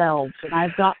shelves, and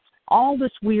I've got all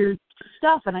this weird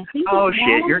stuff, and I think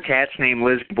shit, your cat's named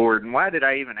Liz Borden. Why did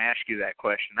I even ask you that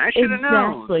question? I should have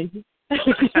known. Exactly.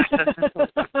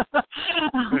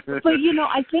 But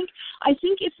I think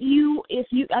if you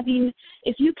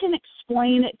can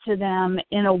explain it to them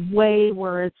in a way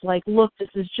where it's like, look, this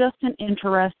is just an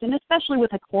interest, and especially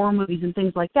with like horror movies and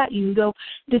things like that, you can go,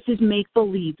 this is make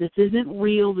believe, this isn't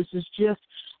real, this is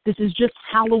just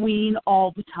Halloween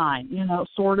all the time,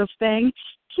 sort of thing.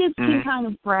 Kids can kind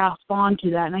of grasp onto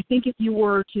that, and I think if you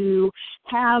were to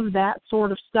have that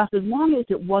sort of stuff, as long as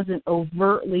it wasn't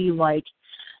overtly like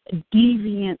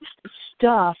deviant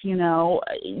stuff,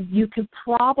 you could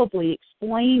probably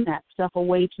explain that stuff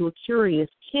away to a curious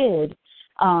kid,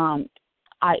 and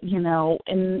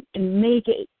make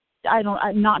it,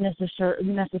 not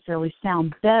necessarily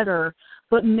sound better,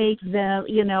 but make them,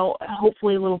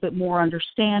 hopefully a little bit more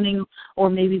understanding, or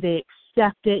maybe they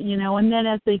accept it, and then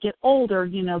as they get older,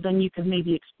 then you can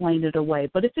maybe explain it away.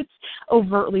 But if it's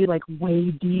overtly, like,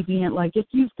 way deviant, like if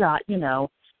you've got,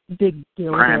 big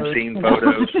dildos. Crime scene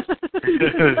photos.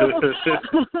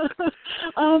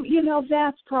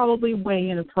 That's probably way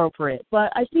inappropriate.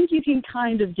 But I think you can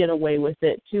kind of get away with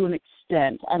it to an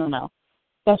extent. I don't know.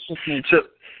 That's just me.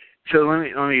 So let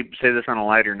me say this on a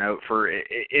lighter note. For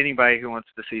anybody who wants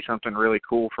to see something really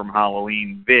cool from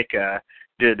Halloween, Vic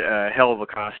did a hell of a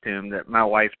costume that my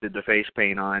wife did the face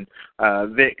paint on.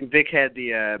 Vic had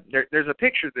the there's a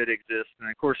picture that exists, and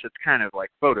of course it's kind of like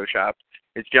photoshopped.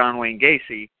 It's John Wayne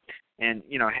Gacy, and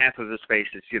half of his face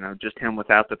is just him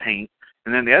without the paint,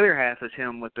 and then the other half is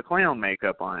him with the clown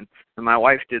makeup on. And my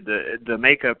wife did the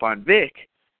makeup on Vic,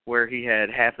 where he had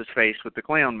half his face with the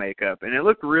clown makeup, and it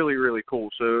looked really, really cool.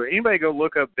 So anybody go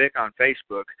look up Vic on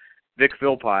Facebook, Vic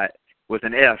Philpott with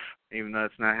an F, even though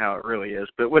that's not how it really is,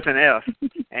 but with an F,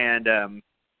 and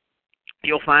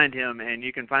you'll find him, and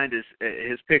you can find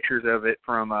his pictures of it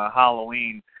from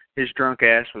Halloween. His drunk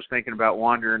ass was thinking about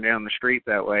wandering down the street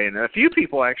that way, and a few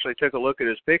people actually took a look at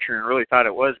his picture and really thought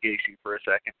it was Gacy for a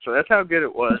second. So that's how good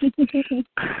it was.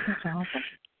 That's awesome.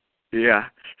 Yeah.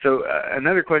 So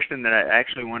another question that I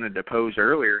actually wanted to pose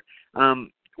earlier,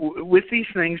 with these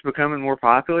things becoming more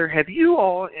popular, have you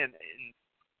all, and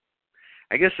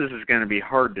I guess this is going to be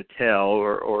hard to tell,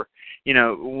 or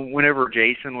whenever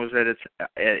Jason was at at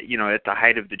the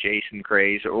height of the Jason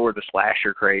craze or the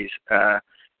slasher craze,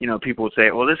 people would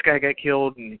say, well, this guy got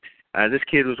killed and this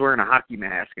kid was wearing a hockey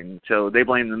mask, and so they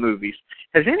blame the movies.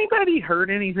 Has anybody heard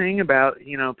anything about,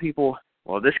 people,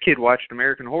 well, this kid watched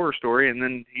American Horror Story and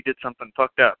then he did something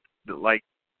fucked up like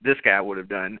this guy would have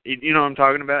done? You know what I'm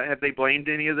talking about? Have they blamed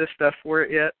any of this stuff for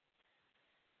it yet?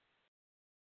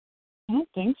 I don't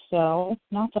think so.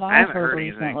 Not that I've heard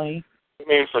recently. I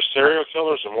mean, for serial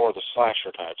killers or more of the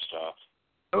slasher type stuff?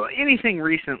 Well, anything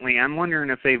recently. I'm wondering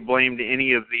if they've blamed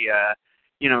any of the,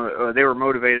 they were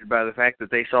motivated by the fact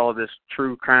that they saw this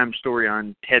true crime story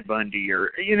on Ted Bundy,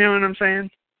 or, you know what I'm saying?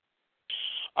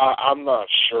 I'm not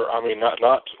sure. I mean, not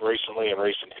recently in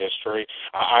recent history.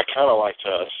 I kind of like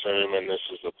to assume, and this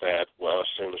is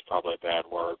assume is probably a bad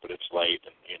word, but it's late,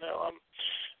 and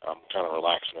I'm kind of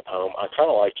relaxing at home. I kind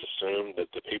of like to assume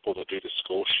that the people that do the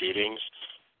school shootings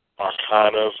are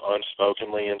kind of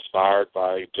unspokenly inspired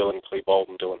by Dylan Klebold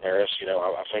and Dylan Harris.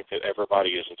 I think that everybody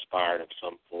is inspired in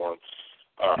some form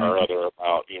or other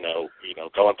about,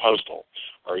 going postal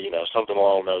or, something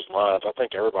along those lines. I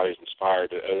think everybody's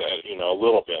inspired, a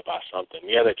little bit by something.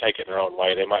 Yeah, they take it their own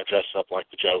way. They might dress up like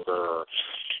the Joker or,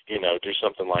 do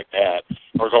something like that,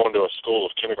 or go into a school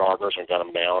of kindergartners and gun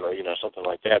them down or, something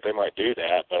like that. They might do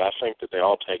that, but I think that they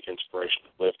all take inspiration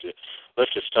and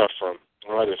lifted stuff from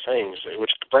other things,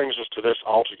 which brings us to this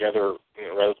altogether,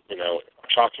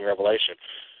 shocking revelation.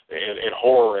 In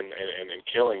horror and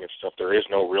killing and stuff, there is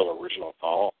no real original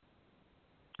thought.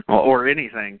 Or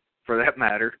anything, for that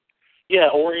matter. Yeah,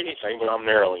 or anything, but I'm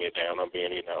narrowing it down. I'm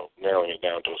being, narrowing it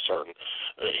down to a certain,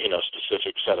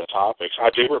 specific set of topics. I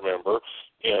do remember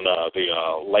in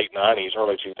the late 90s,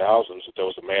 early 2000s, that there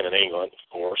was a man in England, of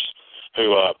course,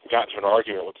 who got into an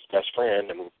argument with his best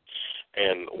friend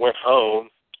and went home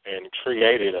and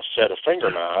created a set of finger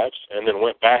knives, and then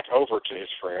went back over to his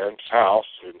friend's house,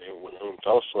 whom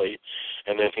fell asleep,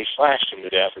 and then he slashed him to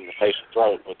death in the face and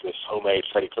throat with this homemade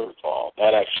Freddy Krueger claw.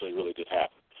 That actually really did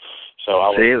happen. So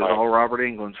I was it was all Robert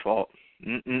Englund's fault.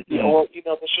 Yeah, well,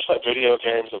 it's just like video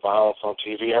games, the violence on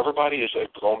TV. Everybody is,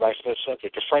 going back to that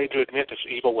subject, afraid to admit this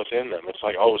evil within them. It's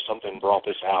like, something brought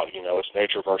this out. It's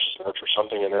nature versus nurture.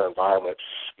 Something in their environment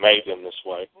made them this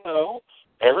way. No.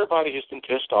 Everybody has been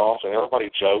pissed off, and everybody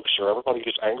jokes, or everybody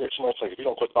gets angry at somebody. It's like, if you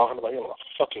don't quit talking about it, I'm going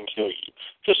to fucking kill you.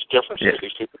 Just the difference is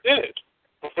these people did it.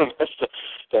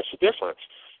 That's the difference.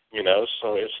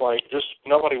 So it's like just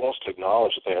nobody wants to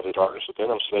acknowledge that they have the darkness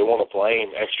within them, so they want to blame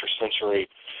extrasensory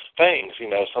things,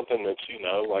 something that's,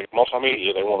 like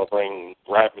multimedia. They want to bring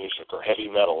rap music or heavy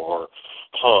metal or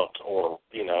punk or,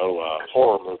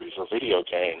 horror movies or video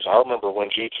games. I remember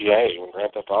when Grand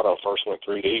Theft Auto first went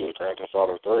 3D with Grand Theft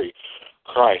Auto 3,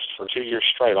 Christ, for 2 years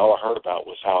straight, all I heard about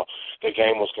was how the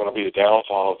game was going to be the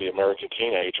downfall of the American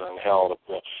teenager and how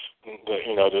the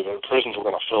prisons were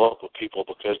going to fill up with people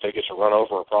because they get to run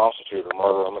over a prostitute or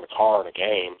murder them in a car in a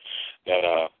game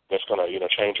that's going to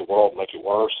change the world and make it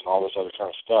worse and all this other kind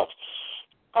of stuff.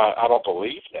 I don't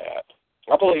believe that.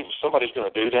 I believe if somebody's going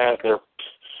to do that, they're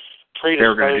predisposed.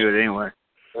 They're going to do it anyway.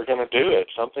 They're going to do it.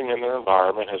 Something in their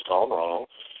environment has gone wrong.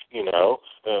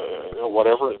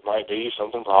 Whatever it might be,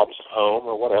 something problems at home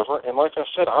or whatever. And like I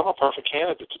said, I'm a perfect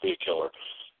candidate to be a killer.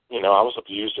 I was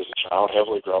abused as a child,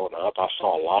 heavily growing up. I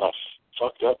saw a lot of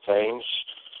fucked up things,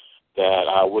 that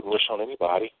I wouldn't wish on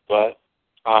anybody, but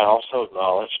I also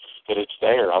acknowledge that it's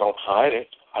there. I don't hide it.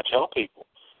 I tell people.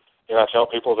 And I tell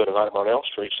people that a Nightmare on Elm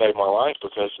Street saved my life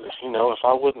because, if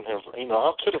I wouldn't have,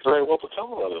 I could have very well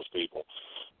become one of those people.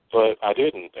 But I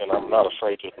didn't, and I'm not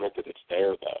afraid to admit that it's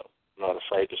there, though. I'm not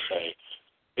afraid to say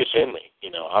it's in me.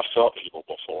 I've felt evil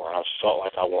before. I've felt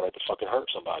like I wanted to fucking hurt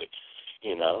somebody,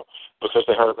 because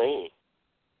they hurt me.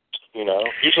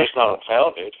 Usually it's not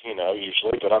unfounded,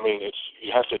 usually, but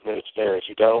you have to admit it's there. If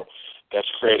you don't, that's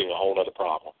creating a whole other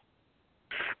problem.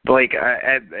 Blake,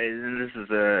 and this is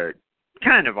a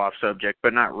kind of off subject,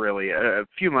 but not really. A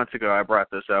few months ago, I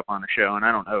brought this up on the show, and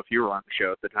I don't know if you were on the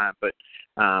show at the time, but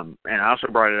and I also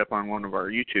brought it up on one of our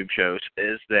YouTube shows.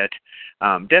 Is that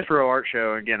Death Row Art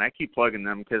Show? Again, I keep plugging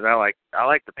them because I like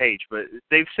the page, but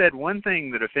they've said one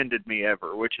thing that offended me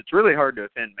ever, which it's really hard to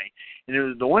offend me, and it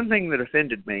was the one thing that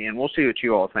offended me, and we'll see what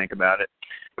you all think about it,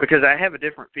 because I have a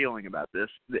different feeling about this.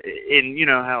 And you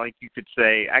know how you could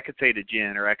say, I could say to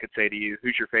Jen or I could say to you,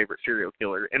 who's your favorite serial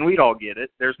killer, and we'd all get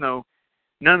it.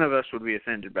 None of us would be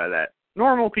offended by that.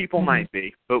 Normal people might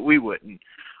be, but we wouldn't.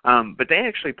 But they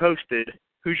actually posted,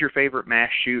 who's your favorite mass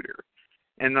shooter?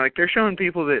 And, they're showing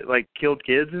people that, killed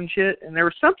kids and shit. And there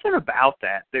was something about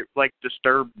that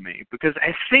disturbed me. Because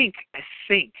I think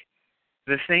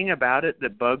the thing about it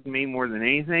that bugged me more than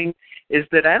anything is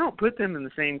that I don't put them in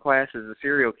the same class as a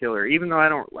serial killer. Even though I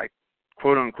don't,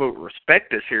 quote-unquote,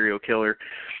 respect a serial killer,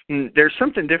 there's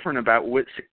something different about what...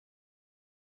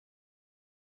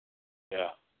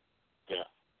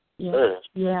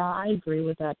 Yeah, I agree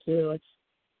with that too. It's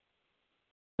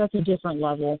such a different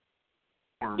level.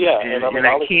 Yeah, and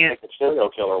I can't. Serial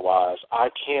killer wise, I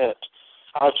can't.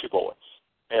 I have two boys,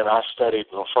 and I studied.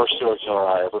 The first serial killer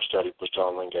I ever studied was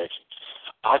John Wayne Gacy.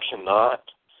 I cannot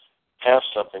have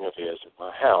something of his in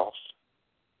my house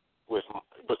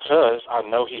because I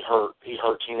know he hurt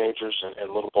teenagers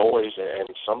and little boys and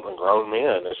some grown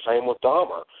men. The same with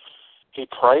Dahmer. He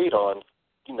preyed on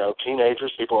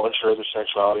teenagers, people unsure of their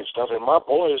sexuality and stuff, and my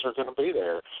boys are going to be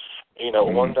there.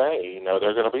 One day,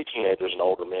 they're going to be teenagers and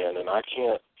older men, and I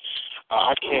can't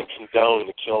condone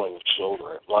the killing of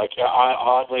children.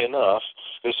 Oddly enough,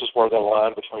 this is where the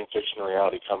line between fiction and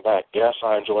reality come back. Yes,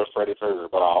 I enjoy Freddy Krueger,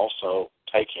 but I also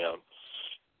take him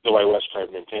the way Wes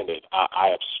Craven intended.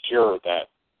 I obscure that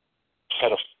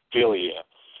pedophilia.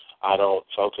 I don't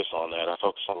focus on that. I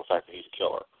focus on the fact that he's a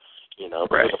killer.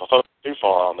 Because if I focus too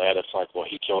far on that, it's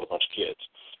he killed a bunch of kids.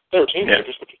 They were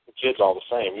teenagers, but kids all the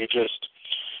same.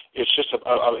 It's just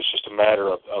a matter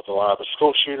of the line. But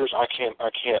school shooters, I can't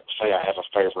say I have a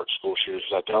favorite school shooter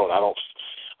because I don't. I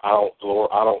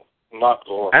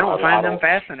don't find them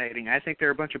fascinating. I think they're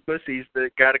a bunch of pussies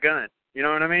that got a gun. You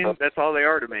know what I mean? That's all they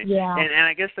are to me. Yeah. And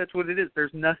I guess that's what it is.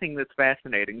 There's nothing that's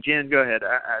fascinating. Jen, go ahead.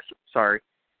 Sorry.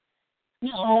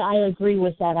 No, I agree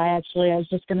with that. I was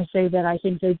just going to say that I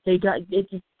think that they got it.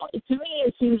 To me,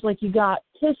 it seems like you got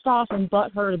pissed off and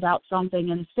butthurt about something,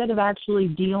 and instead of actually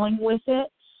dealing with it,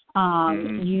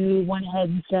 you went ahead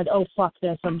and said, "Oh, fuck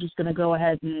this! I'm just going to go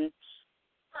ahead and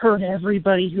hurt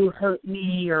everybody who hurt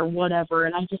me or whatever."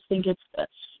 And I just think it's a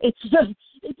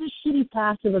shitty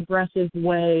passive aggressive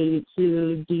way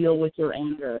to deal with your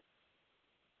anger.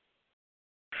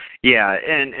 Yeah,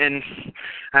 and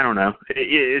I don't know.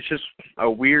 It's just a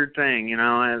weird thing,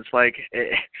 It's like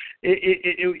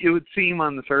it would seem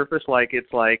on the surface like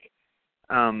it's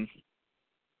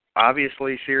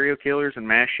obviously serial killers and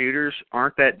mass shooters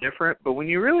aren't that different, but when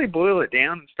you really boil it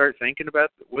down and start thinking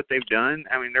about what they've done,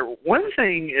 one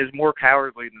thing is more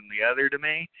cowardly than the other to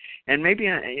me, and maybe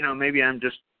I'm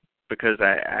just because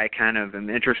I kind of am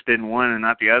interested in one and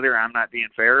not the other. I'm not being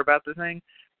fair about the thing.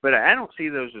 But I don't see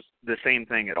those as the same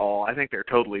thing at all. I think they're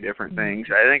totally different things.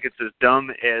 I think it's as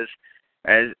dumb as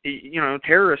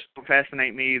terrorists don't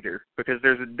fascinate me either, because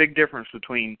there's a big difference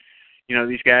between,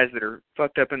 these guys that are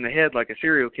fucked up in the head like a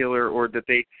serial killer, or that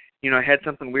they, had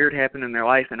something weird happen in their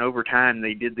life and over time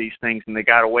they did these things and they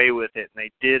got away with it and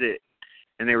they did it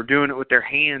and they were doing it with their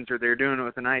hands or they were doing it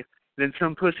with a knife. Than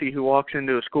some pussy who walks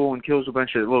into a school and kills a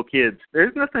bunch of little kids.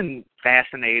 There's nothing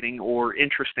fascinating or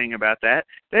interesting about that.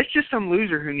 That's just some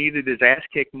loser who needed his ass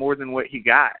kicked more than what he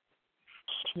got.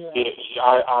 Yeah.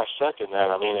 I second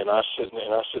that. And I sit and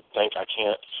think I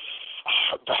can't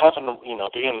having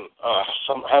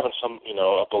having some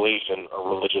a belief in a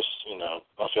religious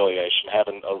affiliation,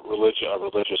 having a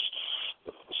religious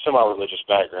semi-religious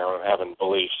background and having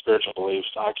beliefs, spiritual beliefs.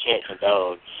 I can't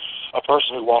condone a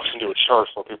person who walks into a church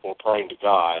where people are praying to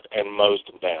God and mows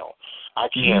them down. I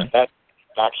can't.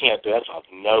 I can't do that. That's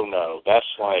a no. That's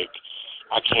I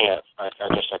can't. I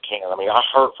can't. I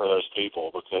hurt for those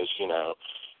people because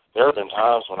there have been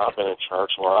times when I've been in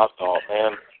church where I thought,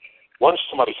 man, what if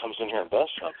somebody comes in here and does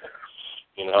something?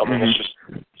 You know, I mean, it's just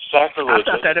sacrilege.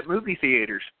 I thought that at movie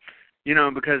theaters, you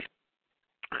know, because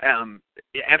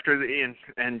after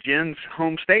and Jen's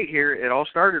home state here, it all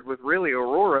started with really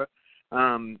Aurora,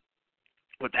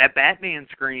 with that Batman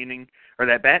screening or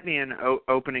that Batman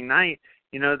opening night.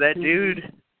 You know, that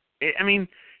dude.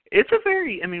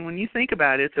 When you think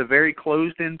about it, it's a very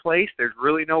closed-in place. There's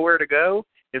really nowhere to go.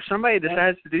 If somebody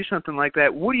decides to do something like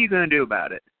that, what are you going to do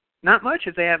about it? Not much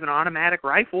if they have an automatic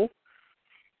rifle.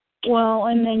 Well,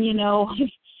 and then, you know,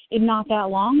 not that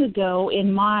long ago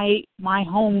in my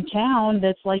hometown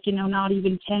that's like, you know, not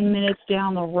even 10 minutes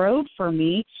down the road for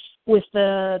me with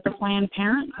the Planned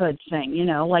Parenthood thing, you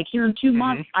know, like here in 2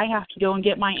 months I have to go and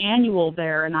get my annual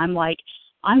there, and I'm like,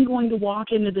 I'm going to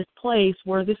walk into this place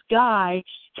where this guy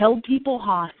held people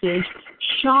hostage,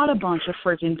 shot a bunch of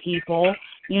freaking people,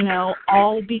 you know,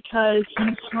 all because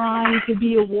he's trying to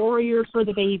be a warrior for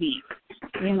the baby.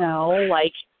 You know,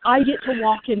 like, I get to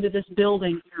walk into this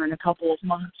building here in a couple of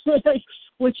months,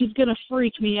 which is going to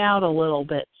freak me out a little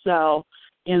bit. So,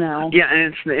 you know. Yeah,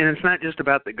 and it's not just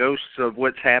about the ghosts of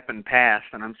what's happened past,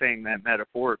 and I'm saying that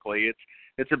metaphorically.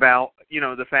 It's about, you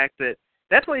know, the fact that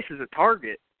place is a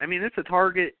target. I mean, it's a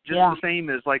target just the same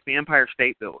as, like, the Empire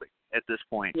State Building at this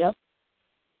point. Yep.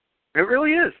 It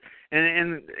really is.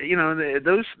 And you know,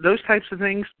 those types of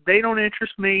things, they don't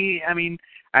interest me. I mean,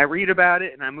 I read about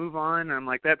it and I move on, and I'm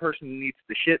like, that person needs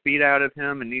the shit beat out of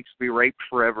him and needs to be raped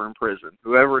forever in prison,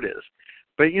 whoever it is.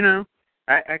 But, you know,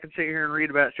 I could sit here and read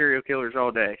about serial killers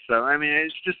all day. So, I mean,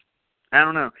 it's just, I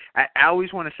don't know. I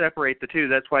always want to separate the two.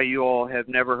 That's why you all have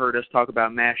never heard us talk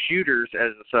about mass shooters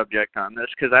as a subject on this,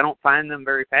 because I don't find them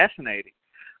very fascinating.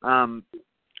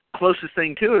 Closest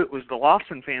thing to it was the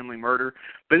Lawson family murder,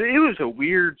 but it was a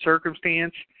weird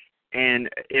circumstance, and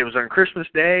it was on Christmas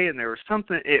Day, and there was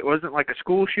something, it wasn't like a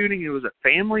school shooting, it was a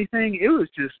family thing. It was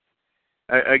just,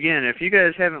 again, if you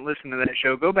guys haven't listened to that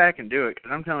show, go back and do it,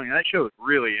 because I'm telling you, that show is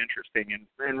really interesting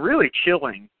and really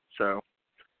chilling, so.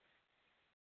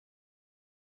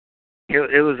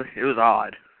 It was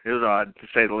odd. It was odd, to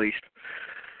say the least.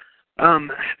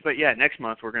 But yeah, next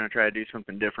month we're going to try to do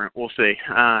something different. We'll see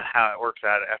how it works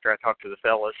out after I talk to the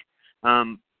fellas.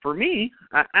 For me,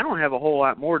 I don't have a whole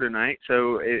lot more tonight,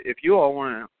 so if you all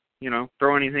want to, you know,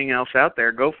 throw anything else out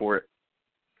there, go for it.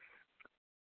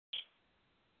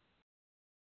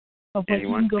 Oh,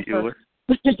 anyone? You Bueller?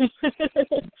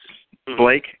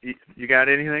 Blake, you got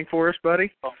anything for us,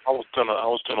 buddy? I was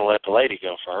gonna let the lady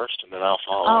go first, and then I'll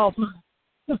follow.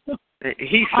 Oh.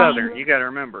 He's Southern. You got to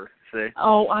remember. See?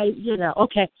 Oh,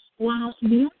 okay. Well, the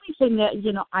only thing that,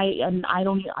 you know, I'm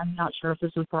not sure if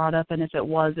this was brought up, and if it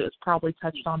was probably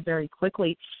touched on very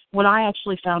quickly. What I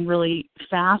actually found really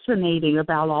fascinating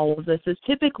about all of this is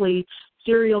typically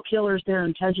serial killers, their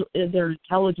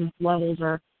intelligence levels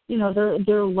are, you know,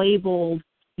 they're labeled,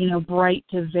 you know, bright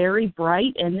to very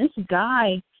bright, and this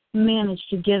guy managed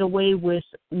to get away with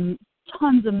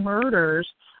tons of murders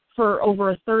for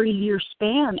over a 30-year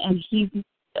span, and he's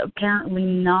apparently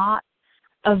not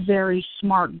a very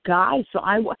smart guy. So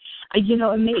I you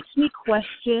know, it makes me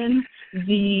question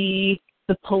the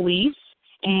police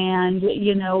and,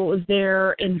 you know,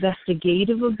 their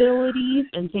investigative abilities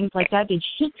and things like that. Did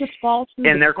shit just fall through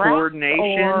and the their cracks,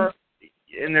 coordination?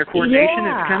 And their coordination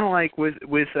Yeah. is kind of like with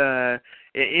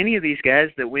any of these guys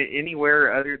that went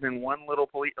anywhere other than one little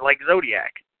police, like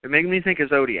Zodiac. It made me think of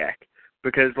Zodiac.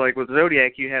 Because, like, with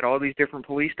Zodiac, you had all these different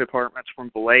police departments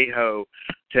from Vallejo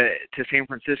to San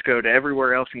Francisco to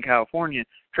everywhere else in California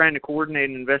trying to coordinate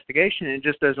an investigation, and it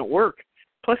just doesn't work.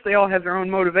 Plus, they all have their own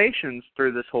motivations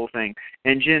through this whole thing.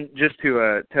 And, Jen, just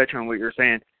to touch on what you're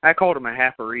saying, I called him a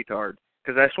half a retard,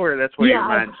 because I swear that's what he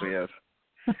reminds me of.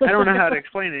 I don't know how to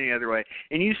explain it any other way.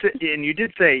 And you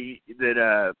did say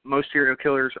that most serial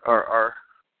killers are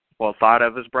well, thought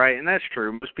of as bright, and that's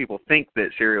true. Most people think that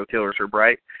serial killers are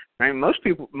bright. I mean, most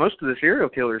of the serial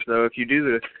killers, though, if you do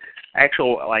the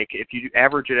actual, like, if you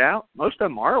average it out, most of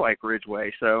them are like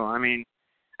Ridgway. So, I mean,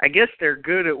 I guess they're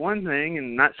good at one thing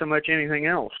and not so much anything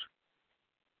else.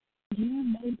 Yeah,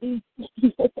 maybe.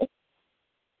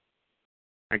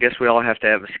 I guess we all have to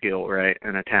have a skill, right,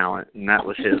 and a talent, and that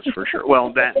was his for sure.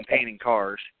 Well, that and painting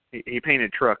cars. He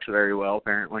painted trucks very well,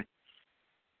 apparently.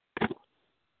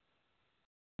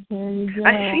 There you go.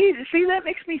 See, that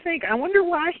makes me think. I wonder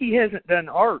why he hasn't done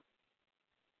art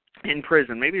in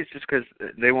prison. Maybe it's just because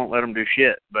they won't let him do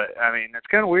shit. But, I mean, it's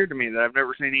kind of weird to me that I've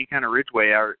never seen any kind of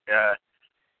Ridgway art,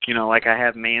 you know, like I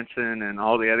have Manson and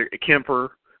all the other,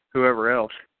 Kemper, whoever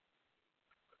else.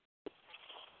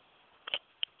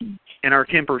 And our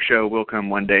Kemper show will come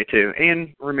one day, too.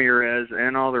 And Ramirez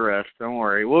and all the rest. Don't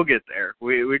worry. We'll get there.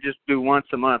 We just do once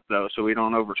a month, though, so we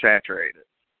don't oversaturate it.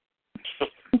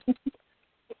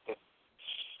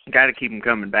 Got to keep them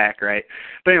coming back, right?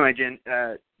 But anyway, Jen,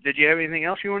 did you have anything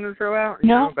else you wanted to throw out?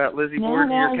 No. About Lizzie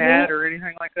Borden, your cat, or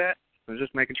anything like that? I was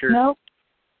just making sure. Nope.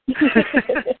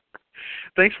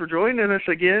 Thanks for joining us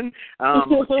again.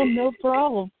 No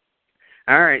problem.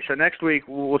 All right, so next week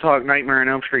we'll talk Nightmare on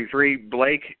Elm Street 3.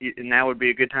 Blake, now would be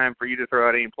a good time for you to throw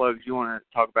out any plugs you want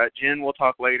to talk about. Jen, we'll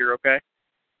talk later, okay?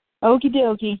 Okie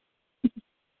dokie.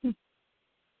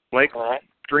 Blake, All right.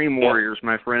 Dream Warriors,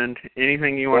 my friend.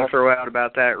 Anything you want to throw out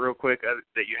about that real quick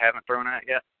that you haven't thrown out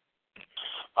yet?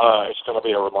 It's going to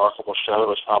be a remarkable show.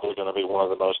 It's probably going to be one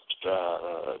of the most,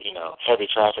 heavy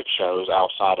traffic shows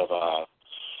outside of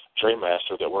Dream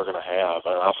Master that we're going to have.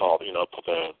 And I thought,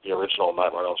 the original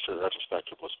Nightmare on Elm Street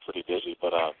retrospective was pretty busy,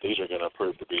 but these are going to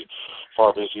prove to be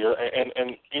far busier, and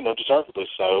deservedly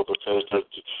so, because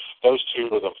those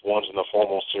two are the ones in the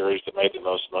formal series that made the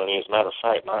most money. As a matter of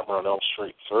fact, Nightmare on Elm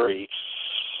Street 3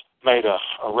 made a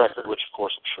record, which of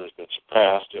course I'm sure has been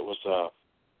surpassed. It was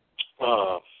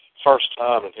first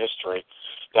time in history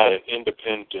that an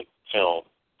independent film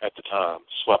at the time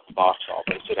swept the box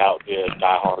office. It outdid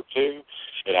Die Hard 2.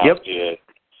 It outdid,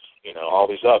 all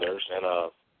these others. And,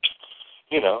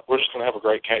 we're just going to have a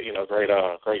great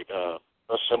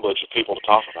assemblage of people to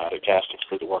talk about it, casting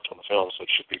crew that worked on the film, so it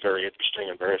should be very interesting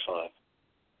and very fun.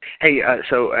 Hey,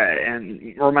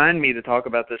 and remind me to talk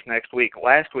about this next week.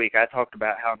 Last week I talked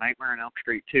about how Nightmare on Elm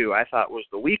Street 2 I thought was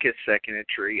the weakest second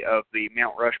entry of the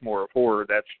Mount Rushmore of horror.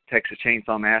 That's Texas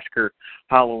Chainsaw Massacre,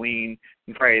 Halloween,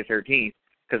 and Friday the 13th,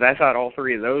 because I thought all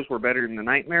three of those were better than the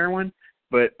Nightmare one.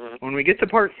 But when we get to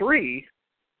part 3,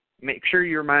 make sure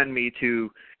you remind me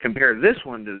to compare this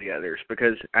one to the others,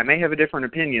 because I may have a different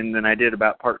opinion than I did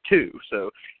about part 2. So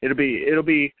it'll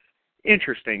be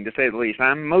interesting, to say the least.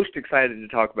 I'm most excited to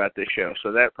talk about this show,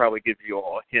 so that probably gives you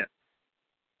all a hint.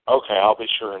 Okay, I'll be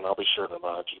sure to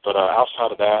remind you. But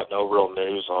outside of that, no real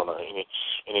news on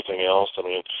anything else. I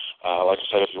mean, like I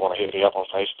said, if you want to hit me up on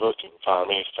Facebook, you can find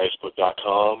me at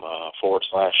facebook.com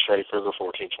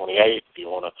 /FreddyFruger1428. If you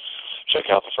want to check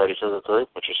out the Freddy Fruger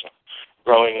group, which is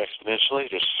growing exponentially,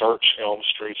 just search Elm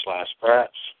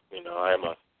Street/Brats. I am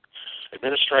a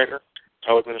administrator,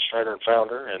 co-administrator, and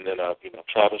founder, and then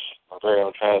Travis, our very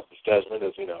own Travis Desmond,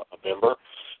 is a member.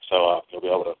 So you'll be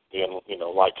able to be in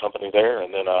light company there,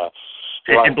 and then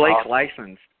and Blake's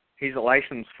licensed. He's a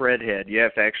licensed Fred head. You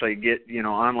have to actually get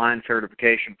online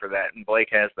certification for that, and Blake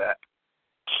has that.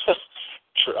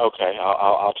 Okay,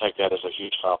 I'll take that as a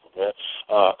huge compliment.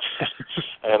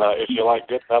 And if you like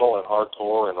good metal and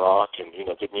hardcore and rock and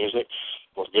good music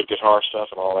with good guitar stuff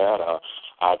and all that,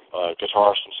 I'm a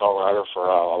guitarist and songwriter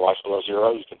for Life Below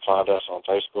Zero. You can find us on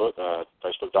Facebook,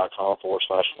 facebook.com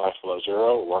 /Life Below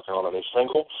Zero. We're working on a new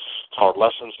single called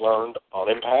Lessons Learned on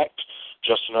Impact.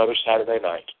 Just another Saturday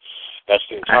night. That's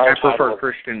the entire title.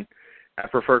 I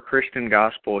prefer Christian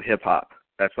gospel hip hop.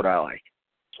 That's what I like.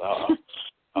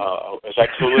 Is that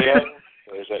Coolio?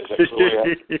 Is that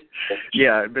Coolio?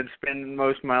 Yeah, I've been spending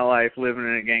most of my life living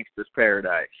in a gangster's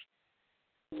paradise.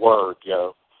 Word,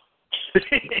 yo.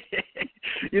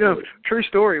 True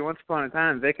story. Once upon a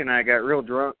time, Vic and I got real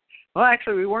drunk. Well,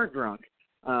 actually, we weren't drunk,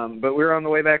 but we were on the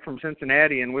way back from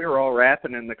Cincinnati, and we were all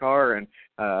rapping in the car. And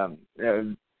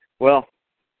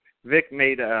Vic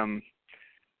made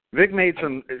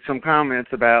some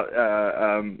comments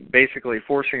about basically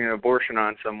forcing an abortion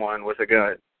on someone with a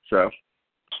gun. So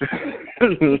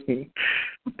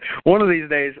one of these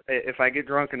days, if I get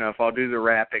drunk enough, I'll do the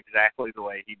rap exactly the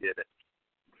way he did it.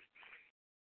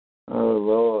 Oh,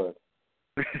 Lord.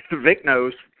 Vic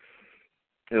knows.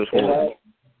 It was horrible.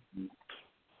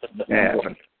 Yeah.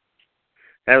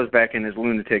 That was back in his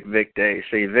lunatic Vic days.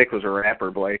 See, Vic was a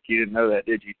rapper, Blake. You didn't know that,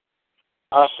 did you?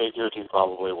 I figured he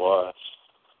probably was.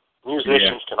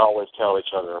 Musicians can always tell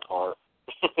each other apart.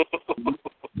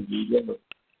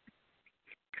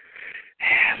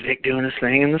 Vic doing his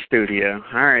thing in the studio.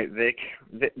 All right, Vic.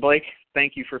 Blake,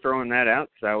 thank you for throwing that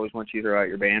out, because I always want you to throw out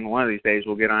your band. One of these days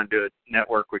we'll get onto a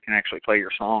network we can actually play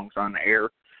your songs on the air.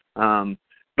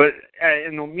 But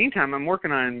in the meantime, I'm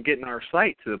working on getting our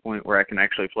site to the point where I can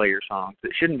actually play your songs.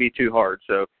 It shouldn't be too hard.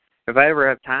 So if I ever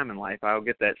have time in life, I'll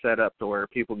get that set up to where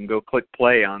people can go click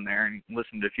play on there and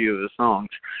listen to a few of the songs.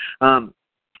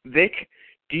 Vic,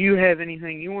 do you have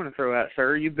anything you want to throw out,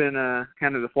 sir? You've been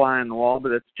kind of the fly on the wall, but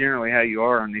that's generally how you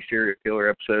are on these serial killer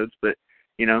episodes. But,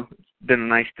 it's been a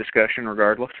nice discussion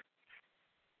regardless.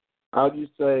 I'll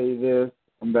just say this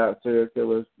about serial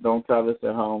killers. Don't try this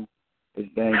at home.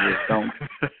 It's dangerous. Don't.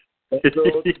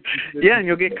 Yeah, and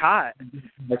you'll get caught.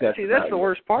 See, that's the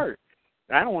worst part.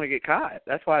 I don't want to get caught.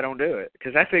 That's why I don't do it,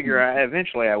 because I figure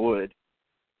eventually I would.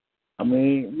 I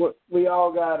mean, we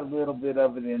all got a little bit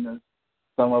of it in us.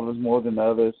 Some of us more than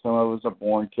others. Some of us are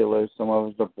born killers. Some of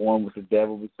us are born with the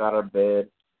devil beside our bed.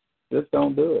 Just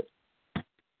don't do it.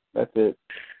 That's it.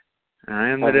 I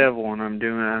am the devil, and I'm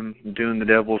doing the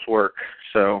devil's work.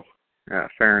 So,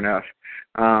 fair enough.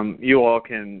 You all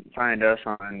can find us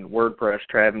on WordPress,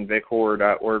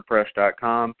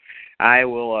 TravandVicHorror.wordpress.com. I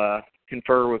will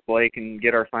confer with Blake and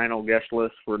get our final guest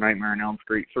list for Nightmare on Elm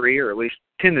Street 3, or at least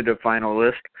tentative final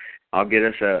list. I'll get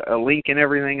us a link and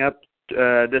everything up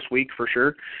this week for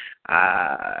sure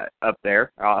up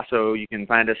there. Also, you can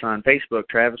find us on Facebook,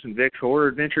 Travis and Vic's Horror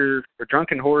Adventures, or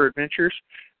Drunken Horror Adventures.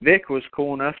 Vic was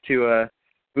cool enough to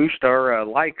boost our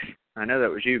likes. I know that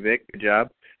was you, Vic. Good job.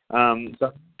 On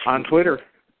Twitter,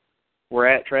 we're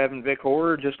at Trav and Vic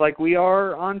Horror, just like we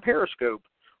are on Periscope.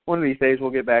 One of these days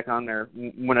we'll get back on there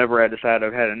whenever I decide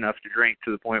I've had enough to drink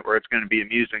to the point where it's going to be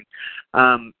amusing.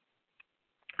 And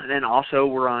then also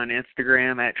we're on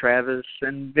Instagram at Travis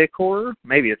and Vic Horror.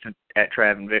 Maybe it's at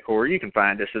Trav and Vic Horror. You can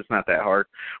find us. It's not that hard.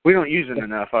 We don't use it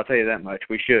enough, I'll tell you that much.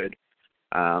 We should.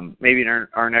 Maybe in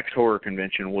our next horror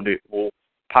convention we'll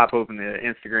pop open the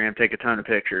Instagram, take a ton of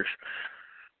pictures.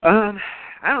 I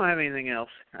don't have anything else.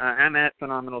 I'm at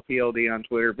Phenomenal TLD on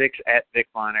Twitter. Vic's at Vic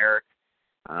Von Erich.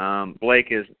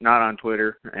 Blake is not on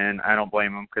Twitter, and I don't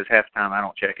blame him because half the time I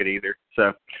don't check it either.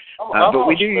 So, but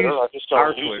we do use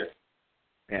our Twitter.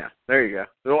 Yeah, there you go.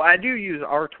 Well, I do use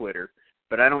our Twitter,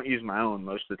 but I don't use my own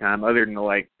most of the time, other than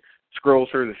to scroll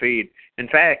through the feed. In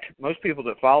fact, most people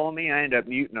that follow me, I end up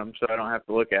muting them so I don't have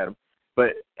to look at them.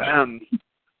 But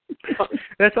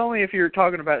that's only if you're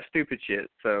talking about stupid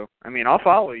shit. So, I mean, I'll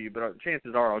follow you, but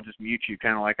chances are I'll just mute you,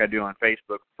 kind of like I do on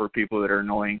Facebook for people that are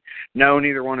annoying. No,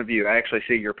 neither one of you. I actually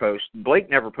see your posts. Blake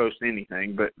never posts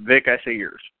anything, but Vic, I see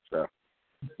yours. So.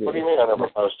 What do you mean I never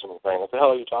post anything? What the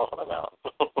hell are you talking about?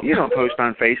 You don't post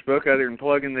on Facebook other than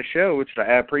plugging the show, which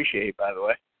I appreciate, by the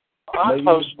way. I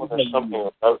post when there's something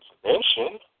about to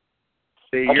mention.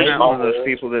 See, you're not one of those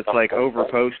people that's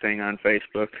over-posting on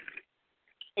Facebook.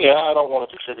 Yeah, I don't want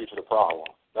to contribute to the problem.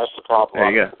 That's the problem.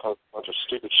 There you go. I post a bunch of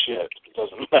stupid shit. It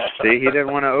doesn't matter. See, he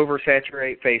didn't want to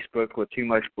oversaturate Facebook with too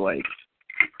much Blake.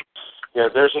 Yeah,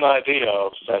 there's an idea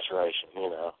of saturation,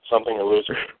 something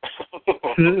illusory.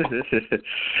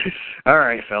 All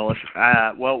right, fellas.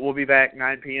 Well, we'll be back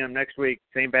 9 p.m. next week.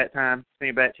 Same bat time,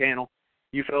 same bat channel.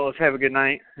 You fellas have a good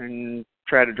night and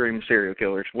try to dream of serial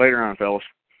killers. Later on, fellas.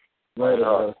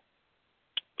 Later.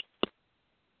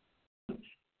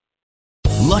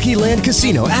 Lucky Land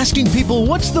Casino, asking people,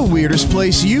 what's the weirdest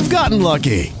place you've gotten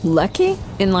lucky? Lucky?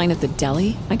 In line at the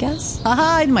deli, I guess?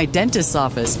 Aha, in my dentist's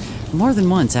office. More than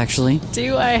once, actually.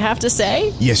 Do I have to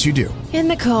say? Yes, you do. In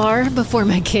the car before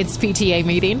my kids' PTA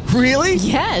meeting. Really?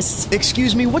 Yes.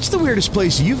 Excuse me, what's the weirdest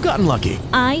place you've gotten lucky?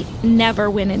 I never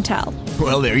win and tell.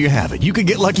 Well, there you have it. You can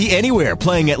get lucky anywhere,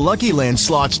 playing at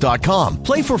LuckyLandSlots.com.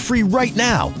 Play for free right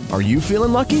now. Are you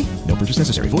feeling lucky? No purchase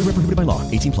necessary. Void where prohibited by law.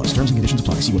 18+. Terms and conditions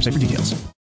apply. See website for details.